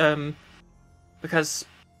shocks? Because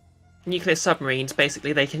nuclear submarines,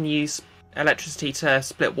 basically, they can use electricity to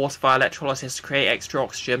split water via electrolysis to create extra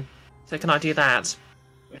oxygen. So can I do that?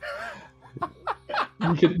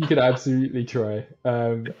 You could absolutely try.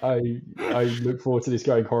 I look forward to this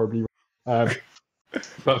going horribly wrong.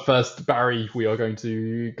 But first, Barry, we are going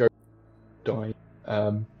to go dive.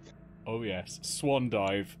 Oh yes, swan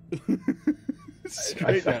dive.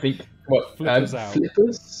 I think what Flippers out.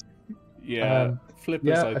 flippers? Yeah, flippers.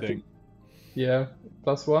 yeah, I think Yeah,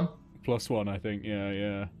 +1. +1. I think.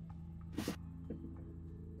 Yeah.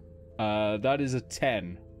 That is a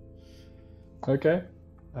 10. Okay.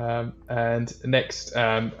 And next,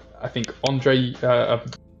 I think Andre.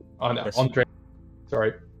 Andre.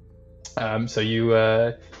 Sorry. So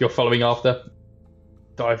you're following after,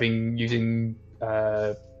 diving using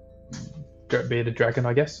bearded dragon,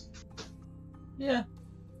 I guess. Yeah.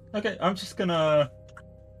 Okay, I'm just gonna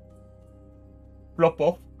flop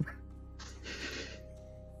off.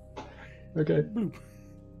 Okay.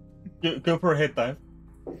 Go for a head dive.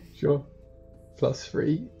 Sure.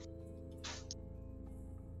 +3.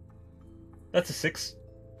 That's a 6.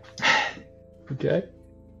 Okay.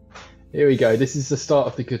 Here we go. This is the start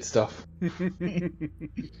of the good stuff.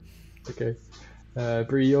 Okay.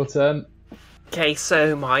 Bree, your turn. Okay,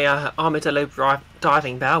 so my armadillo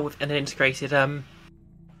diving bell with an integrated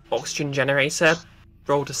oxygen generator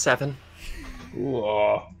rolled a 7.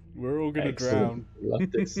 Whoa. We're all gonna Excellent.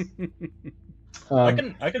 Love this.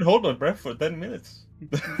 I can hold my breath for 10 minutes.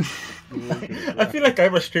 I feel like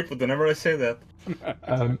I'm a stripper whenever I say that.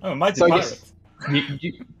 Oh, mighty so I pirate.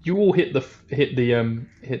 guess you all hit the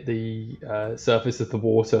surface of the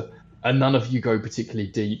water, and none of you go particularly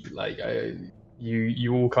deep. Like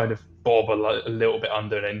you all kind of bob a little bit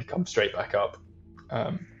under and then come straight back up.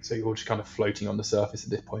 So you're all just kind of floating on the surface at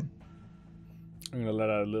this point. I'm gonna let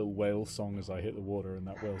out a little whale song as I hit the water, and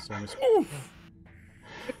that whale song is.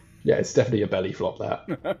 Yeah, it's definitely a belly flop. That.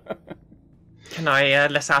 Can I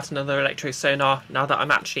let out another electro sonar now that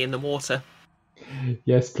I'm actually in the water?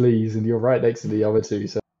 Yes, please. And you're right next to the other two.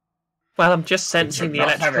 So. Well, I'm just sensing the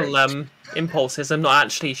Not electrical impulses. I'm not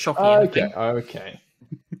actually shocking Okay. anything. Okay.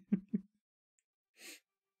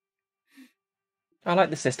 I like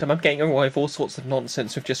the system. I'm getting away with all sorts of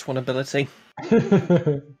nonsense with just one ability.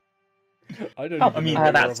 I don't. I mean,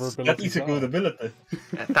 that's- that is a good ability.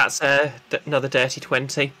 That's another dirty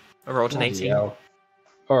 20. I rolled an 18. All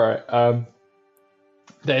right.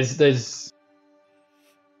 There's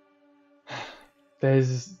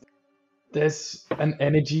an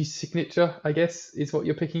energy signature, I guess, is what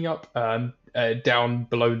you're picking up. Down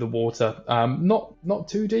below the water. Not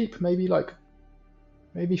too deep.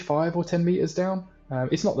 Maybe 5 or 10 meters down.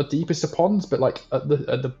 It's not the deepest of ponds, but like at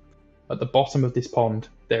the bottom of this pond,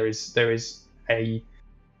 there is a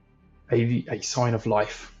sign of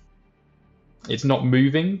life. It's not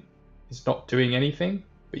moving. It's not doing anything,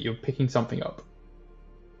 but you're picking something up.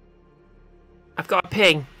 I've got a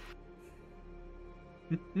ping.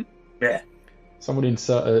 Yeah. Someone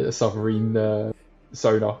insert a submarine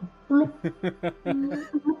sonar.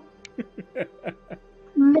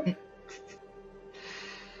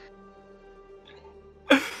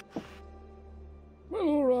 Well,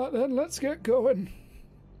 all right then, let's get going.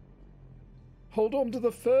 Hold on to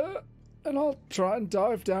the fur, and I'll try and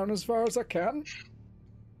dive down as far as I can.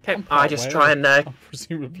 Okay, I just whale. try and I'll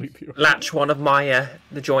presumably be right. latch one of my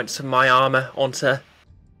the joints of my armor onto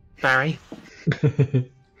Barry.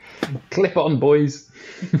 Clip on, boys.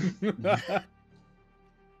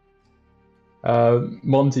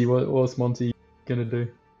 Monty, what's Monty gonna do?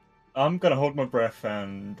 I'm gonna hold my breath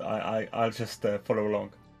and I'll just follow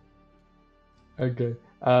along. Okay.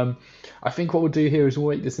 I think what we'll do here is we'll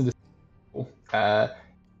make this in the.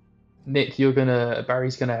 Nick,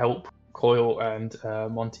 Barry's gonna help Coil and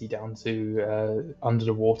Monty down to under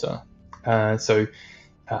the water. So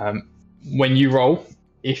when you roll,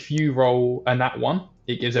 if you roll a nat 1,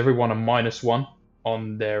 it gives everyone a -1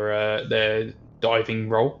 on their diving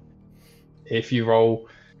roll. If you roll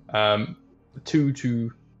 2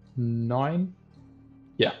 to 9,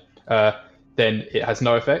 then it has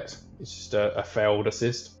no effect. It's just a failed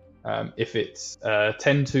assist. If it's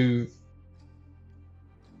 10 to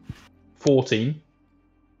 14.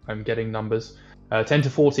 I'm getting numbers. 10 to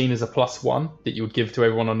 14 is a +1 that you would give to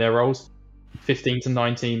everyone on their rolls. 15 to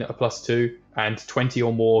 19 a +2, and 20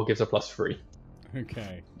 or more gives a +3.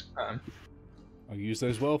 Okay. I'll use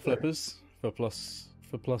those well flippers for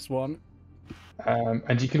 +1.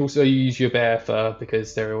 And you can also use your bear fur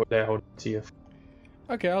because they're holding to you.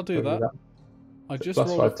 Okay, I'll do that. I just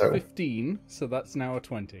rolled a 15, so that's now a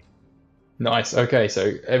 20. Nice. Okay,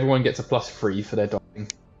 so everyone gets a +3 for their diving.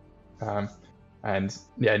 And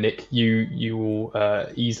yeah, Nick, you will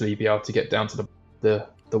easily be able to get down to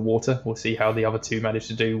the water. We'll see how the other two manage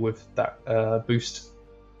to do with that boost.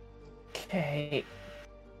 Okay.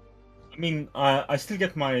 I mean, I still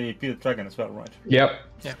get my bearded dragon as well, right? Yep.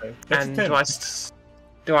 Yeah. So that's And 10.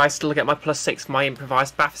 do I still get my +6 for my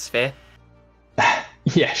improvised bathysphere?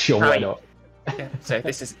 Yeah, sure. Why not? Yeah. So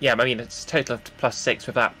this is I mean it's a total of +6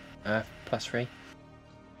 with that +3.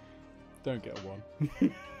 Don't get a 1.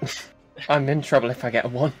 I'm in trouble if I get a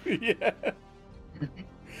 1. Yeah.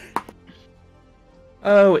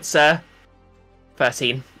 Oh, it's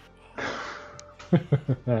 13.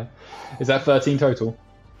 Is that 13 total?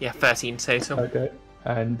 Yeah, 13 total. Okay.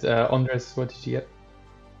 And Andres, what did you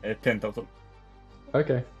get? 10 total.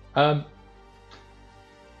 Okay.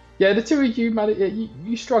 Yeah, the two of you manage.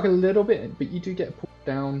 You struggle a little bit, but you do get pulled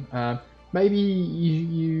down. Maybe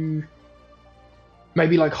you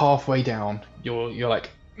maybe like halfway down, you're like,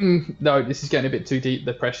 no, this is getting a bit too deep.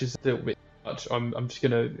 The pressure's a little bit much. I'm just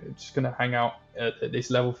gonna hang out at this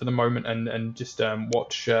level for the moment and just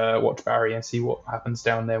watch Barry and see what happens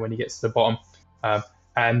down there when he gets to the bottom.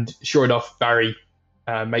 And sure enough, Barry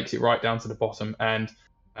makes it right down to the bottom. And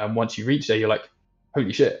once you reach there, you're like,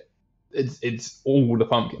 holy shit! It's all the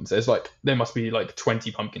pumpkins. There must be like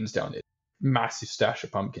 20 pumpkins down there. Massive stash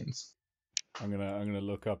of pumpkins. I'm gonna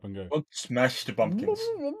look up and go. Don't smash the pumpkins.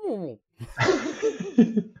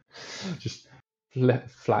 Just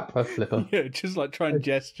flap a flipper. Yeah, just like try and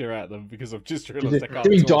gesture at them because I've just realised I can't.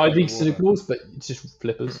 Doing talk diving underwater. signals, but it's just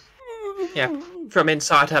flippers. Yeah, from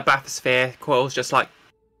inside her bathysphere, Quill's just like,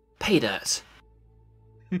 pay dirt.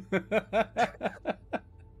 You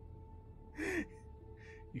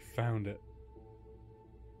found it.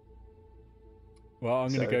 Well,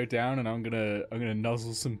 I'm gonna go down and I'm gonna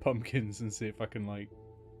nuzzle some pumpkins and see if I can like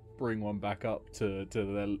bring one back up to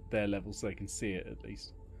their level so they can see it at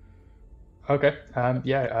least. Okay.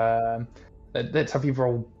 Let's have you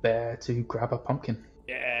roll bear to grab a pumpkin.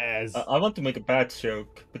 Yes. I want to make a bad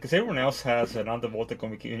joke because everyone else has an underwater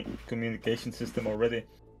communication system already.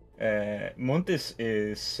 Montes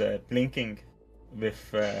is blinking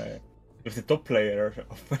with the top layer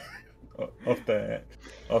of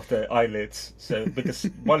the eyelids. So because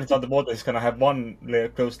while it's underwater, it's gonna have one layer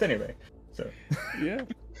closed anyway. So Yeah,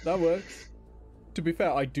 that works. To be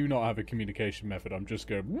fair, I do not have a communication method. I'm just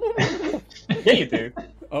going. yeah, you do.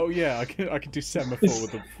 Oh yeah, I can do semaphore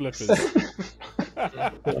with the flippers.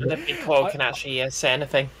 I don't think Quill can actually say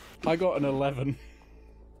anything. I got an 11.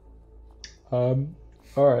 All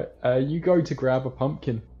right. You go to grab a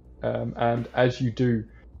pumpkin, and as you do,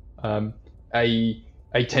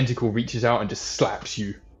 a tentacle reaches out and just slaps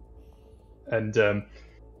you, and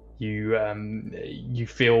you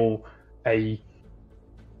feel a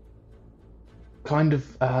kind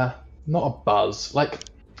of not a buzz,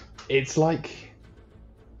 it's like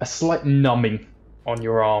a slight numbing on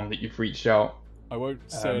your arm that you've reached out. I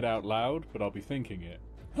won't say it out loud, but I'll be thinking it.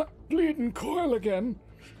 Bleeding coil again.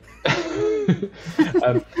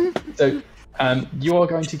 So you are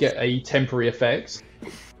going to get a temporary effect,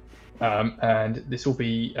 and this will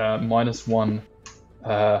be -1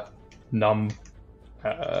 numb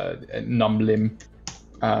limb,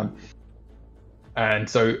 and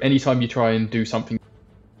so anytime you try and do something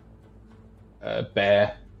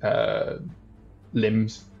bare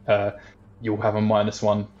limbs, you'll have a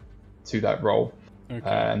 -1 to that roll. Okay.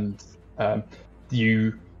 And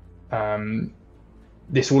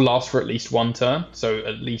this will last for at least one turn, so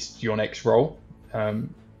at least your next roll.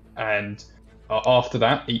 And after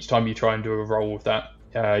that, each time you try and do a roll with that,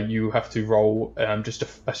 you have to roll just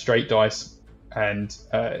a straight dice. And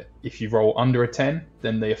if you roll under a 10,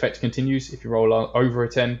 then the effect continues. If you roll over a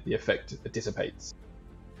 10, the effect dissipates.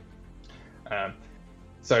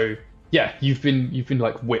 So yeah, you've been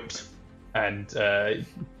like whipped and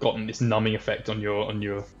gotten this numbing effect on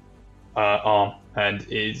your arm, and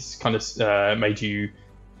it's kind of made you.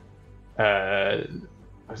 I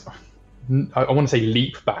want to say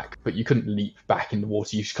leap back, but you couldn't leap back in the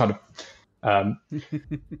water. You just kind of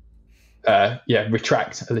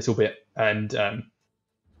retract a little bit, and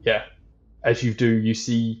as you do, you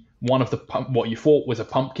see one of what you thought was a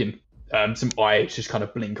pumpkin. Some eyes just kind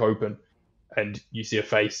of blink open, and you see a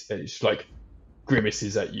face, and it's just like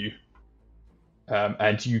grimaces at you.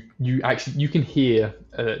 And you can hear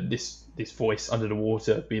this voice under the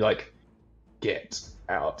water be like, "Get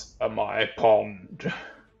out of my pond."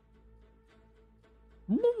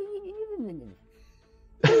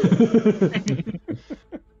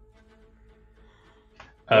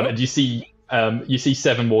 And you see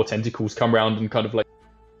 7 more tentacles come around and kind of like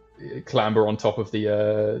clamber on top of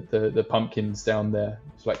the pumpkins down there.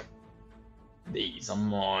 It's like, these are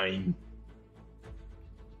mine.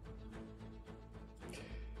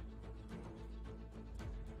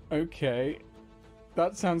 Okay,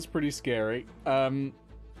 that sounds pretty scary. I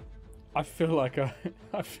feel like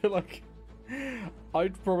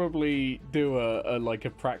I'd probably do a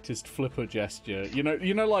practiced flipper gesture. You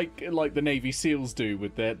know, like the Navy SEALs do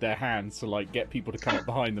with their hands to like get people to come up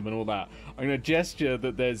behind them and all that. I'm gonna gesture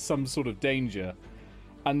that there's some sort of danger,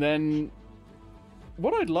 and then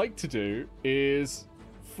what I'd like to do is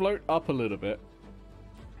float up a little bit,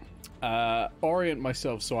 orient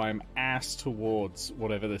myself so I'm ass towards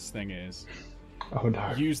whatever this thing is. Oh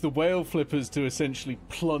no. Use the whale flippers to essentially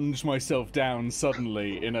plunge myself down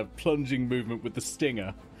suddenly in a plunging movement with the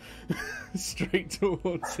stinger straight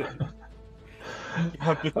towards it. You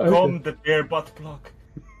have become the bear butt plug.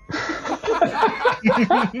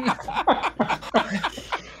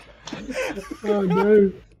 Oh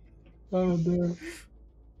no. Oh no.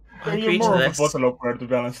 You're more of a bottle opener, to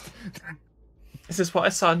be honest. This is what I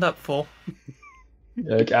signed up for.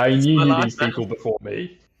 Okay, I knew these people before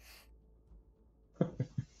me.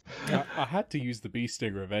 I had to use the bee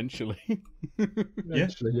stinger eventually.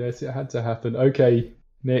 Eventually, yes, it had to happen. Okay,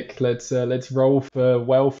 Nick, let's roll for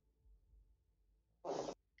whale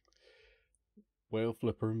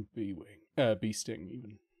flipper and bee sting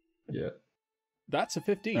even. Yeah, that's a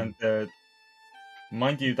 15. And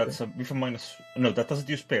mind you, that's with a minus. No, that doesn't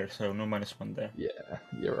use pair, so no -1 there. Yeah,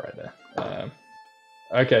 you're right there.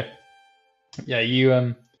 Okay, yeah,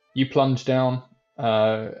 you plunge down,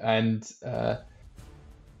 and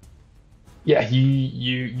yeah,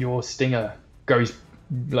 your stinger goes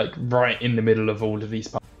like right in the middle of all of these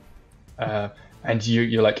parts, and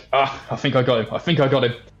you're like, I think I got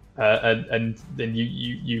him, and then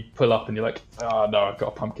you pull up and you're like, oh no, I've got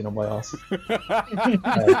a pumpkin on my ass.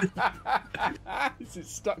 Is it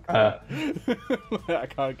stuck there? I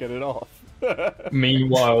can't get it off.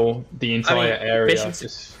 Meanwhile, the entire area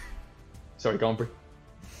just... Sorry, go on, Brie.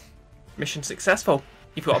 Mission successful.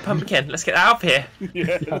 You've got a pumpkin. Let's get out of here.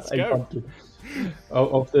 Yeah, let's go. Pumpkin.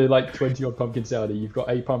 Of the 20 odd pumpkins out there, you've got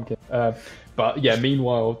a pumpkin. But yeah,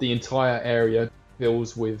 meanwhile, the entire area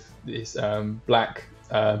fills with this black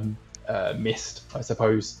mist, I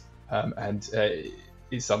suppose, and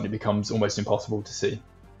it suddenly becomes almost impossible to see.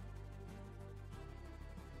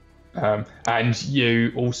 And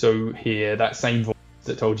you also hear that same voice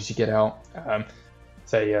that told you to get out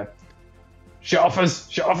say,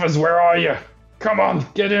 Sharfers, where are you? Come on,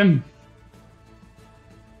 get him!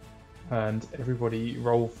 And everybody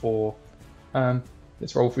roll for...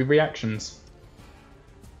 let's roll for reactions.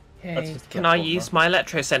 Hey, can I use my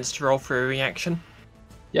electrosense to roll for a reaction?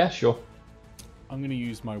 Yeah, sure. I'm going to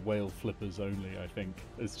use my whale flippers only, I think,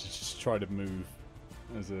 as to just try to move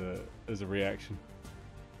as a reaction.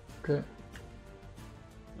 Okay.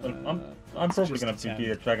 I'm probably going to be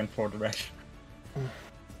a dragon for direction.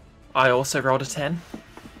 I also rolled a 10.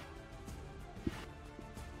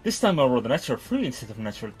 This time I rolled a natural 3 instead of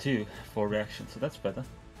natural 2 for reaction, so that's better.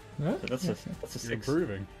 Yeah, so that's a 6.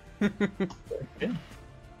 Improving. Yeah. So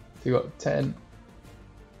you got 10.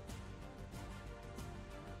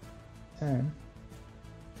 10.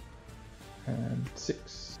 And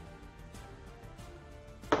 6.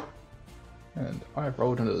 And I've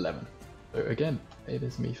rolled an 11. So again, it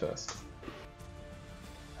is me first.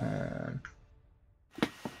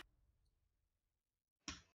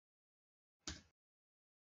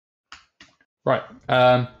 Right.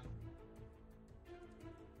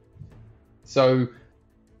 So,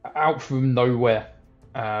 out from nowhere,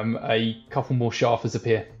 a couple more Sharfers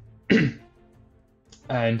appear.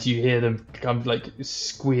 And you hear them come like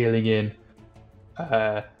squealing in.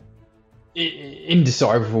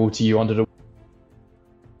 Indescribable to you under the...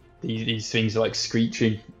 These things are like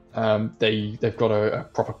screeching. They've got a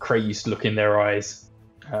proper crazed look in their eyes.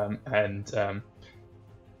 And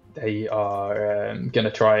they are going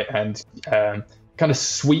to try and kind of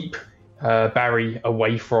sweep Barry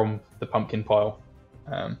away from the pumpkin pile.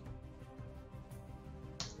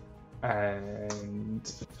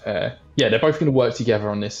 And yeah, they're both going to work together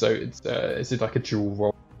on this, so it's like a dual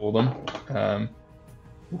roll for them.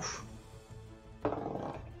 Oof.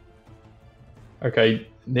 Okay,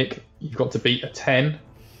 Nick, you've got to beat a 10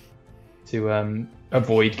 to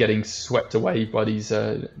avoid getting swept away by these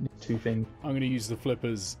two things. I'm going to use the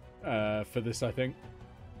flippers for this, I think.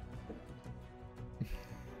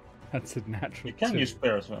 That's a natural. You can 2. use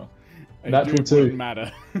spear as well. Natural It 2. wouldn't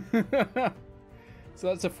matter. So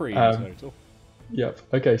that's a 3 in total. Yep.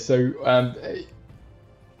 Okay. So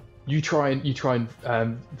you try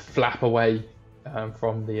and flap away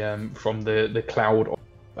from the cloud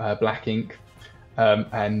of black ink,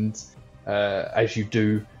 and as you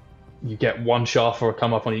do, you get one shaffer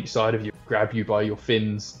come up on each side of you, grab you by your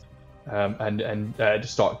fins, and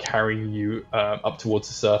just start carrying you up towards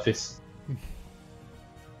the surface.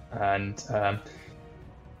 And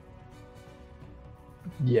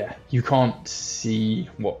yeah, you can't see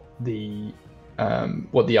what the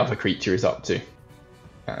other creature is up to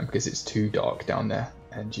because it's too dark down there,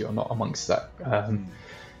 and you're not amongst that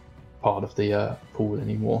part of the pool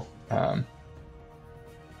anymore.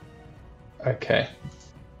 Okay,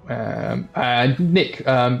 and Nick,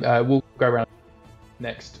 we'll go around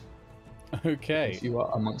next. Okay. You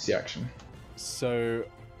are amongst the action. So,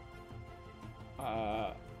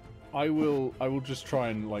 I will just try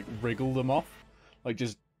and like wriggle them off, like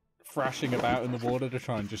just thrashing about in the water to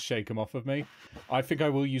try and just shake them off of me. I think I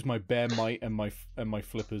will use my bear might and my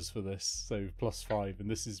flippers for this. So +5, and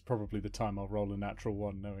this is probably the time I'll roll a natural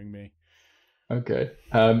 1, knowing me. Okay.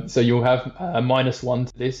 So you'll have -1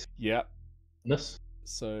 to this. Yep. This.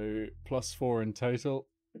 So +4 in total.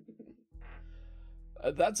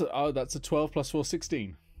 That's a 12 + 4,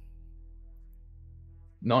 16.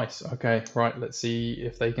 Nice. Okay. Right. Let's see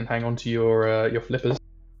if they can hang on to your flippers.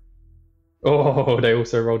 Oh, they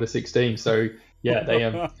also rolled a 16. So yeah, they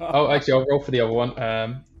Oh, actually, I'll roll for the other one.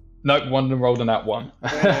 No, one of them rolled on that one.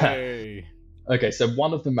 Hey. Okay, so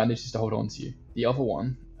one of them manages to hold on to you. The other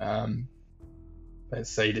one, let's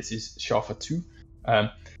say this is Shafa 2.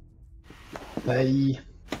 They,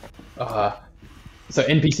 so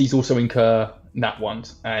NPCs also incur nat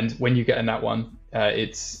 1s, and when you get a nat 1,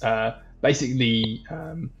 it's basically,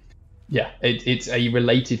 it's a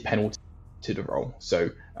related penalty to the roll. So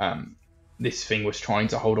this thing was trying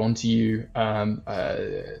to hold on to you.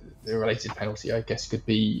 The related penalty, I guess, could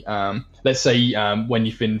be, let's say when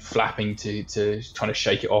you've been flapping to trying to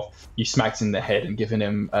shake it off, you smacked in the head and given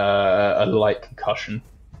him a light concussion.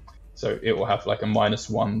 So it will have like a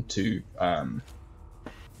 -1 to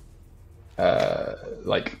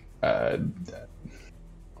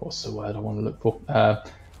what's the word I want to look for?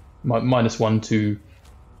 -1 to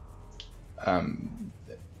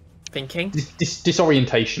Thinking?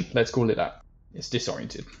 Disorientation. Let's call it that. It's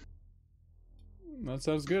disoriented. That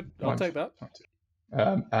sounds good. I'll take that.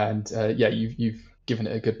 You've given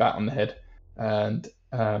it a good bat on the head, and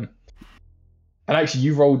actually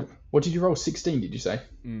you rolled. What did you roll? 16? Did you say?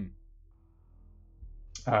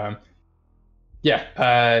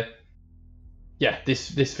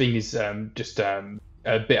 This thing is just a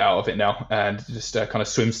bit out of it now, and just kind of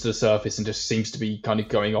swims to the surface and just seems to be kind of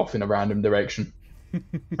going off in a random direction.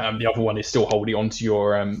 The other one is still holding on to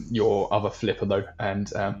your other flipper though, and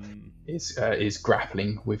is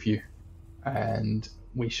grappling with you. And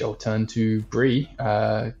we shall turn to Bree.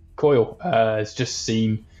 Coil has just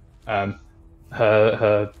seen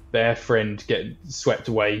her bear friend get swept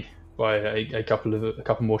away by a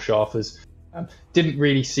couple more shafters. Didn't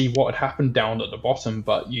really see what had happened down at the bottom,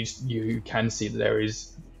 but you can see that there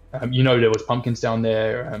is, there was pumpkins down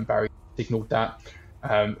there. Barry signaled that.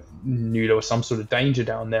 Knew there was some sort of danger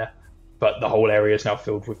down there, but the whole area is now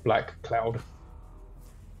filled with black cloud.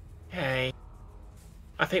 Hey,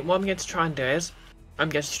 I think what I'm going to try and do is I'm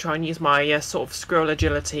going to try and use my sort of squirrel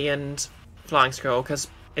agility and flying squirrel, because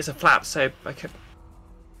it's a flap, so I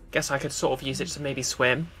could sort of use it to maybe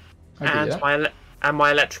swim, and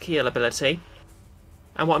my electric eel ability.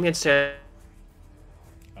 And what I'm going to do.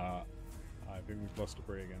 I think we've lost a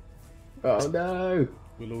Bree again. Oh no!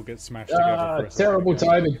 We'll all get smashed together for a second. Terrible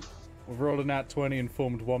timing. We've rolled a nat 20 and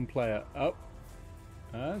formed one player. Oh.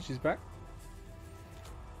 She's back.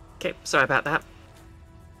 Okay, sorry about that.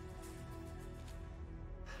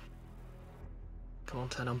 Come on,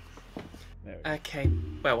 turn on. Okay,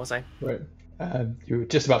 where was I? Right. You were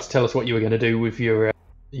just about to tell us what you were going to do with your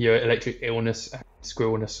electric illness and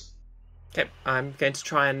squirrelness. Okay, I'm going to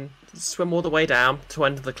try and swim all the way down to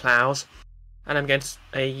under the clouds. And I'm going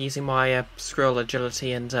to, using my squirrel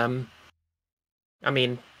agility and,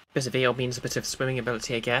 bit of eel means a bit of swimming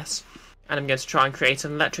ability, I guess. And I'm going to try and create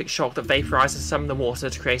an electric shock that vaporizes some of the water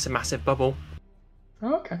to create a massive bubble.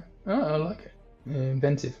 Oh, okay. Oh, I like it.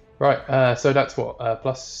 Inventive. Right, so that's what,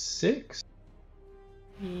 +6?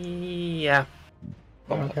 Yeah.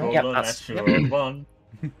 Okay. Yep, that's one.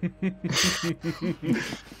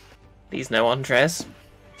 These no Andres.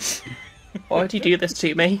 Why would you do this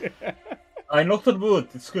to me? I knocked on wood.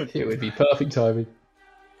 It's good. It would be perfect timing.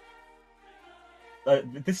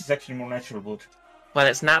 This is actually more natural wood. Well,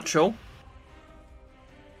 it's natural.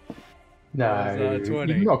 No,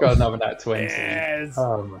 20. you've not got another nat 20. Yes!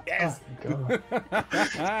 Oh my Yes! God.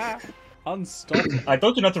 Unstoppable. I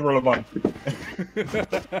told you not to roll a 1.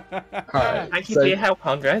 Alright, Thank you so for your help,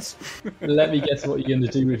 Andres. let me guess what you're going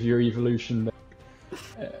to do with your evolution.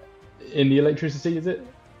 In the electricity, is it?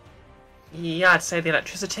 Yeah, I'd say the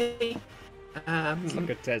electricity. It's like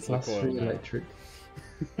a Tesla Plus coil. 3 now. electric.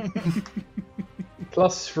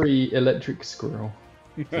 Plus 3 electric squirrel.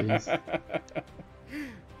 Please.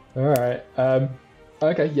 Alright.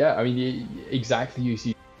 Okay, yeah, I mean, exactly you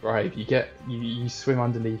see. Right, you swim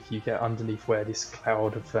underneath, you get underneath where this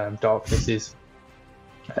cloud of darkness is,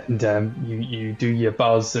 and you do your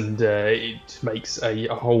buzz, and it makes a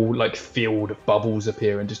whole like field of bubbles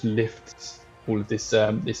appear and just lifts all of this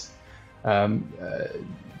the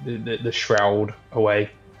shroud away,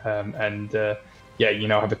 and yeah, you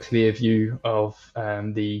now have a clear view of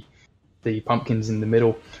the pumpkins in the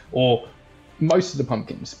middle, or most of the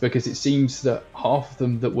pumpkins, because it seems that half of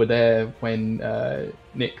them that were there when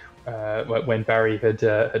when Barry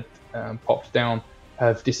had popped down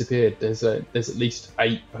have disappeared. There's at least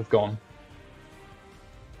 8 have gone.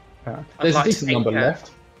 There's like a to decent think, number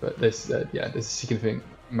left, but there's a significant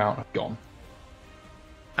amount have gone.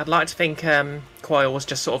 I'd like to think Coil was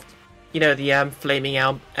just sort of, the flaming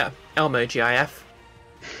Elmo GIF.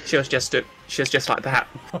 She was just like that.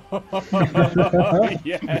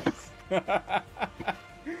 Yes.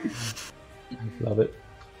 Love it.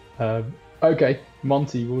 Okay,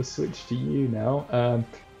 Monty, we'll switch to you now.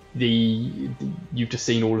 You've just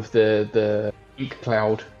seen all of the ink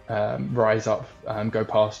cloud rise up, go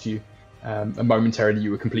past you. And momentarily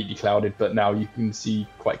you were completely clouded, but now you can see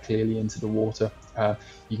quite clearly into the water.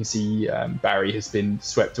 You can see Barry has been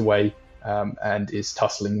swept away and is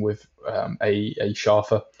tussling with a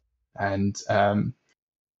Sharfa, and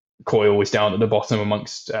Coil is down at the bottom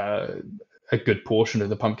amongst a good portion of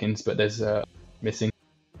the pumpkins, but there's missing.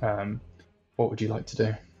 What would you like to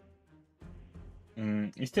do?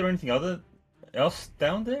 Is there anything else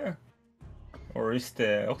down there? Or is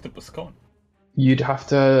the octopus gone? You'd have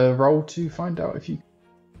to roll to find out if you...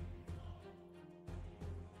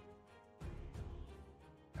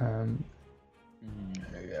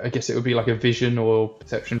 I guess it would be like a vision or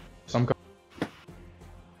perception of some kind.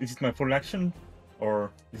 Is it my full action?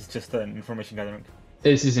 Or is it just an information gathering?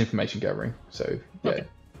 This is information gathering, so yeah. Okay.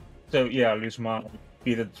 So yeah, I'll use my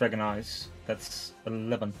bearded dragon eyes. That's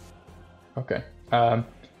 11. Okay.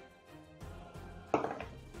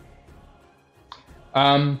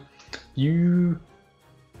 You...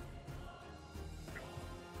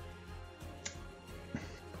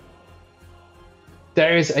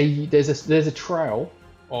 There's a trail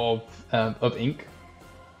of ink,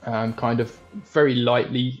 kind of very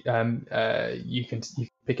lightly. You can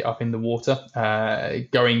pick it up in the water,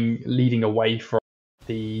 leading away from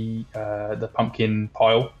the pumpkin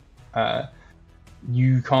pile.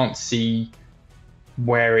 You can't see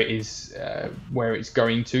where it's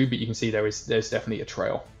going to, but you can see there's definitely a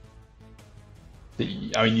trail.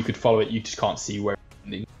 You could follow it. You just can't see where it's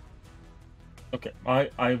ending. Okay,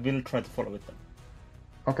 I will try to follow it then.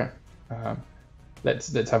 Okay.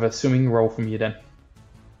 Let's have a swimming roll from you then.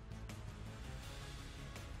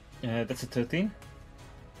 That's a 13.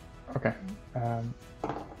 Okay.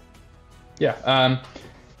 Yeah.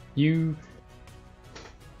 You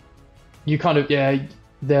kind of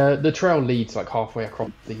the trail leads like halfway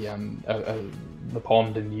across the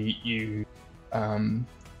pond, and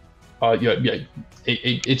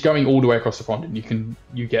it's going all the way across the pond, and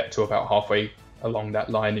you get to about halfway along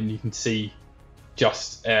that line, and you can see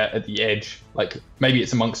just at the edge, like maybe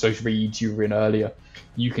it's amongst those reeds you were in earlier,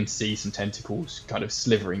 you can see some tentacles kind of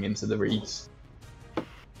slithering into the reeds.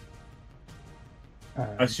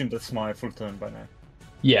 I assume that's my full turn by now.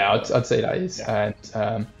 Yeah, I'd say that is. Yeah.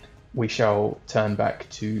 And we shall turn back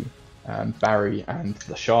to Barry and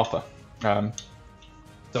the Sharfa.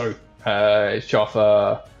 So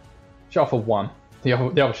Sharfa 1. The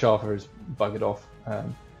other Sharfa is buggered off,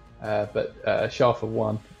 but Sharfa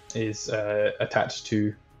 1 is attached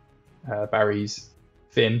to Barry's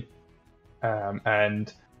fin,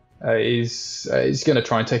 and is going to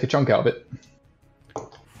try and take a chunk out of it.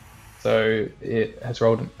 So it has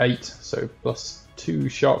rolled an 8, so plus 2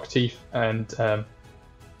 shark teeth, and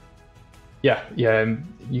you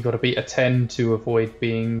got to beat a 10 to avoid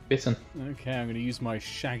being bitten. Okay, I'm going to use my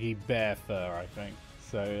shaggy bear fur, I think.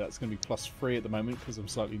 So that's going to be plus 3 at the moment because I'm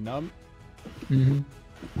slightly numb. Mm-hmm.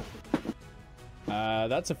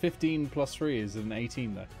 That's a 15 plus 3 is an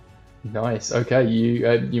 18 though. Nice. Okay,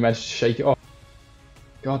 you managed to shake it off.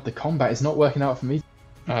 God, the combat is not working out for me.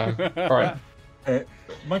 All right.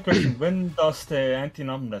 My question: when does the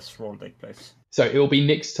anti-numbness roll take place? So it will be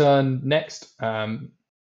Nick's turn next. After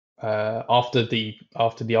the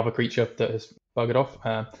other creature that has buggered off.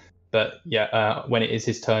 But yeah, when it is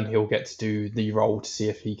his turn, he'll get to do the roll to see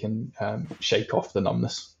if he can shake off the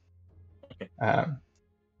numbness. Okay.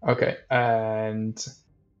 Okay, and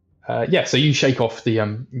yeah, so you shake off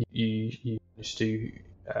the you manage to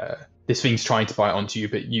this thing's trying to bite onto you,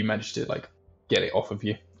 but you manage to like get it off of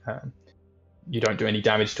you. You don't do any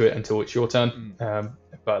damage to it until it's your turn,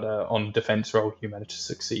 but on defense roll you manage to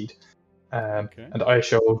succeed. Okay. And I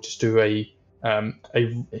shall just do a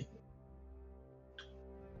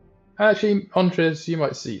actually, Andres, you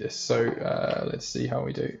might see this. So let's see how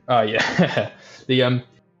we do. Yeah,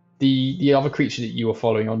 the other creature that you were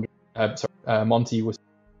following on, Monty was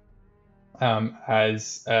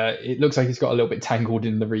as it looks like it's got a little bit tangled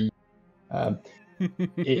in the reed.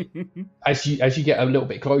 As you get a little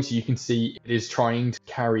bit closer, you can see it is trying to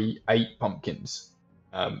carry 8 pumpkins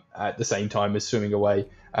at the same time as swimming away,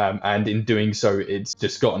 and in doing so, it's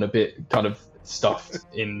just gotten a bit kind of stuffed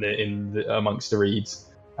in amongst the reeds.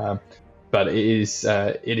 But it is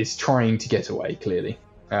trying to get away clearly.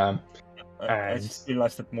 I just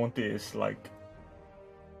realized that Monty is like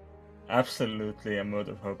absolutely a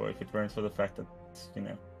murder hobo if it weren't for the fact that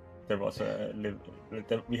there was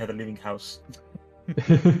we had a living house.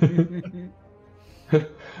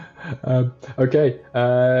 Okay,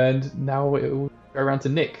 and now it will go around to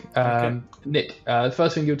Nick. Nick, the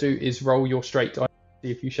first thing you'll do is roll your straight die, see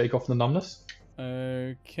if you shake off the numbness.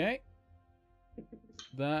 Okay.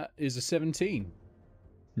 That is a 17.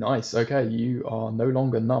 Nice. Okay, you are no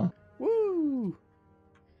longer numb. Woo!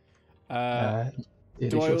 Do I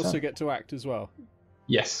also get to act as well?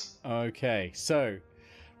 Yes. Okay, so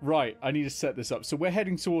right, I need to set this up. So we're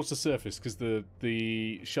heading towards the surface because the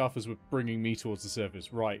Sharfers were bringing me towards the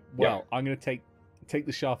surface. Right. Well, yeah. I'm going to take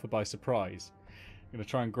the Sharfer by surprise. I'm going to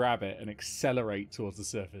try and grab it and accelerate towards the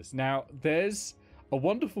surface. Now, there's a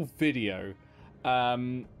wonderful video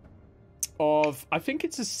of, I think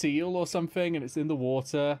it's a seal or something, and it's in the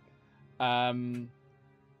water, and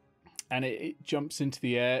it jumps into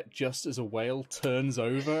the air just as a whale turns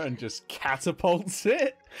over and just catapults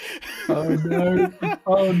it. Oh no!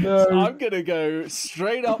 Oh no! So I'm gonna go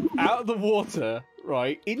straight up out of the water,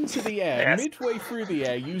 right, into the air, yes. Midway through the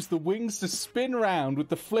air, use the wings to spin round with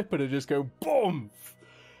the flipper to just go boom!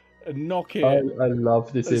 And knock it I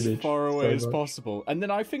love this as image far away as much. possible. And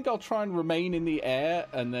then I think I'll try and remain in the air,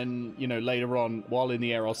 and then, later on, while in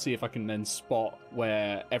the air, I'll see if I can then spot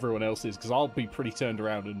where everyone else is, because I'll be pretty turned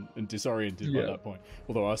around and disoriented by that point.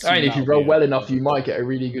 Although I mean, if you roll well enough, you might get a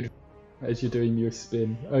really good as you're doing your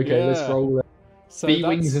spin. Okay, let's roll so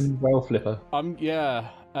B-wings and whale flipper.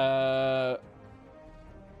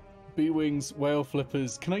 B-wings, whale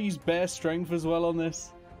flippers. Can I use bear strength as well on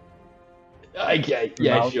this? Okay,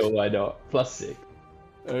 yeah, sure, why not? +6.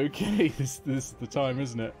 Okay, this is the time,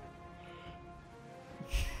 isn't it?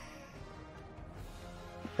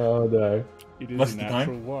 Oh no. It is What's a the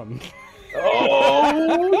natural time? 1.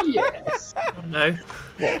 Oh yes! Oh, no.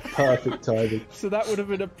 What perfect timing. So that would have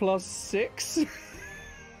been a +6.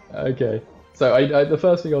 Okay, so I the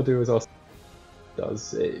first thing I'll do is ask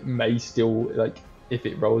does it may still, like, if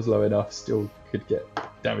it rolls low enough, still could get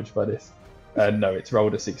damaged by this. No, it's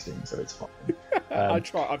rolled a 16, so it's fine. I've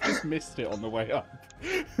just missed it on the way up.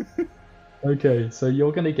 Okay, so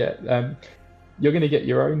you're gonna get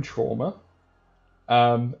your own trauma,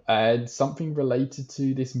 and something related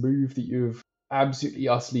to this move that you've absolutely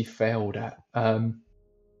utterly failed at.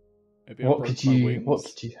 What could you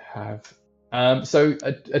have? So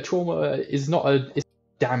a trauma is not it's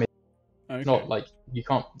damage. Okay. It's not like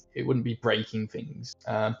it wouldn't be breaking things,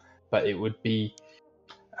 but it would be.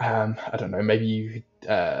 I don't know, maybe you...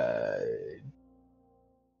 I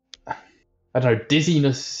don't know,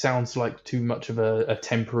 dizziness sounds like too much of a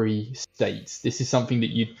temporary state. This is something that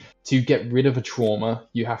to get rid of a trauma,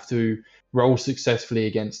 you have to roll successfully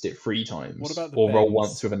against it 3 times. What about the or roll bends?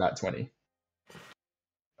 once with a nat 20.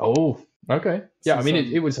 Oh, okay. Yeah, I mean,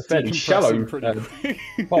 it was a fairly shallow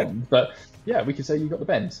pond, but yeah, we could say you got the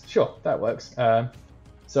bends. Sure, that works.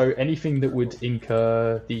 So anything that would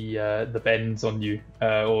incur the bends on you,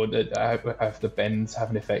 or have the bends have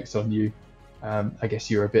an effect on you, I guess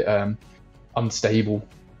you're a bit unstable.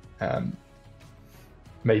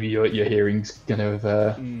 Maybe your hearing's gonna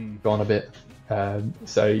have gone a bit.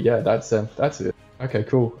 So yeah, that's it. Okay,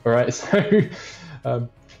 cool. All right. So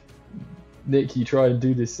Nick, you try and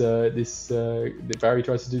do this. Barry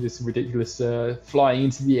tries to do this ridiculous flying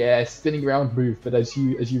into the air, spinning around move. But as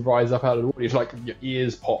you rise up out of the water, it's like your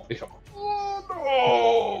ears pop. It's like, oh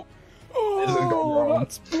no! This has gone wrong.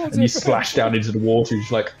 And you splash down into the water,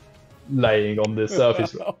 just like laying on the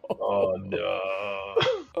surface. Oh no!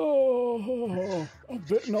 Oh, I've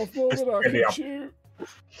bitten off more than I can chew.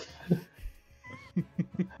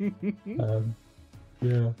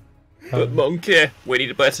 Yeah. But monkey, we need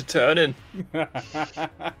a better turning.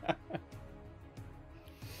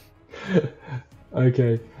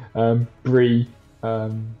 Okay. Bree,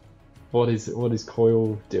 what is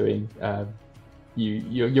Coil doing?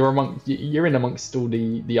 You're in amongst all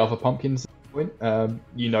the other pumpkins.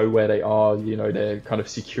 You know where they are. You know they're kind of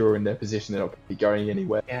secure in their position. They're not going to be going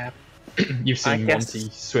anywhere. Yeah. You've seen Monty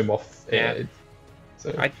swim off. Yeah.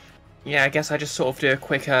 I guess I just sort of do a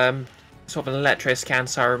quick sort of an electro scan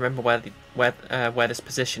so I remember where this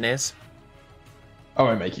position is. I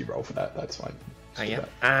won't make you roll for that. That's fine. Oh, yeah.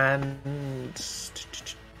 And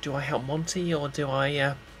do I help Monty or do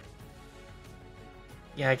I?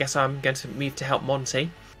 Yeah, I guess I'm going to move to help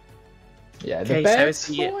Monty. Yeah, the bear's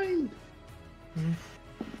fine.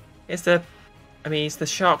 Is the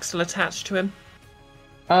shark still attached to him?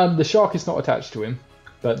 The shark is not attached to him,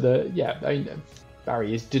 but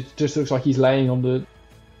Barry just looks like he's laying on the,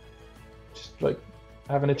 just like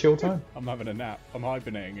having a chill time. I'm having a nap. I'm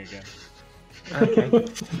hibernating again. Okay.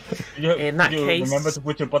 In that case, remember to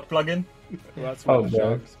put your butt plug in. Well, that's why the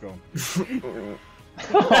shark's gone.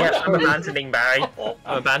 Yeah, I'm abandoning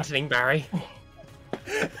Barry.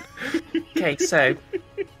 Okay, so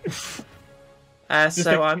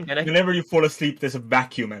I'm gonna. Whenever you fall asleep, there's a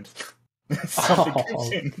vacuum and something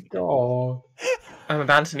comes in. Oh. I'm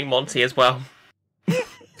abandoning Monty as well.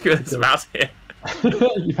 That's about it.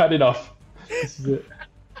 You've had enough. This is it.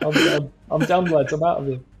 I'm done, lads. I'm out of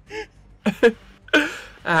here.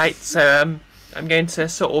 Alright, so I'm going to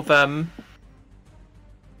sort of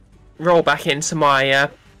roll back into my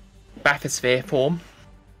bathysphere form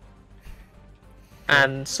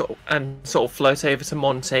and sort of float over to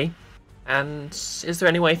Monty. And is there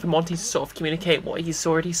any way for Monty to sort of communicate what he's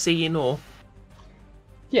already seen, or?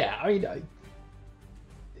 Yeah, I mean,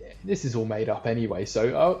 this is all made up anyway,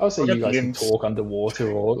 so I'll say you guys can talk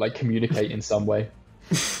underwater or like communicate in some way.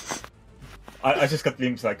 I just got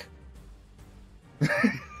limbs like.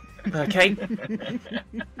 Okay.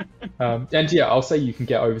 And yeah, I'll say you can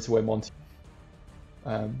get over to where Monty.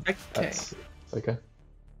 Okay. That's okay.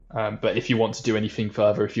 But if you want to do anything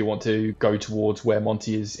further, if you want to go towards where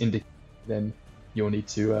Monty is indicated, then you'll need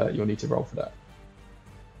to roll for that.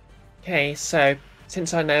 Okay, so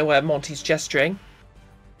since I know where Monty's gesturing,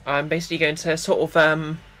 I'm basically going to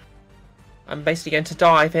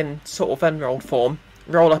dive in sort of unrolled form,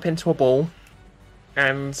 roll up into a ball,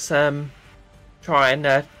 and try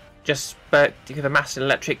and just give a massive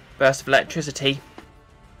electric burst of electricity.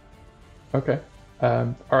 Okay.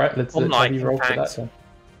 All right. Let's have you roll for that then.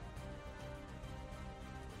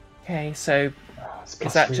 Okay, so it's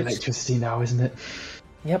plus 3 electricity now, isn't it?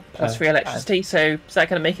 Yep, plus 3 electricity. So is that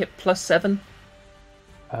going to make it +7?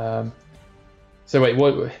 So wait,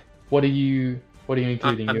 what are you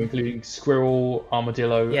including? You're including squirrel,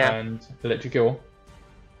 armadillo, and electric eel?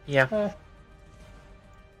 Yeah.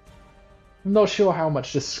 I'm not sure how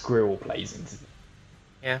much the squirrel plays into it.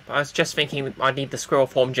 Yeah, but I was just thinking I need the squirrel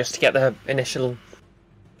form just to get the initial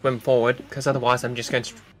swim forward, because otherwise I'm just going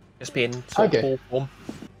to be in sort of ball form.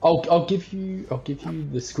 I'll give you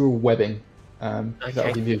the squirrel webbing.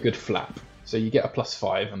 That'll give you a good flap. So you get a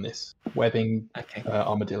 +5 on this webbing. Okay.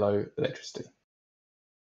 Armadillo electricity.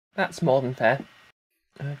 That's more than fair.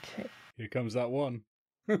 Okay. Here comes that one.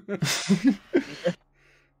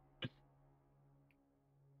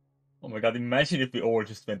 Oh my god! Imagine if we all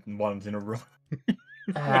just went ones in a row.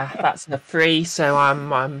 That's a 3,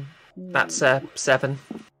 so that's a 7.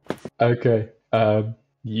 Okay.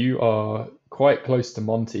 You are quite close to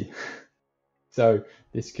Monty, so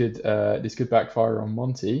this could backfire on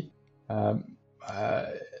Monty.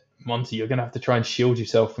 Monty, you're gonna have to try and shield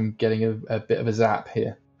yourself from getting a bit of a zap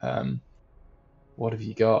here. What have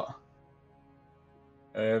you got?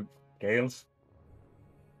 Gales.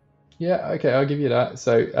 Yeah, okay, I'll give you that.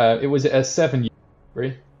 So it was a 7.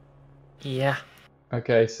 Agree? Yeah.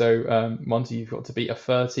 Okay, so Monty, you've got to beat a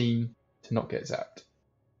 13 to not get zapped.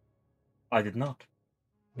 I did not.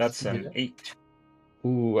 That's an 8.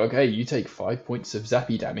 Ooh, okay, you take 5 points of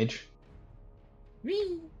zappy damage.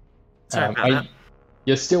 Sorry about that.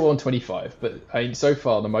 You're still on 25, but so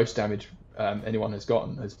far the most damage anyone has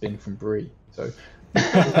gotten has been from Bree. So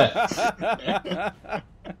that's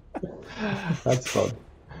fun.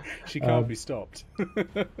 She can't be stopped. Well,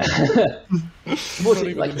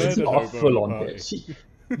 even like, the it's murder not a hobo full-on party.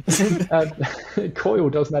 hit. Coil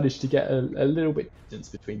does manage to get a little bit distance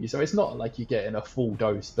between you, so it's not like you're getting a full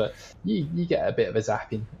dose, but you get a bit of a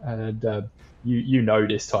zapping, and you know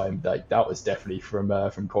this time that was definitely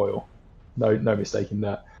from Coil. No mistaking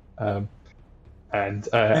that. And Friends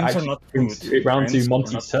are actually, not brings food. it round to Friends are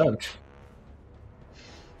Monty's not turn. food.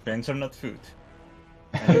 Friends are not food.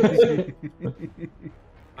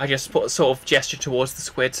 I just sort of gesture towards the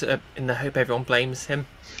squid in the hope everyone blames him.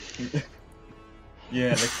 Yeah,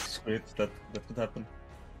 like squid, that could happen.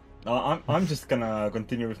 I'm just gonna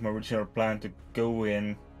continue with my original plan to go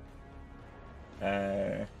in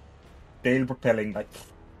tail propelling, like,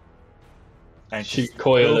 and Shoot just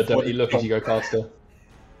Coil go a for dirty the look as you go jump. past her.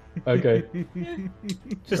 Okay,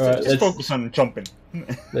 Just, Right, just let's- focus on jumping.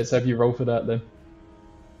 let's have you roll for that then.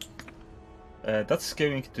 That's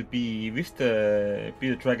going to be with the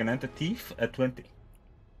bearded dragon and the thief at 20.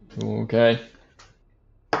 Okay.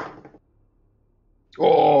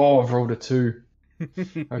 Oh, I've rolled a 2.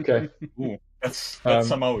 Okay. Ooh, that's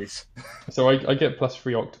some always. So I get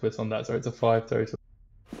 +3 octopus on that, so it's a 5 total.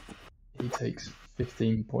 He takes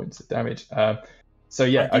 15 points of damage. So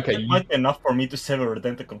yeah, I think okay. that might be enough for me to sever a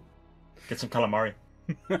tentacle. Get some calamari.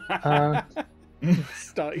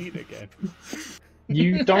 Start eating again.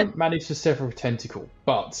 You don't manage to sever a tentacle,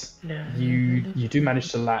 but you do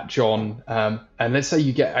manage to latch on. And let's say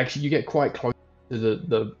you get quite close to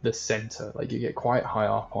the center, like you get quite high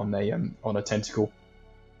up on a tentacle,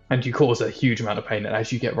 and you cause a huge amount of pain. And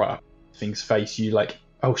as you get right up thing's face, you like,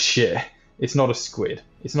 oh shit, it's not a squid,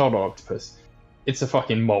 it's not an octopus, it's a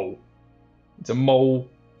fucking mole. It's a mole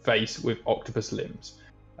face with octopus limbs,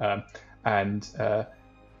 yeah.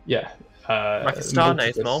 Like a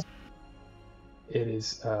star-nosed multipus. mole. It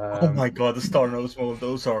is. Oh my god, the star nose mole,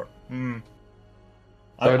 those are. So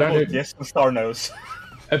I I don't vote know- yes, the star nose.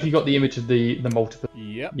 Have you got the image of the multiple?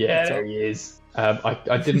 Yep. Yeah, that's there up. he is. I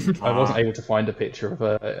wasn't able to find a picture of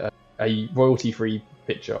a royalty-free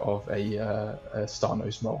picture of a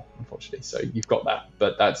star-nosed mole, unfortunately. So you've got that,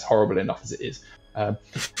 but that's horrible enough as it is.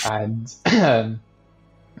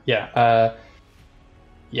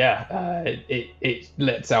 It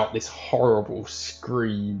lets out this horrible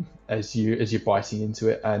scream as you're biting into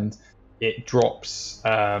it, and it drops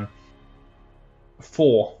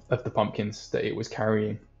 4 of the pumpkins that it was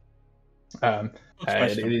carrying. And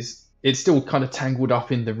it's still kind of tangled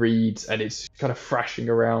up in the reeds, and it's kind of thrashing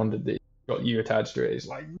around, and it's got you attached to it. It's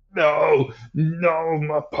like, no,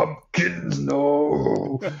 my pumpkins,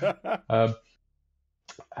 no.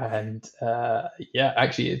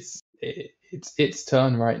 Actually, it's its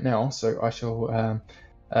turn right now, so I shall.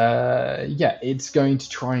 It's going to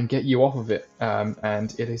try and get you off of it,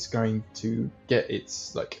 and it is going to get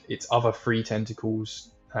its other 3 tentacles.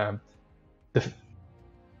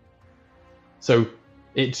 So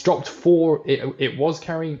it's dropped 4. It was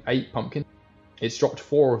carrying 8 pumpkins. It's dropped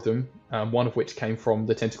 4 of them, one of which came from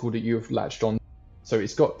the tentacle that you have latched on. So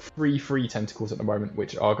it's got 3 free tentacles at the moment,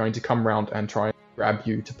 which are going to come round and try and grab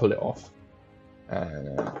you to pull it off.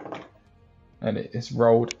 And it has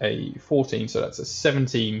rolled a 14, so that's a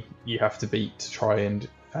 17 you have to beat to try and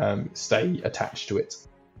stay attached to it.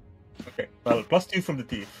 Okay, well, +2 from the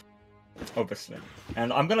thief, obviously.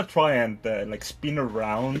 And I'm gonna try and spin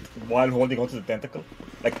around while holding onto the tentacle,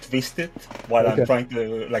 like twist it while I'm trying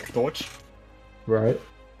to dodge. Right.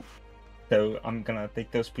 So I'm gonna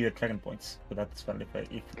take those bearded dragon points. So that's valid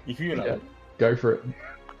if you allow it. Go for it.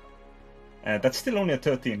 That's still only a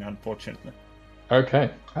 13, unfortunately.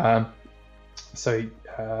 Okay. So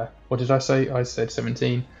what did I say? I said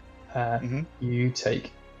 17. You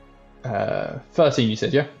take 13. You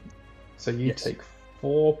said, yeah. So you take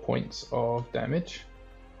 4 points of damage.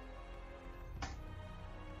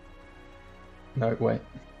 No, wait,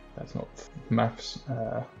 that's not maths.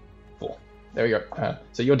 4. There we go.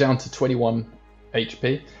 So you're down to 21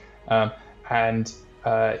 HP, and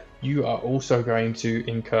you are also going to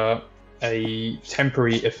incur a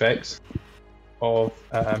temporary effect of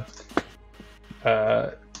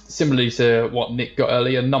similarly to what Nick got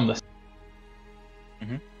earlier, numbness.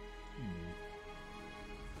 I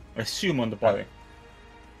assume on the body.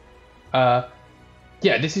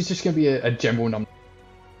 This is just going to be a general numbness.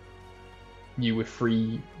 You with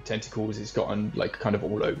 3 tentacles, it's gotten kind of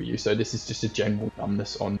all over you. So this is just a general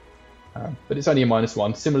numbness on, but it's only a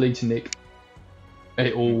 -1. Similarly to Nick,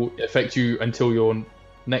 it will affect you until your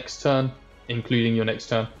next turn, including your next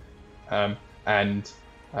turn, and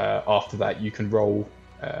after that you can roll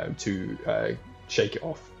to shake it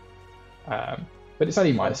off. But it's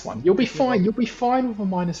only -1. You'll be fine. You'll be fine with a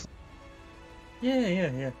 -1.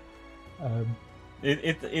 Yeah.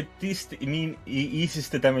 It eases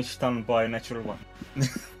the damage done by a natural one.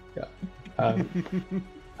 Yeah.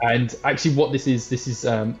 And actually, what this is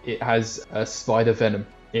it has a spider venom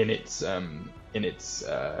in its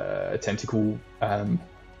tentacle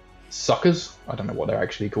suckers. I don't know what they're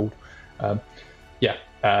actually called.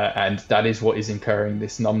 And that is what is incurring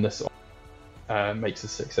this numbness. Makes a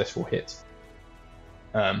successful hit.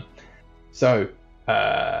 You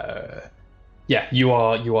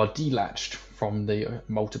are delatched from the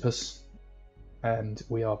multipus, and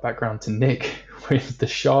we are back round to Nick with the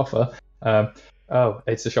Sharper.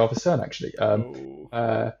 It's the Sharper's turn actually.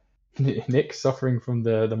 Nick suffering from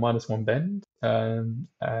the -1 bend,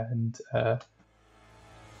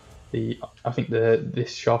 I think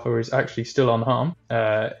this Sharper is actually still unharmed.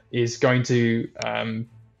 Is going to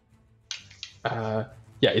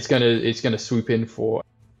it's gonna swoop in for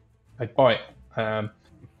a bite. I'm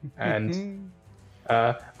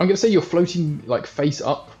gonna say you're floating like face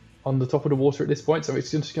up on the top of the water at this point, so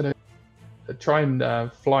it's just gonna try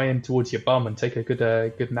and fly in towards your bum and take a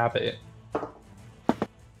good nab at it.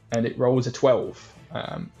 And it rolls a 12.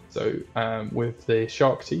 With the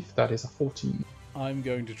shark teeth, that is a 14. I'm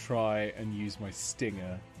going to try and use my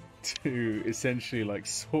stinger to essentially like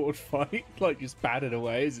sword fight, like just bat it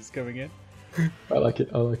away as it's coming in. I like it.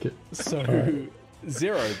 So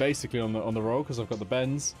 0 basically on the roll because I've got the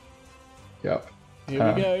bends. Yep.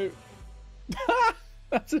 Here we go.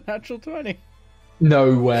 That's a natural 20.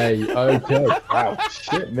 No way. Okay. Wow.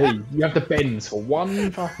 Shit me. You have the bends for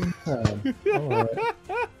one fucking turn. Alright.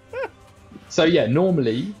 So yeah,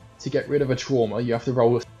 normally to get rid of a trauma, you have to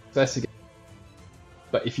roll a success again.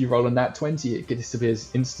 But if you roll a nat 20, it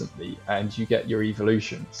disappears instantly, and you get your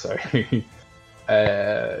evolution. So,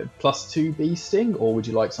 +2 bee sting, or would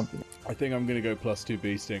you like something? I think I'm gonna go +2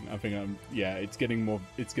 bee sting. I think it's getting more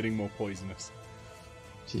poisonous.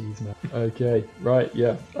 Jeez, man. Okay, right,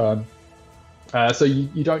 yeah. So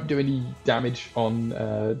you don't do any damage on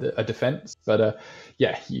a defense, but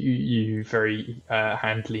you very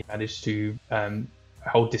handily manage to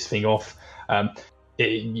hold this thing off.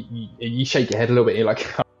 You shake your head a little bit. You're like,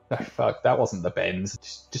 oh, fuck, that wasn't the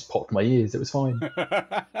bends. Just popped my ears. It was fine.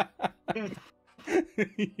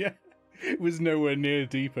 Yeah, it was nowhere near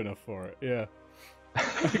deep enough for it. Yeah.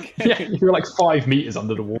 Okay. Yeah, you were like 5 meters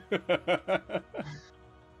under the water.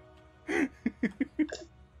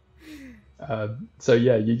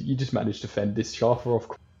 You just managed to fend this Sharper off.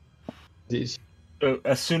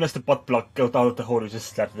 As soon as the butt plug got out of the hole, you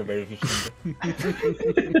just slapped it away with your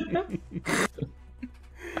finger.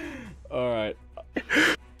 Alright.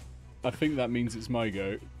 I think that means it's my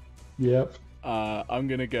go. Yep. I'm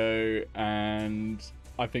gonna go and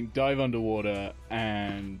I think dive underwater,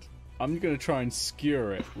 and I'm gonna try and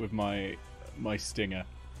skewer it with my stinger.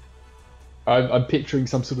 I'm picturing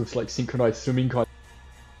some sort of like synchronized swimming kind.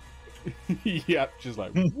 Yep, just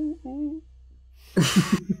like.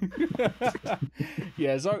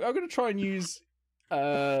 Yeah, so I'm gonna try and use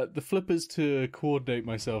the flippers to coordinate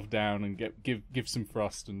myself down and give some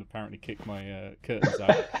thrust and apparently kick my curtains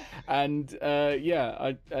out, and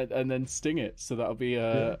and then sting it. So that'll be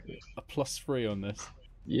a +3 on this.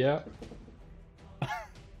 Yeah.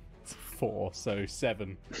 It's 4, so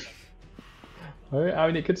 7. I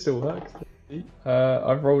mean, it could still work.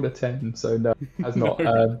 I've rolled a 10, so no, it has not.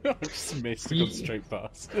 I just missed. Gone straight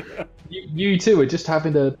past. you two are just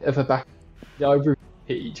having a back. Hit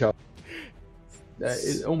each other.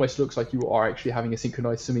 It almost looks like you are actually having a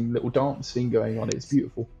synchronized swimming little dance thing going on. It's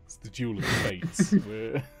beautiful. It's the duel of the fates.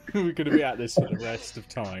 We're going to be at this for the rest of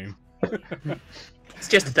time. It's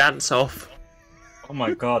just a dance off. Oh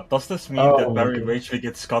my god, does this mean that Barry Rachel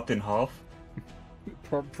gets cut in half?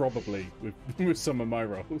 Probably, with some of my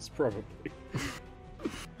rolls, probably.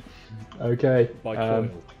 Okay. By coil.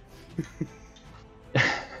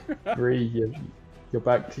 3,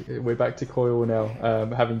 we're back to Coil now,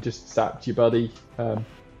 having just sapped your buddy,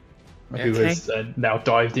 who has now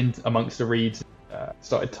dived in amongst the reeds,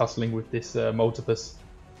 started tussling with this multipus.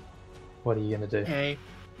 What are you gonna do? Okay, I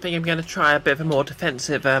think I'm gonna try a bit of a more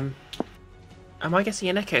defensive. Am I getting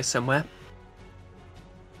an echo somewhere?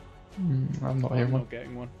 I'm not hearing one. Not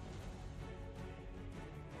getting one.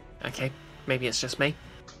 Okay, maybe it's just me.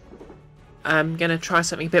 I'm gonna try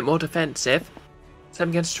something a bit more defensive. So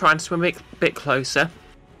I'm going to try and swim a bit closer.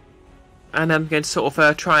 And I'm going to sort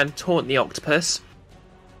of try and taunt the octopus.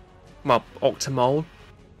 Well, octomole.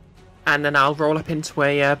 And then I'll roll up into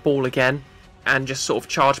a ball again. And just sort of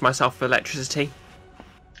charge myself with electricity.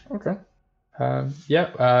 Okay.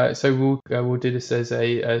 So we'll do this as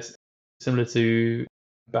a similar to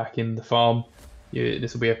back in the farm.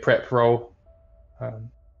 This will be a prep roll.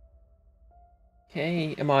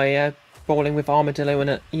 Okay, am I bowling with armadillo and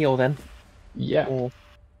an eel then? Yeah. Or...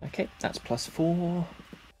 Okay, that's +4.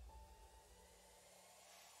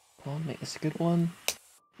 Come on, make this a good one.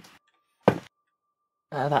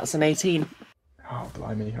 That's an 18. Oh,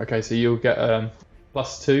 blimey. Okay, so you'll get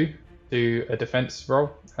 +2 to a defense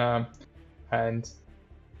roll. And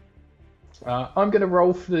I'm going to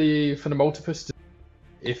roll for the multipus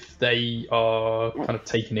if they are kind of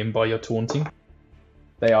taken in by your taunting.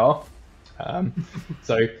 They are.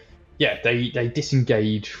 So yeah, they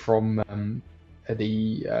disengage from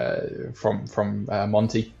Monty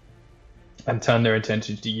and turn their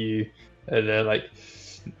attention to you. They're like,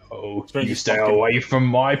 "Oh, you stay away from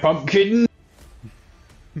my pumpkin."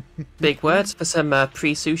 Big words for some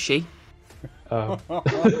pre-sushi. Oh,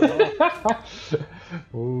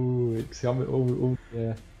 it's coming. Oh,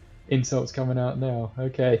 yeah. Insults coming out now.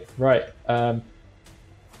 Okay, right.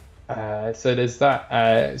 So there's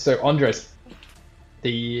that. So Andres,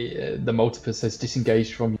 the multipus has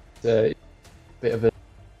disengaged from a bit of a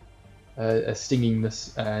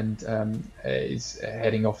stingingness and is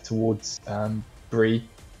heading off towards Bree,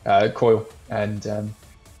 Coil, and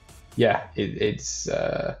yeah, it's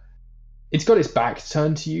got its back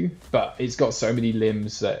turned to you, but it's got so many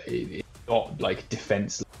limbs that it's not like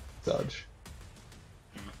defenseless such.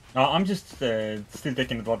 I'm just still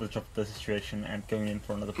taking advantage of the situation and going in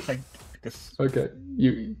for another fight because. Okay,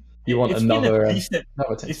 you want another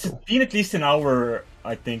tentacle. It's been at least an hour,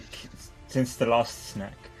 I think, since the last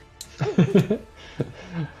snack.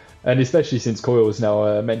 And especially since Coil was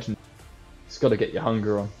now mentioned, it's got to get your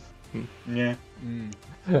hunger on. Yeah.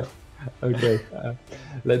 Okay,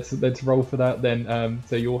 let's roll for that then.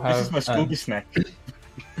 So you'll have. This is my Scooby snack.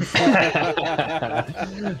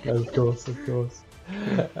 Of course.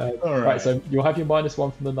 Right, so you'll have your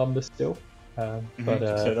 -1 from the numbers still. But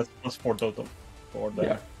so that's +4 total for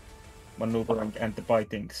the maneuver and the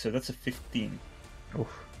biting. So that's a 15. Oof,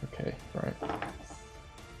 okay, right.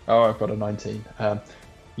 Oh, I've got a 19.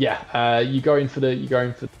 You go in for the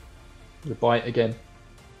bite again.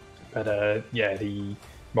 But yeah, the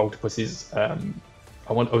multipus is I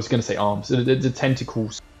was going to say arms. The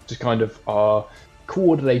tentacles just kind of are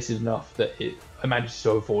coordinated enough that it manages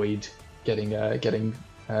to avoid getting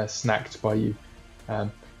snacked by you.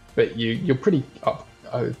 But you're pretty up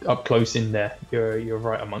close in there. You're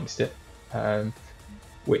right amongst it,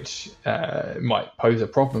 which might pose a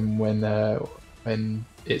problem when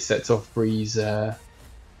it sets off Bree's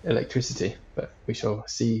electricity. But we shall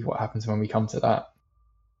see what happens when we come to that.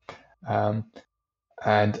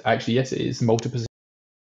 And actually, yes, it is multiple.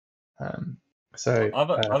 So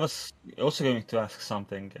I was also going to ask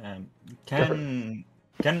something. Can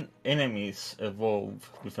enemies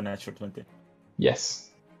evolve with a natural 20?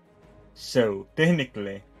 Yes. So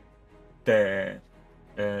technically, the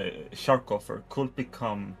shark offer could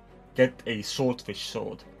get a swordfish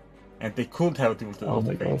sword, and they could have it with the Oh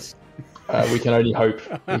my face. God. We can only hope.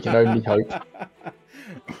 We can only hope.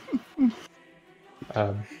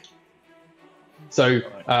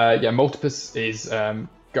 Multipus is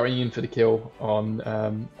going in for the kill on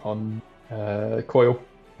Coil,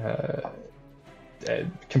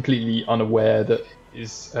 completely unaware that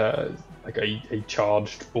is like a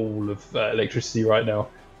charged ball of electricity right now.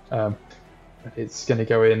 It's going to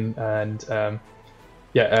go in and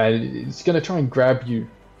it's going to try and grab you.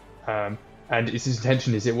 And its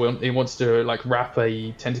intention is it wants to like wrap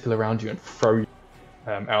a tentacle around you and throw you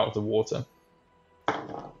out of the water.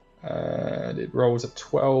 And it rolls a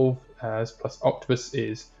 12 plus octopus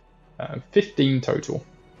is 15 total.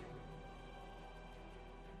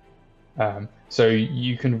 So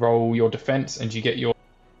you can roll your defense and you get your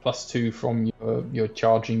 +2 from your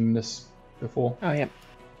chargingness before. Oh yeah.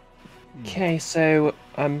 Okay, so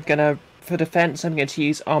for defense I'm going to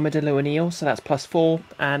use armadillo and eel, so that's +4,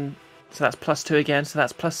 and so that's +2 again, so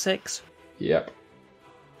that's +6. Yep.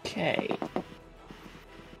 Okay.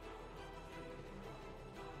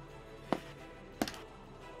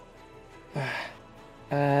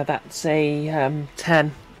 That's a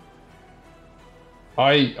 10.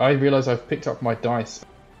 I realise I've picked up my dice.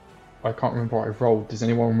 I can't remember what I rolled. Does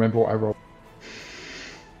anyone remember what I rolled?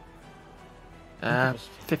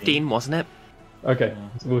 15, wasn't it? Okay,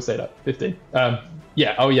 we'll say that. 15.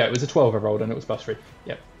 It was a 12 I rolled and it was +3.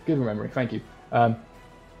 Yep, good memory, thank you.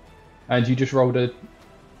 And you just rolled a...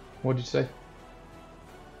 What did you say?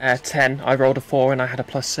 10. I rolled a 4 and I had a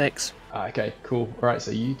 +6. Okay, cool. Alright, so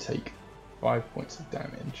you take 5 points of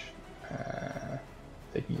damage,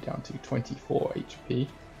 taking you down to 24 HP.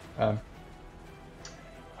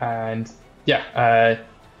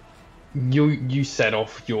 You set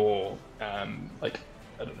off your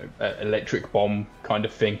electric bomb kind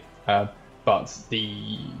of thing, but but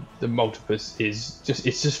the multipus is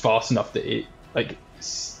just fast enough that it like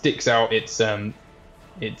sticks out its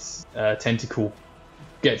tentacle,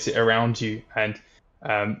 gets it around you, and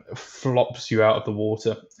flops you out of the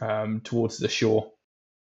water towards the shore,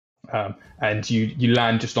 and you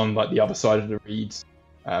land just on like the other side of the reeds,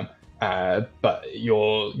 but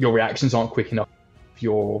your reactions aren't quick enough.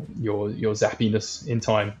 Your zappiness in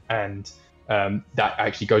time, and that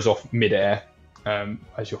actually goes off mid-air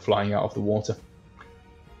as you're flying out of the water.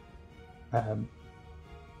 And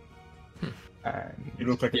You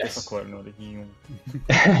look like yes. a hippo-koala, not a eel.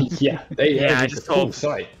 Yeah, Yeah, I it's just a cool thought-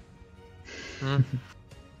 sight.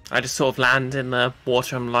 I just sort of land in the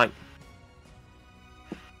water. I'm like,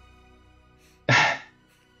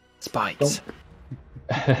 spikes.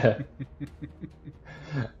 But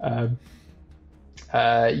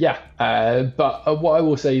what I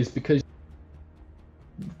will say is because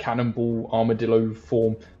cannonball armadillo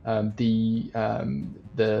form, the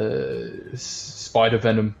spider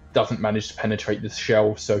venom doesn't manage to penetrate the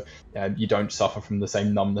shell, so you don't suffer from the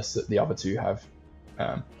same numbness that the other two have.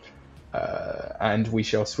 And we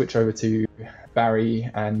shall switch over to Barry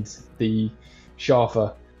and the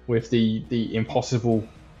Shafa with the impossible,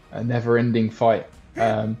 never-ending fight.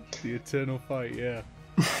 The eternal fight, yeah.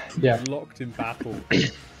 Yeah, Locked in battle.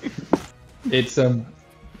 it's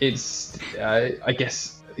I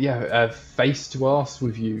guess face to ass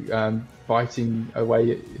with you, fighting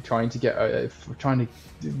away, trying to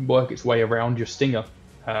work its way around your stinger,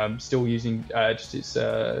 still using just its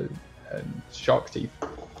shark teeth,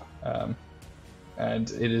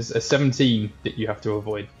 and it is a 17 that you have to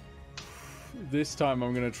avoid. This time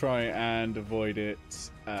I'm gonna try and avoid it.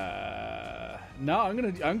 No,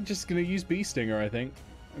 I'm just gonna use bee stinger. I think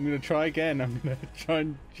I'm gonna try again. I'm gonna try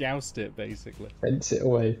and joust it, basically. Fence it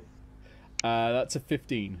away. That's a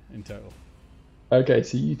 15 in total. Okay,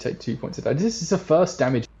 so you take 2 points of damage. This is the first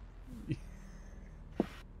damage.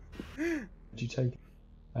 Did you take?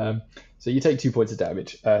 So you take 2 points of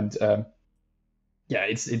damage, and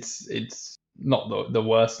it's not the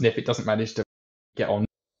worst sniff. It doesn't manage to get on,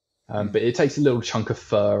 but it takes a little chunk of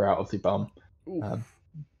fur out of the bum.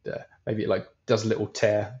 Maybe it like does a little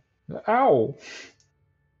tear. Ow!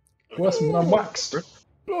 Worse than I'm waxed.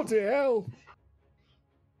 Bloody hell!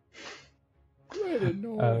 Great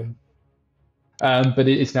annoying. But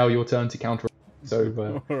it is now your turn to counter.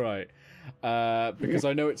 So All right. Because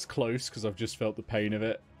I know it's close, because I've just felt the pain of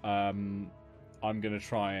it. I'm gonna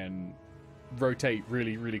try and rotate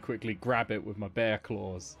really, really quickly, grab it with my bear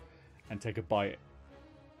claws, and take a bite.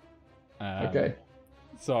 Okay.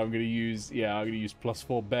 So I'm gonna use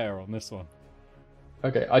 +4 bear on this one.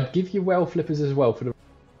 Okay, I'd give you well flippers as well for the.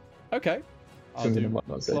 Okay. I'll Something do I might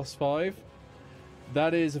not say. +5.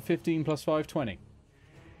 That is a 15 +5, 20.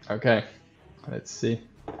 Okay, let's see.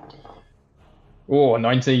 Oh,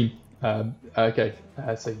 19. Okay,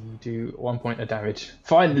 so you do 1 point of damage.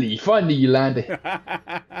 Finally, you land it.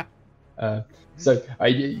 So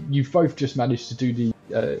you've both just managed to do the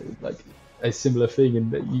like a similar thing,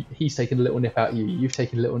 and he's taken a little nip out of you. You've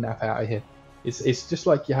taken a little nap out of him. It's just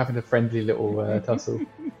like you're having a friendly little tussle.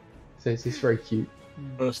 So it's very cute.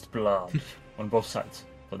 First blood on both sides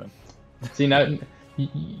for them. See, now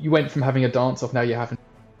you went from having a dance off, now you're having.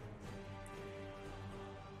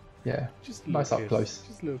 Yeah, Just a nice little up close.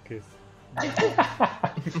 Just a little kiss.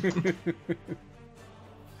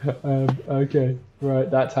 Okay, right,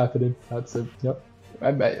 that's happening. That's a yep.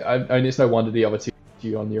 And it's no wonder the other two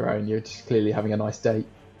you on your own. You're just clearly having a nice date.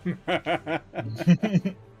 Paris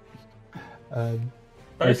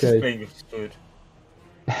is playing with food.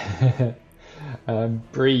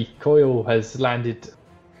 Bree Coyle has landed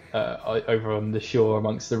over on the shore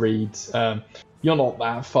amongst the reeds. You're not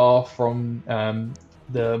that far from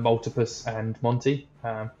the Multipus and Monty,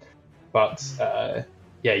 but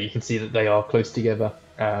you can see that they are close together,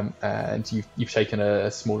 and you've taken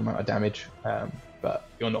a small amount of damage, but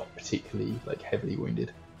you're not particularly like heavily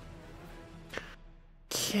wounded.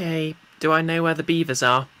 Okay, do I know where the beavers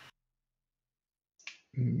are?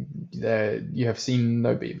 You have seen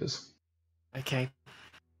no beavers. Okay.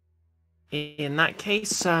 In that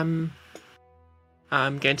case, I'm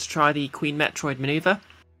going to try the Queen Metroid maneuver.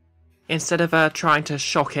 Instead of trying to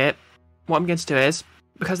shock it, what I'm going to do is,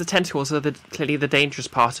 because the tentacles are clearly the dangerous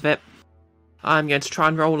part of it, I'm going to try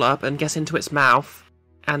and roll up and get into its mouth,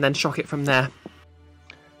 and then shock it from there.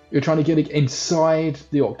 You're trying to get it inside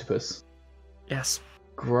the octopus. Yes.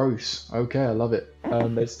 Gross. Okay, I love it.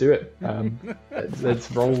 Let's do it.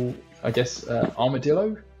 Let's roll, I guess,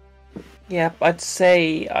 armadillo? Yeah, I'd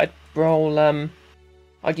say I'd roll,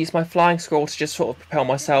 I'd use my flying scroll to just sort of propel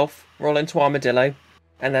myself, roll into armadillo,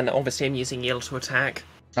 and then obviously I'm using eel to attack.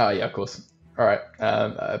 Ah, yeah, of course. All right,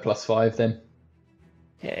 +5 then.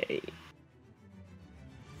 Okay.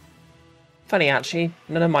 Funny, actually,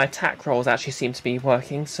 none of my attack rolls actually seem to be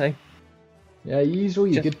working, so Yeah, you used all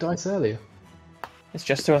your good dice earlier. it's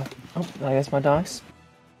just a... Oh, there's my dice.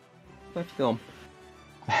 Where'd you gone?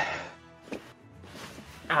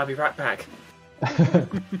 I'll be right back.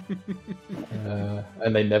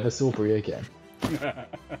 And they never saw Brie again.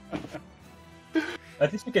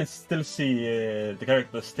 At least we can still see the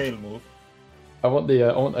character's tail move. I want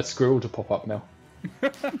that squirrel to pop up now.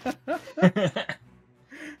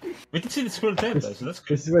 We can see the squirrel tail though, so that's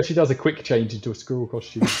good. This is where she does a quick change into a squirrel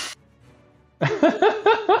costume. I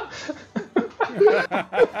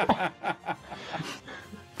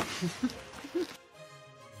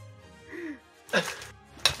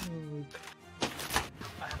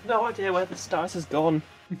have no idea where this dice has gone.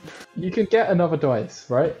 You can get another dice,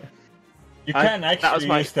 right? You can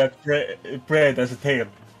actually use that bread as a tail.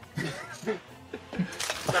 I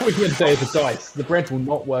was going to say it's a dice. The bread will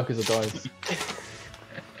not work as a dice.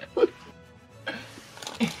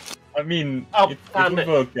 I mean, it found would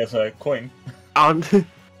work as a coin. I'll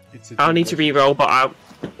need to re-roll, but I'll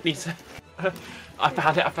need to... I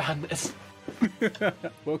found this.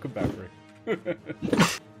 Welcome back, Rick.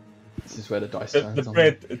 This is where the dice The lands on.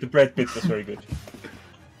 bread bit was very good.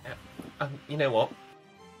 You know what?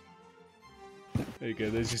 There you go,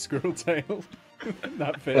 there's your squirrel tail.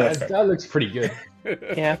 That fits. That looks pretty good.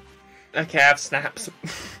 Yeah. Okay, I have snaps.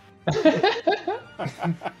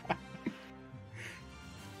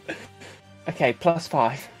 Okay,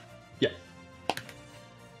 +5. Yeah.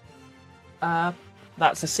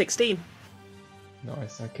 That's a 16.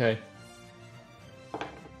 Nice, okay.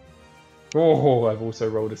 Oh, I've also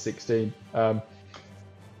rolled a 16.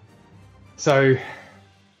 So,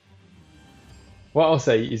 what I'll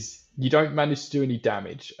say is you don't manage to do any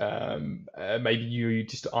damage. Maybe you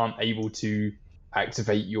just aren't able to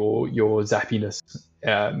activate your zappiness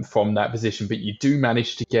from that position, but you do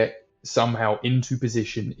manage to get somehow into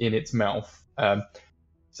position in its mouth.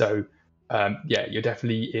 So, you're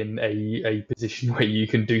definitely in a position where you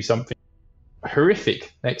can do something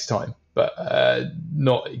horrific next time, but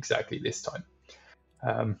not exactly this time.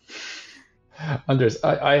 Andres,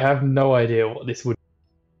 I have no idea what this would do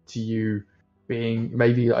to you being,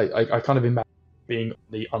 maybe I kind of imagine being on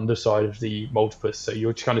the underside of the multipus, so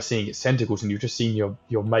you're just kind of seeing its tentacles and you've just seen your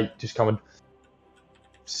mate just come and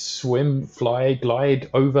swim, fly, glide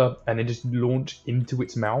over and then just launch into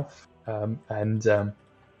its mouth. That's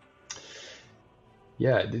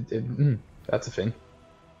a thing.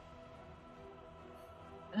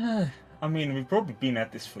 I mean, we've probably been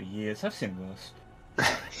at this for years. I've seen worse.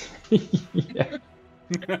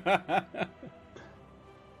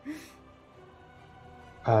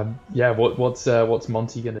 Yeah. What's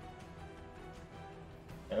Monty gonna?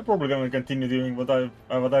 I'm probably gonna continue doing what I've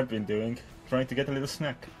been doing, trying to get a little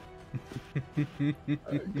snack.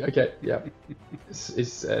 Okay, yeah.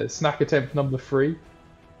 Is snack attempt number 3?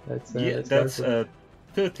 That's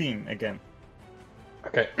 13 again.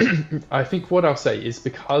 Okay. I think what I'll say is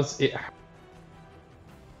because it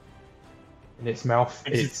in its mouth,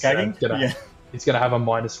 it's gonna have a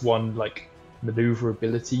 -1 like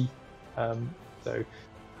maneuverability.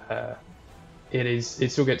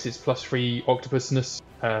 It still gets its +3 octopusness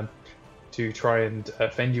to try and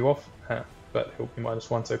fend you off, but it'll be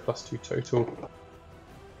 -1, so +2 total.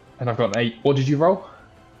 And I've got an 8. What did you roll?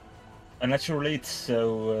 A natural 8,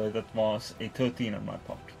 so that was a 13 on my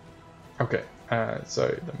part. Okay, so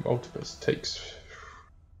the octopus takes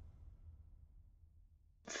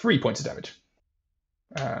 3 points of damage.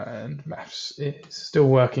 And maths is still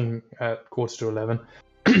working at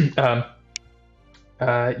 11:15.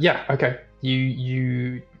 Okay.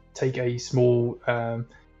 You take a small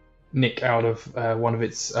nick out of one of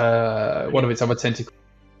its other tentacles.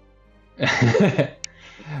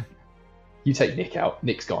 You take Nick out.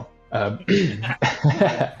 Nick's gone. I'm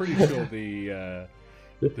pretty sure the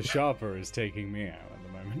sharper is taking me out at the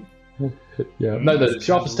moment. Yeah. No, the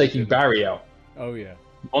sharper's taking Barry out. Oh yeah.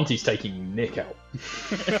 Monty's taking Nick out.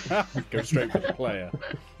 Go straight for the player.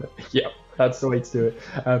 Yeah, that's the way to do it.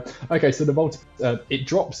 Okay, so the multi it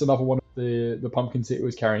drops another one of the pumpkins it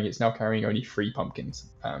was carrying. It's now carrying only 3 pumpkins,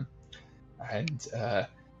 and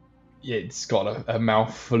it's got a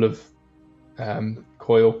mouth full of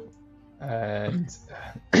coil, and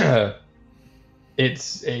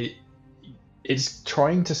it's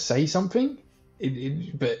trying to say something,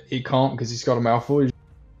 but it can't because it's got a mouthful.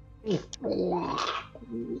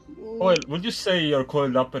 Well, would you say you're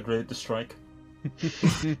coiled up and ready to strike?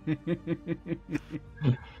 It's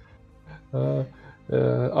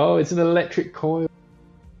an electric coil.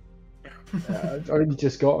 I've only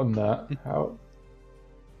just gotten that. How?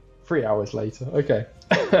 3 hours later. Okay.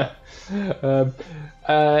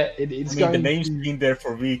 It's the name's been there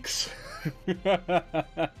for weeks.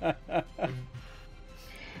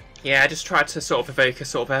 Yeah, I just tried to sort of evoke a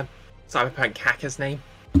sort of a cyberpunk hacker's name.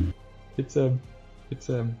 The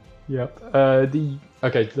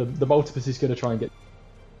multipus is going to try and get.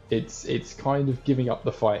 It's kind of giving up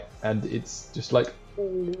the fight, and it's just like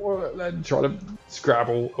trying to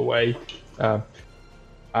scrabble away,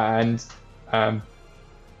 and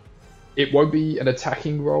it won't be an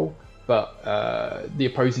attacking roll, but the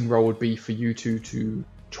opposing roll would be for you two to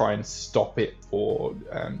try and stop it or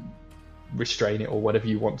restrain it or whatever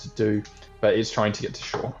you want to do. But it's trying to get to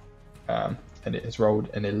shore, and it has rolled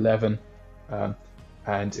an 11,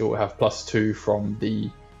 and it will have +2 from the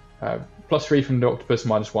 +3 from the octopus,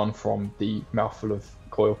 -1 from the mouthful of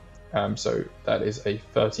coil. So that is a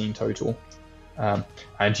 13 total,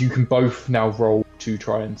 and you can both now roll to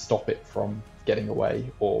try and stop it from getting away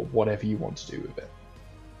or whatever you want to do with it.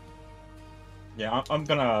 Yeah, I'm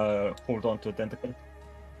gonna hold on to a tentacle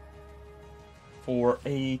for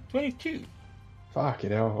a 22. Fuck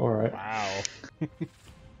it hell, alright. Wow.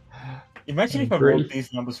 Imagine if I rolled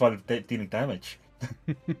these numbers while dealing damage.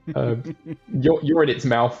 You're in its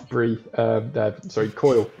mouth, Bree. Sorry,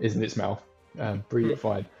 coil is in its mouth. Bree, you're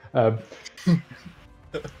fine. I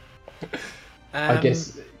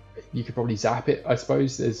guess you could probably zap it, I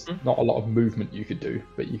suppose. There's not a lot of movement you could do,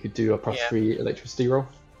 but you could do a +3 electricity roll.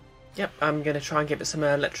 Yep, I'm going to try and give it some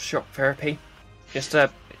electroshock therapy. Just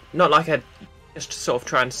not like just to sort of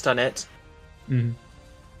try and stun it.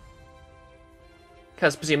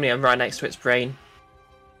 Because presumably I'm right next to its brain.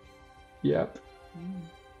 Yep.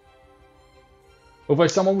 Although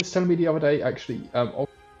someone was telling me the other day, actually,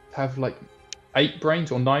 have like 8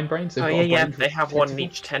 brains or 9 brains. Oh yeah, they have one in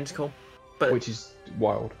each tentacle. But which is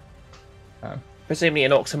wild. Presumably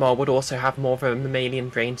an Octomole would also have more of a mammalian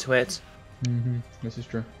brain to it. This is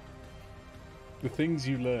true. The things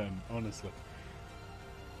you learn, honestly.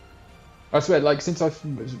 I swear, like, since I've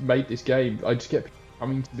made this game, I just get people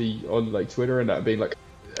coming to me on like Twitter and that, being like,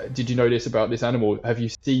 "Did you know this about this animal? Have you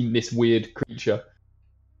seen this weird creature?"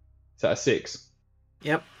 Is that a 6?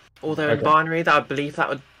 Yep. Although in binary, I believe that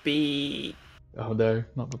would be. Oh no,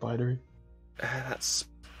 not the binary. That's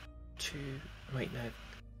 2. Wait, no.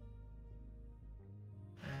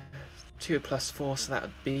 2 + 4, so that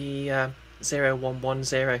would be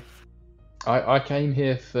 0110. I came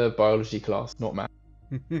here for biology class, not math.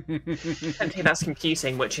 Technically, that's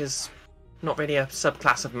computing, which is not really a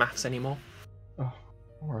subclass of maths anymore. Oh,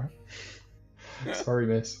 alright. Sorry,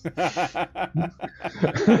 miss.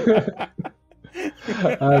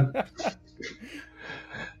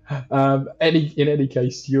 In any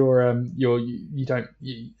case,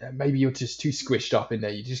 maybe you're just too squished up in there.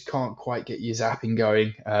 You just can't quite get your zapping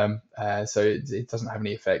going, so it doesn't have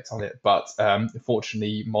any effect on it. But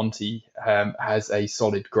fortunately, Monty has a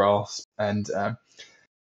solid grasp, and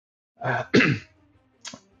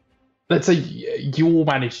let's say you all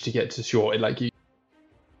managed to get to shore,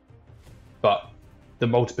 but the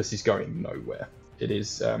multipus is going nowhere. It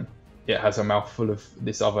is. It has a mouthful of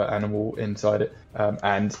this other animal inside it,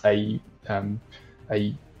 and a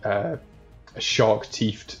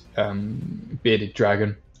shark-teethed bearded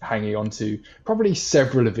dragon hanging onto probably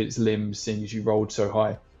several of its limbs, seeing as you rolled so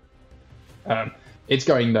high. It's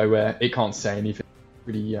going nowhere. It can't say anything.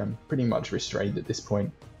 Pretty much restrained at this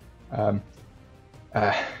point.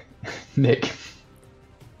 Nick,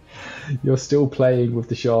 you're still playing with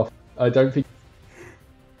the shaft. I don't think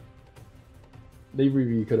neither of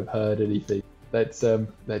you could have heard anything. Let's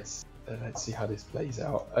see how this plays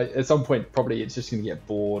out. At some point, probably it's just going to get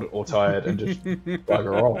bored or tired and just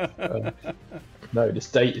bugger off. No, this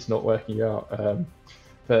date is not working out.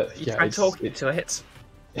 But you yeah, try talking to it.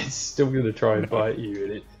 It's still going to try and bite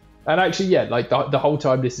you, and actually, yeah, like the whole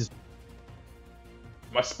time this is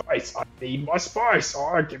my spice. I need my spice.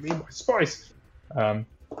 Oh, give me my spice. Oh,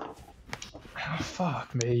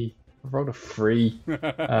 fuck me. I rolled a 3.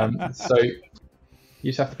 So you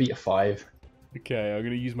just have to beat a 5. Okay, I'm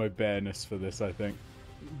going to use my bareness for this, I think.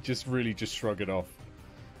 Just shrug it off.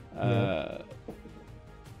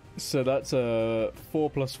 So that's a 4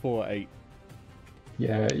 + 4, 8.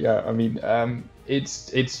 Yeah. I mean,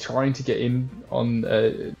 it's trying to get in on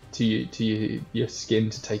to your skin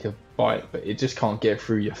to take a bite, but it just can't get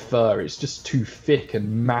through your fur. It's just too thick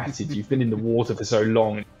and matted. You've been in the water for so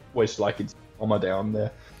long, it's always like it's armor down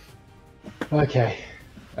there. Okay.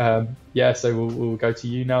 So we'll go to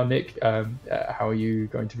you now, Nick. How are you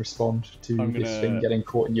going to respond to this thing getting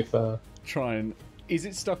caught in your fur? Is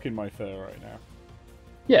it stuck in my fur right now?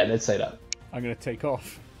 Yeah, let's say that. I'm going to take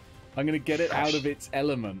off. I'm gonna get it out of its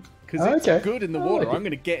element because it's good in the water. I'm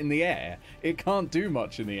gonna get in the air. It can't do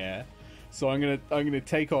much in the air, so I'm gonna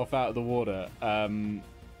take off out of the water, and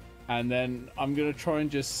then I'm gonna try and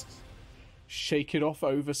just shake it off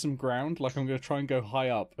over some ground. Like I'm gonna try and go high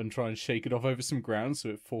up and try and shake it off over some ground so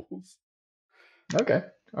it falls. Okay.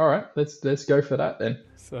 All right. Let's go for that then.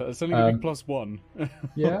 So it's only gonna be +1.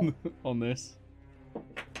 Yeah. on this.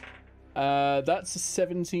 That's a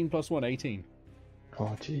 17 + 1, 18.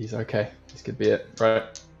 Oh, jeez. Okay, this could be it.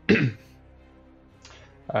 Right.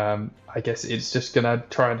 I guess it's just gonna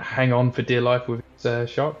try and hang on for dear life with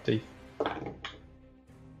its shark teeth.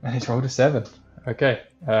 And it's rolled a 7. Okay.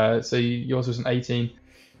 So yours was an 18.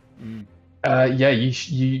 Yeah.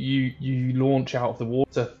 You launch out of the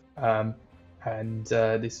water. And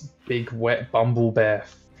this big wet bumble bear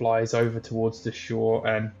flies over towards the shore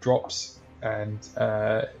and drops. And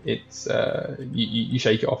it's you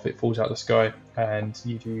shake it off. It falls out of the sky, and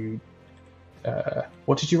you do.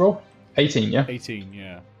 What did you roll? 18, yeah. 18,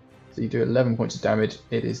 yeah. So you do 11 points of damage.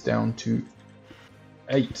 It is down to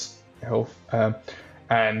 8 health,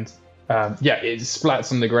 and yeah, it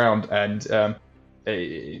splats on the ground, and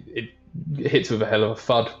it hits with a hell of a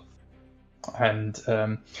thud,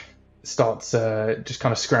 and starts just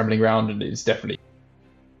kind of scrambling around, and it's definitely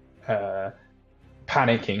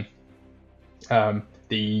panicking.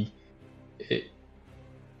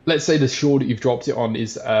 Let's say the shore that you've dropped it on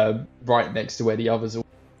is right next to where the others are,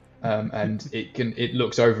 and it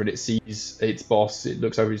looks over and it sees its boss. It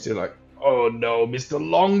looks over and it's like, oh no, Mr.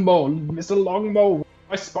 Longbow, where's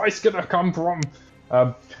my spice gonna come from?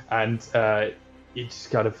 And it just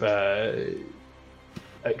kind of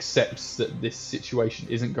accepts that this situation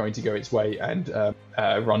isn't going to go its way, and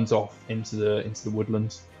runs off into the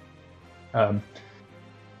woodlands.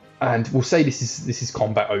 And we'll say this is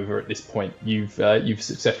combat over at this point. You've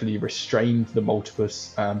successfully restrained the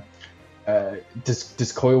multipus.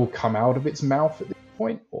 Does coil come out of its mouth at this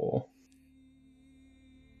point, or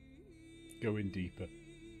go in deeper?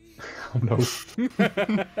 Oh no!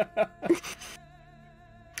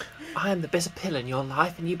 I am the bitter pill in your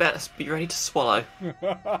life, and you better be ready to swallow.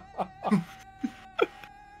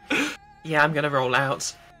 Yeah, I'm gonna roll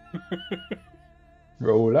out.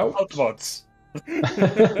 Roll out. Outwards.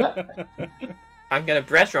 I'm gonna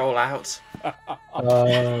bread roll out.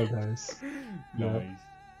 Oh, nice. Nice.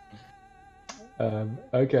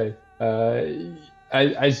 Okay.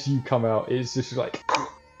 As you come out, it's just like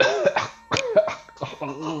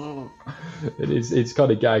it's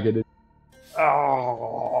kind of gagging.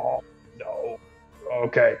 Oh no.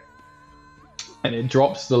 Okay. And it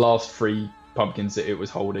drops the last 3 pumpkins that it was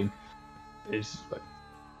holding. It's like,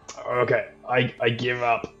 okay, I give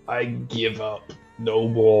up. I give up. No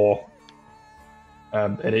more.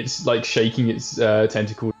 And it's like shaking its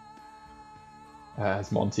tentacle.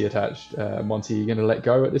 Has Monty attached? Monty, you gonna let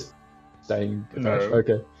go at this? Staying attached? No.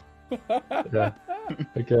 Okay. Yeah.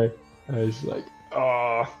 Okay. It's like,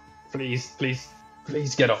 oh,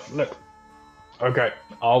 please get off. Look. Okay,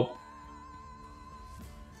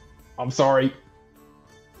 I'm sorry.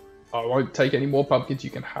 I won't take any more pumpkins. You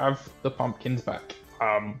can have the pumpkins back.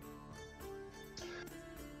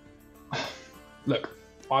 Look,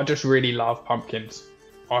 I just really love pumpkins.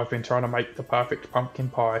 I've been trying to make the perfect pumpkin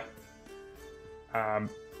pie.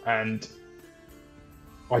 And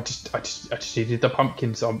I just needed the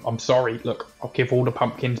pumpkins. I'm sorry. Look, I'll give all the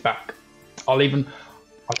pumpkins back. I'll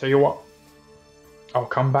tell you what. I'll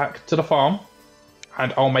come back to the farm,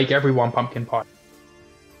 and I'll make everyone pumpkin pie.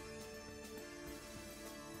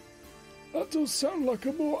 That does sound like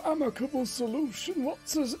a more amicable solution. What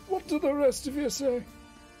do the rest of you say?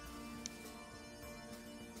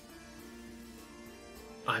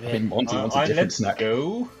 I'm I mean, in. Monty wants a I different let snack.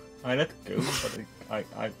 go. I let go, but I'm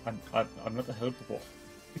not a herbivore.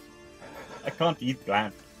 I can't eat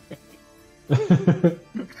plant.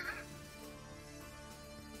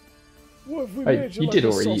 What if we Hey, made you like did a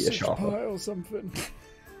already eat a sausage shark. pie or something?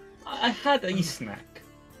 I had a snack.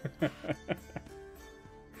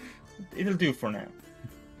 It'll do for now.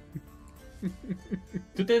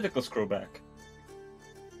 Do tentacles grow back?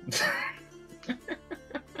 I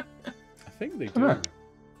think they Huh. do.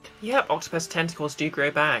 Yeah, octopus tentacles do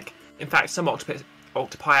grow back. In fact, some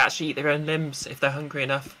octopi actually eat their own limbs if they're hungry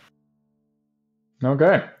enough.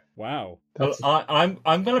 Okay. Wow. Well, That's-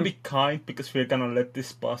 I'm gonna be kind because we're gonna let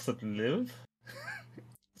this bastard live.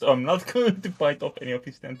 So I'm not going to bite off any of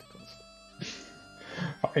his tentacles.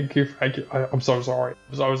 Thank you. I'm so sorry.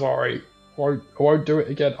 I'm so sorry. I won't do it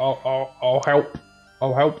again. I'll help.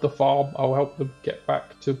 I'll help the farm. I'll help them get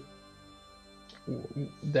back to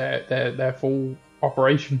their full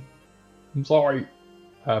operation. I'm sorry.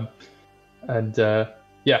 And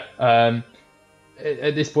yeah,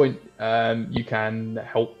 at this point, you can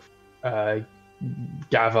help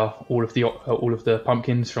gather all of the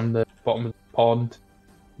pumpkins from the bottom of the pond,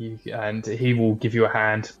 and he will give you a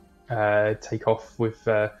hand. Take off with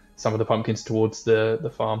some of the pumpkins towards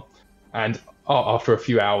the farm, and after a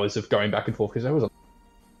few hours of going back and forth, because there was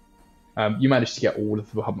you managed to get all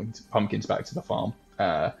of the pumpkins back to the farm.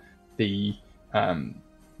 The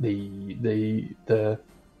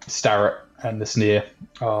starret and the sneer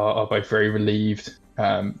are both very relieved,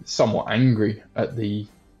 somewhat angry at the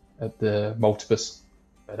multipus,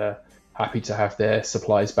 but happy to have their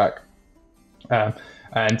supplies back,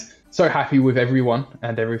 and so happy with everyone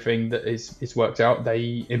and everything that is worked out.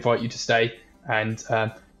 They invite you to stay, and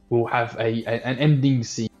we'll have an ending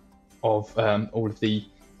scene of all of the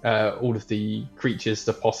creatures,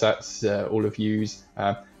 the possats, all of yous,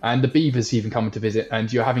 and the beavers even coming to visit,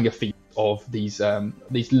 and you're having a feast of these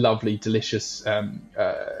lovely, delicious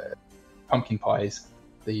pumpkin pies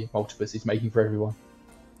the multipus is making for everyone.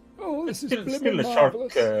 Oh, this is Still a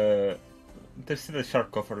marvelous. shark. There's still a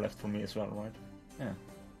shark cover left for me as well, right? Yeah.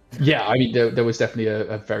 Yeah, I mean, there was definitely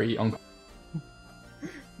a very There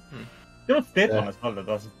was that one as well that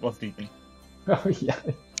was eating. Oh yeah.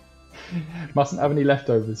 Mustn't have any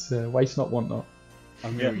leftovers. Waste not, want not.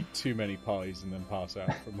 I'm going to eat too many pies and then pass out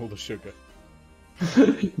from all the sugar.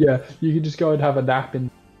 Yeah, you can just go and have a nap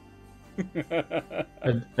and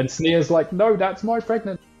Sneer's like, no, that's my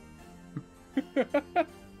pregnant.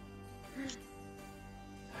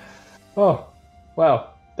 Oh, wow,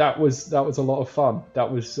 that was a lot of fun.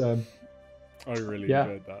 That was I really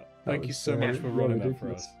enjoyed that. Thank you so much for running that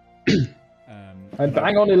for us. And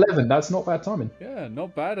bang on 11, that's not bad timing. Yeah,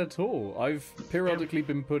 not bad at all. I've periodically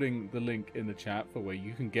been putting the link in the chat for where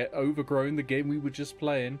you can get Overgrown, the game we were just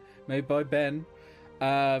playing, made by Ben,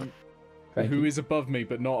 who is above me,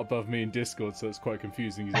 but not above me in Discord, so it's quite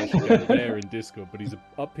confusing. He's actually down there in Discord, but he's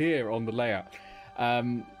up here on the layout.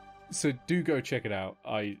 So do go check it out.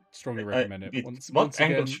 I strongly recommend it. Once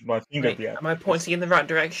again, am I pointing in the right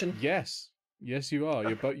direction? Yes, you are.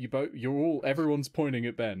 Everyone's pointing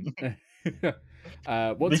at Ben.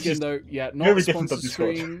 Once again, though, not a sponsor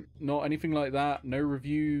stream, not anything like that. No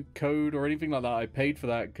review code or anything like that. I paid for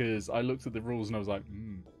that because I looked at the rules and I was like,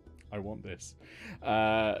 I want this.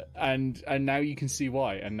 And now you can see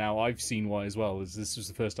why. And now I've seen why as well. As this was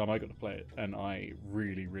the first time I got to play it, and I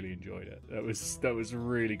really, really enjoyed it. That was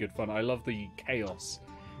really good fun. I love the chaos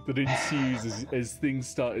that ensues as things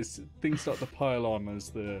start to pile on,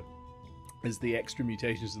 as the extra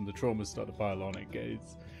mutations and the traumas start to pile on.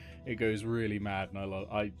 It goes really mad, and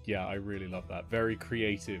I really love that. Very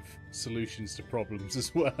creative solutions to problems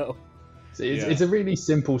as well. It's a really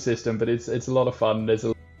simple system, but it's a lot of fun.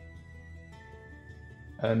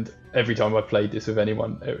 And every time I've played this with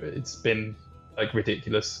anyone, it's been like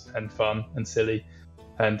ridiculous and fun and silly,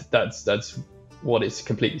 and that's what it's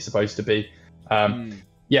completely supposed to be.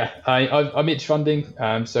 Yeah, I'm itch funding,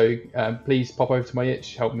 so please pop over to my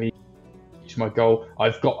itch, help me reach my goal.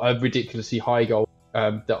 I've got a ridiculously high goal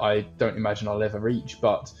that I don't imagine I'll ever reach,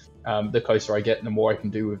 but the closer I get, the more I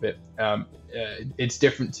can do with it. It's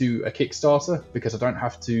different to a Kickstarter because I don't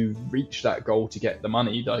have to reach that goal to get the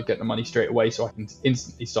money. I get the money straight away, so I can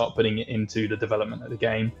instantly start putting it into the development of the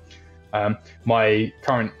game. My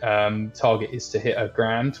current target is to hit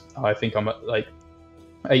 $1,000. I think I'm at like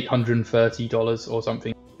 $830 or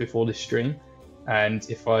something before this stream. And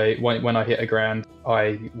when I hit $1,000,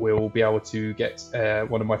 I will be able to get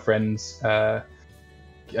one of my friends to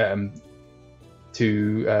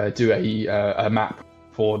do a map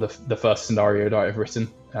for the first scenario that I've written,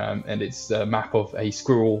 and it's a map of a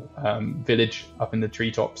squirrel village up in the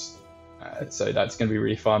treetops. So that's going to be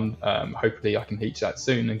really fun. Hopefully, I can teach that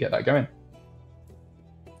soon and get that going.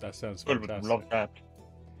 That sounds fantastic. Love that.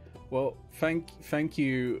 Well, thank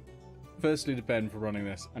you, firstly to Ben for running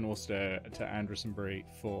this, and also to Andrus and Bree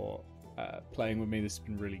for playing with me. This has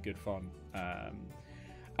been really good fun.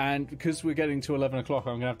 And because we're getting to 11 o'clock,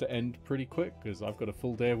 I'm going to have to end pretty quick because I've got a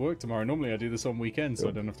full day of work tomorrow. Normally I do this on weekends, so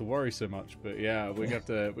I don't have to worry so much. But yeah, we're going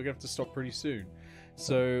to have to stop pretty soon.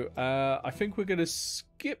 So I think we're going to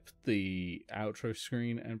skip the outro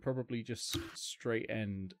screen and probably just straight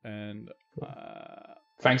end. And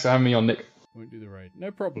thanks for having me on, Nick. Won't do the raid. No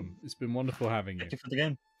problem. It's been wonderful having you. Thank you for the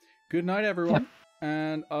game. Good night, everyone.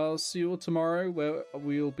 And I'll see you all tomorrow, where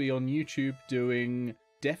we'll be on YouTube doing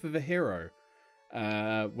Death of a Hero.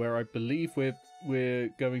 Where I believe we're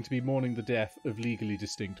going to be mourning the death of legally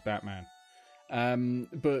distinct Batman.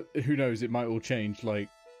 But who knows, it might all change. Like,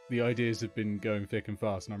 the ideas have been going thick and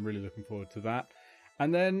fast, and I'm really looking forward to that.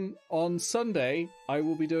 And then on Sunday, I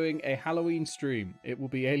will be doing a Halloween stream. It will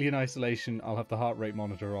be Alien Isolation. I'll have the heart rate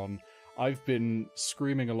monitor on. I've been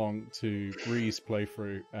screaming along to Bree's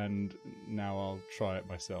playthrough, and now I'll try it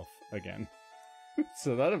myself again.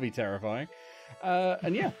 So that'll be terrifying.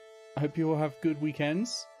 And yeah, I hope you all have good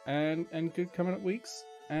weekends and good coming up weeks.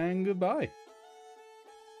 And goodbye.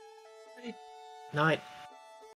 Night.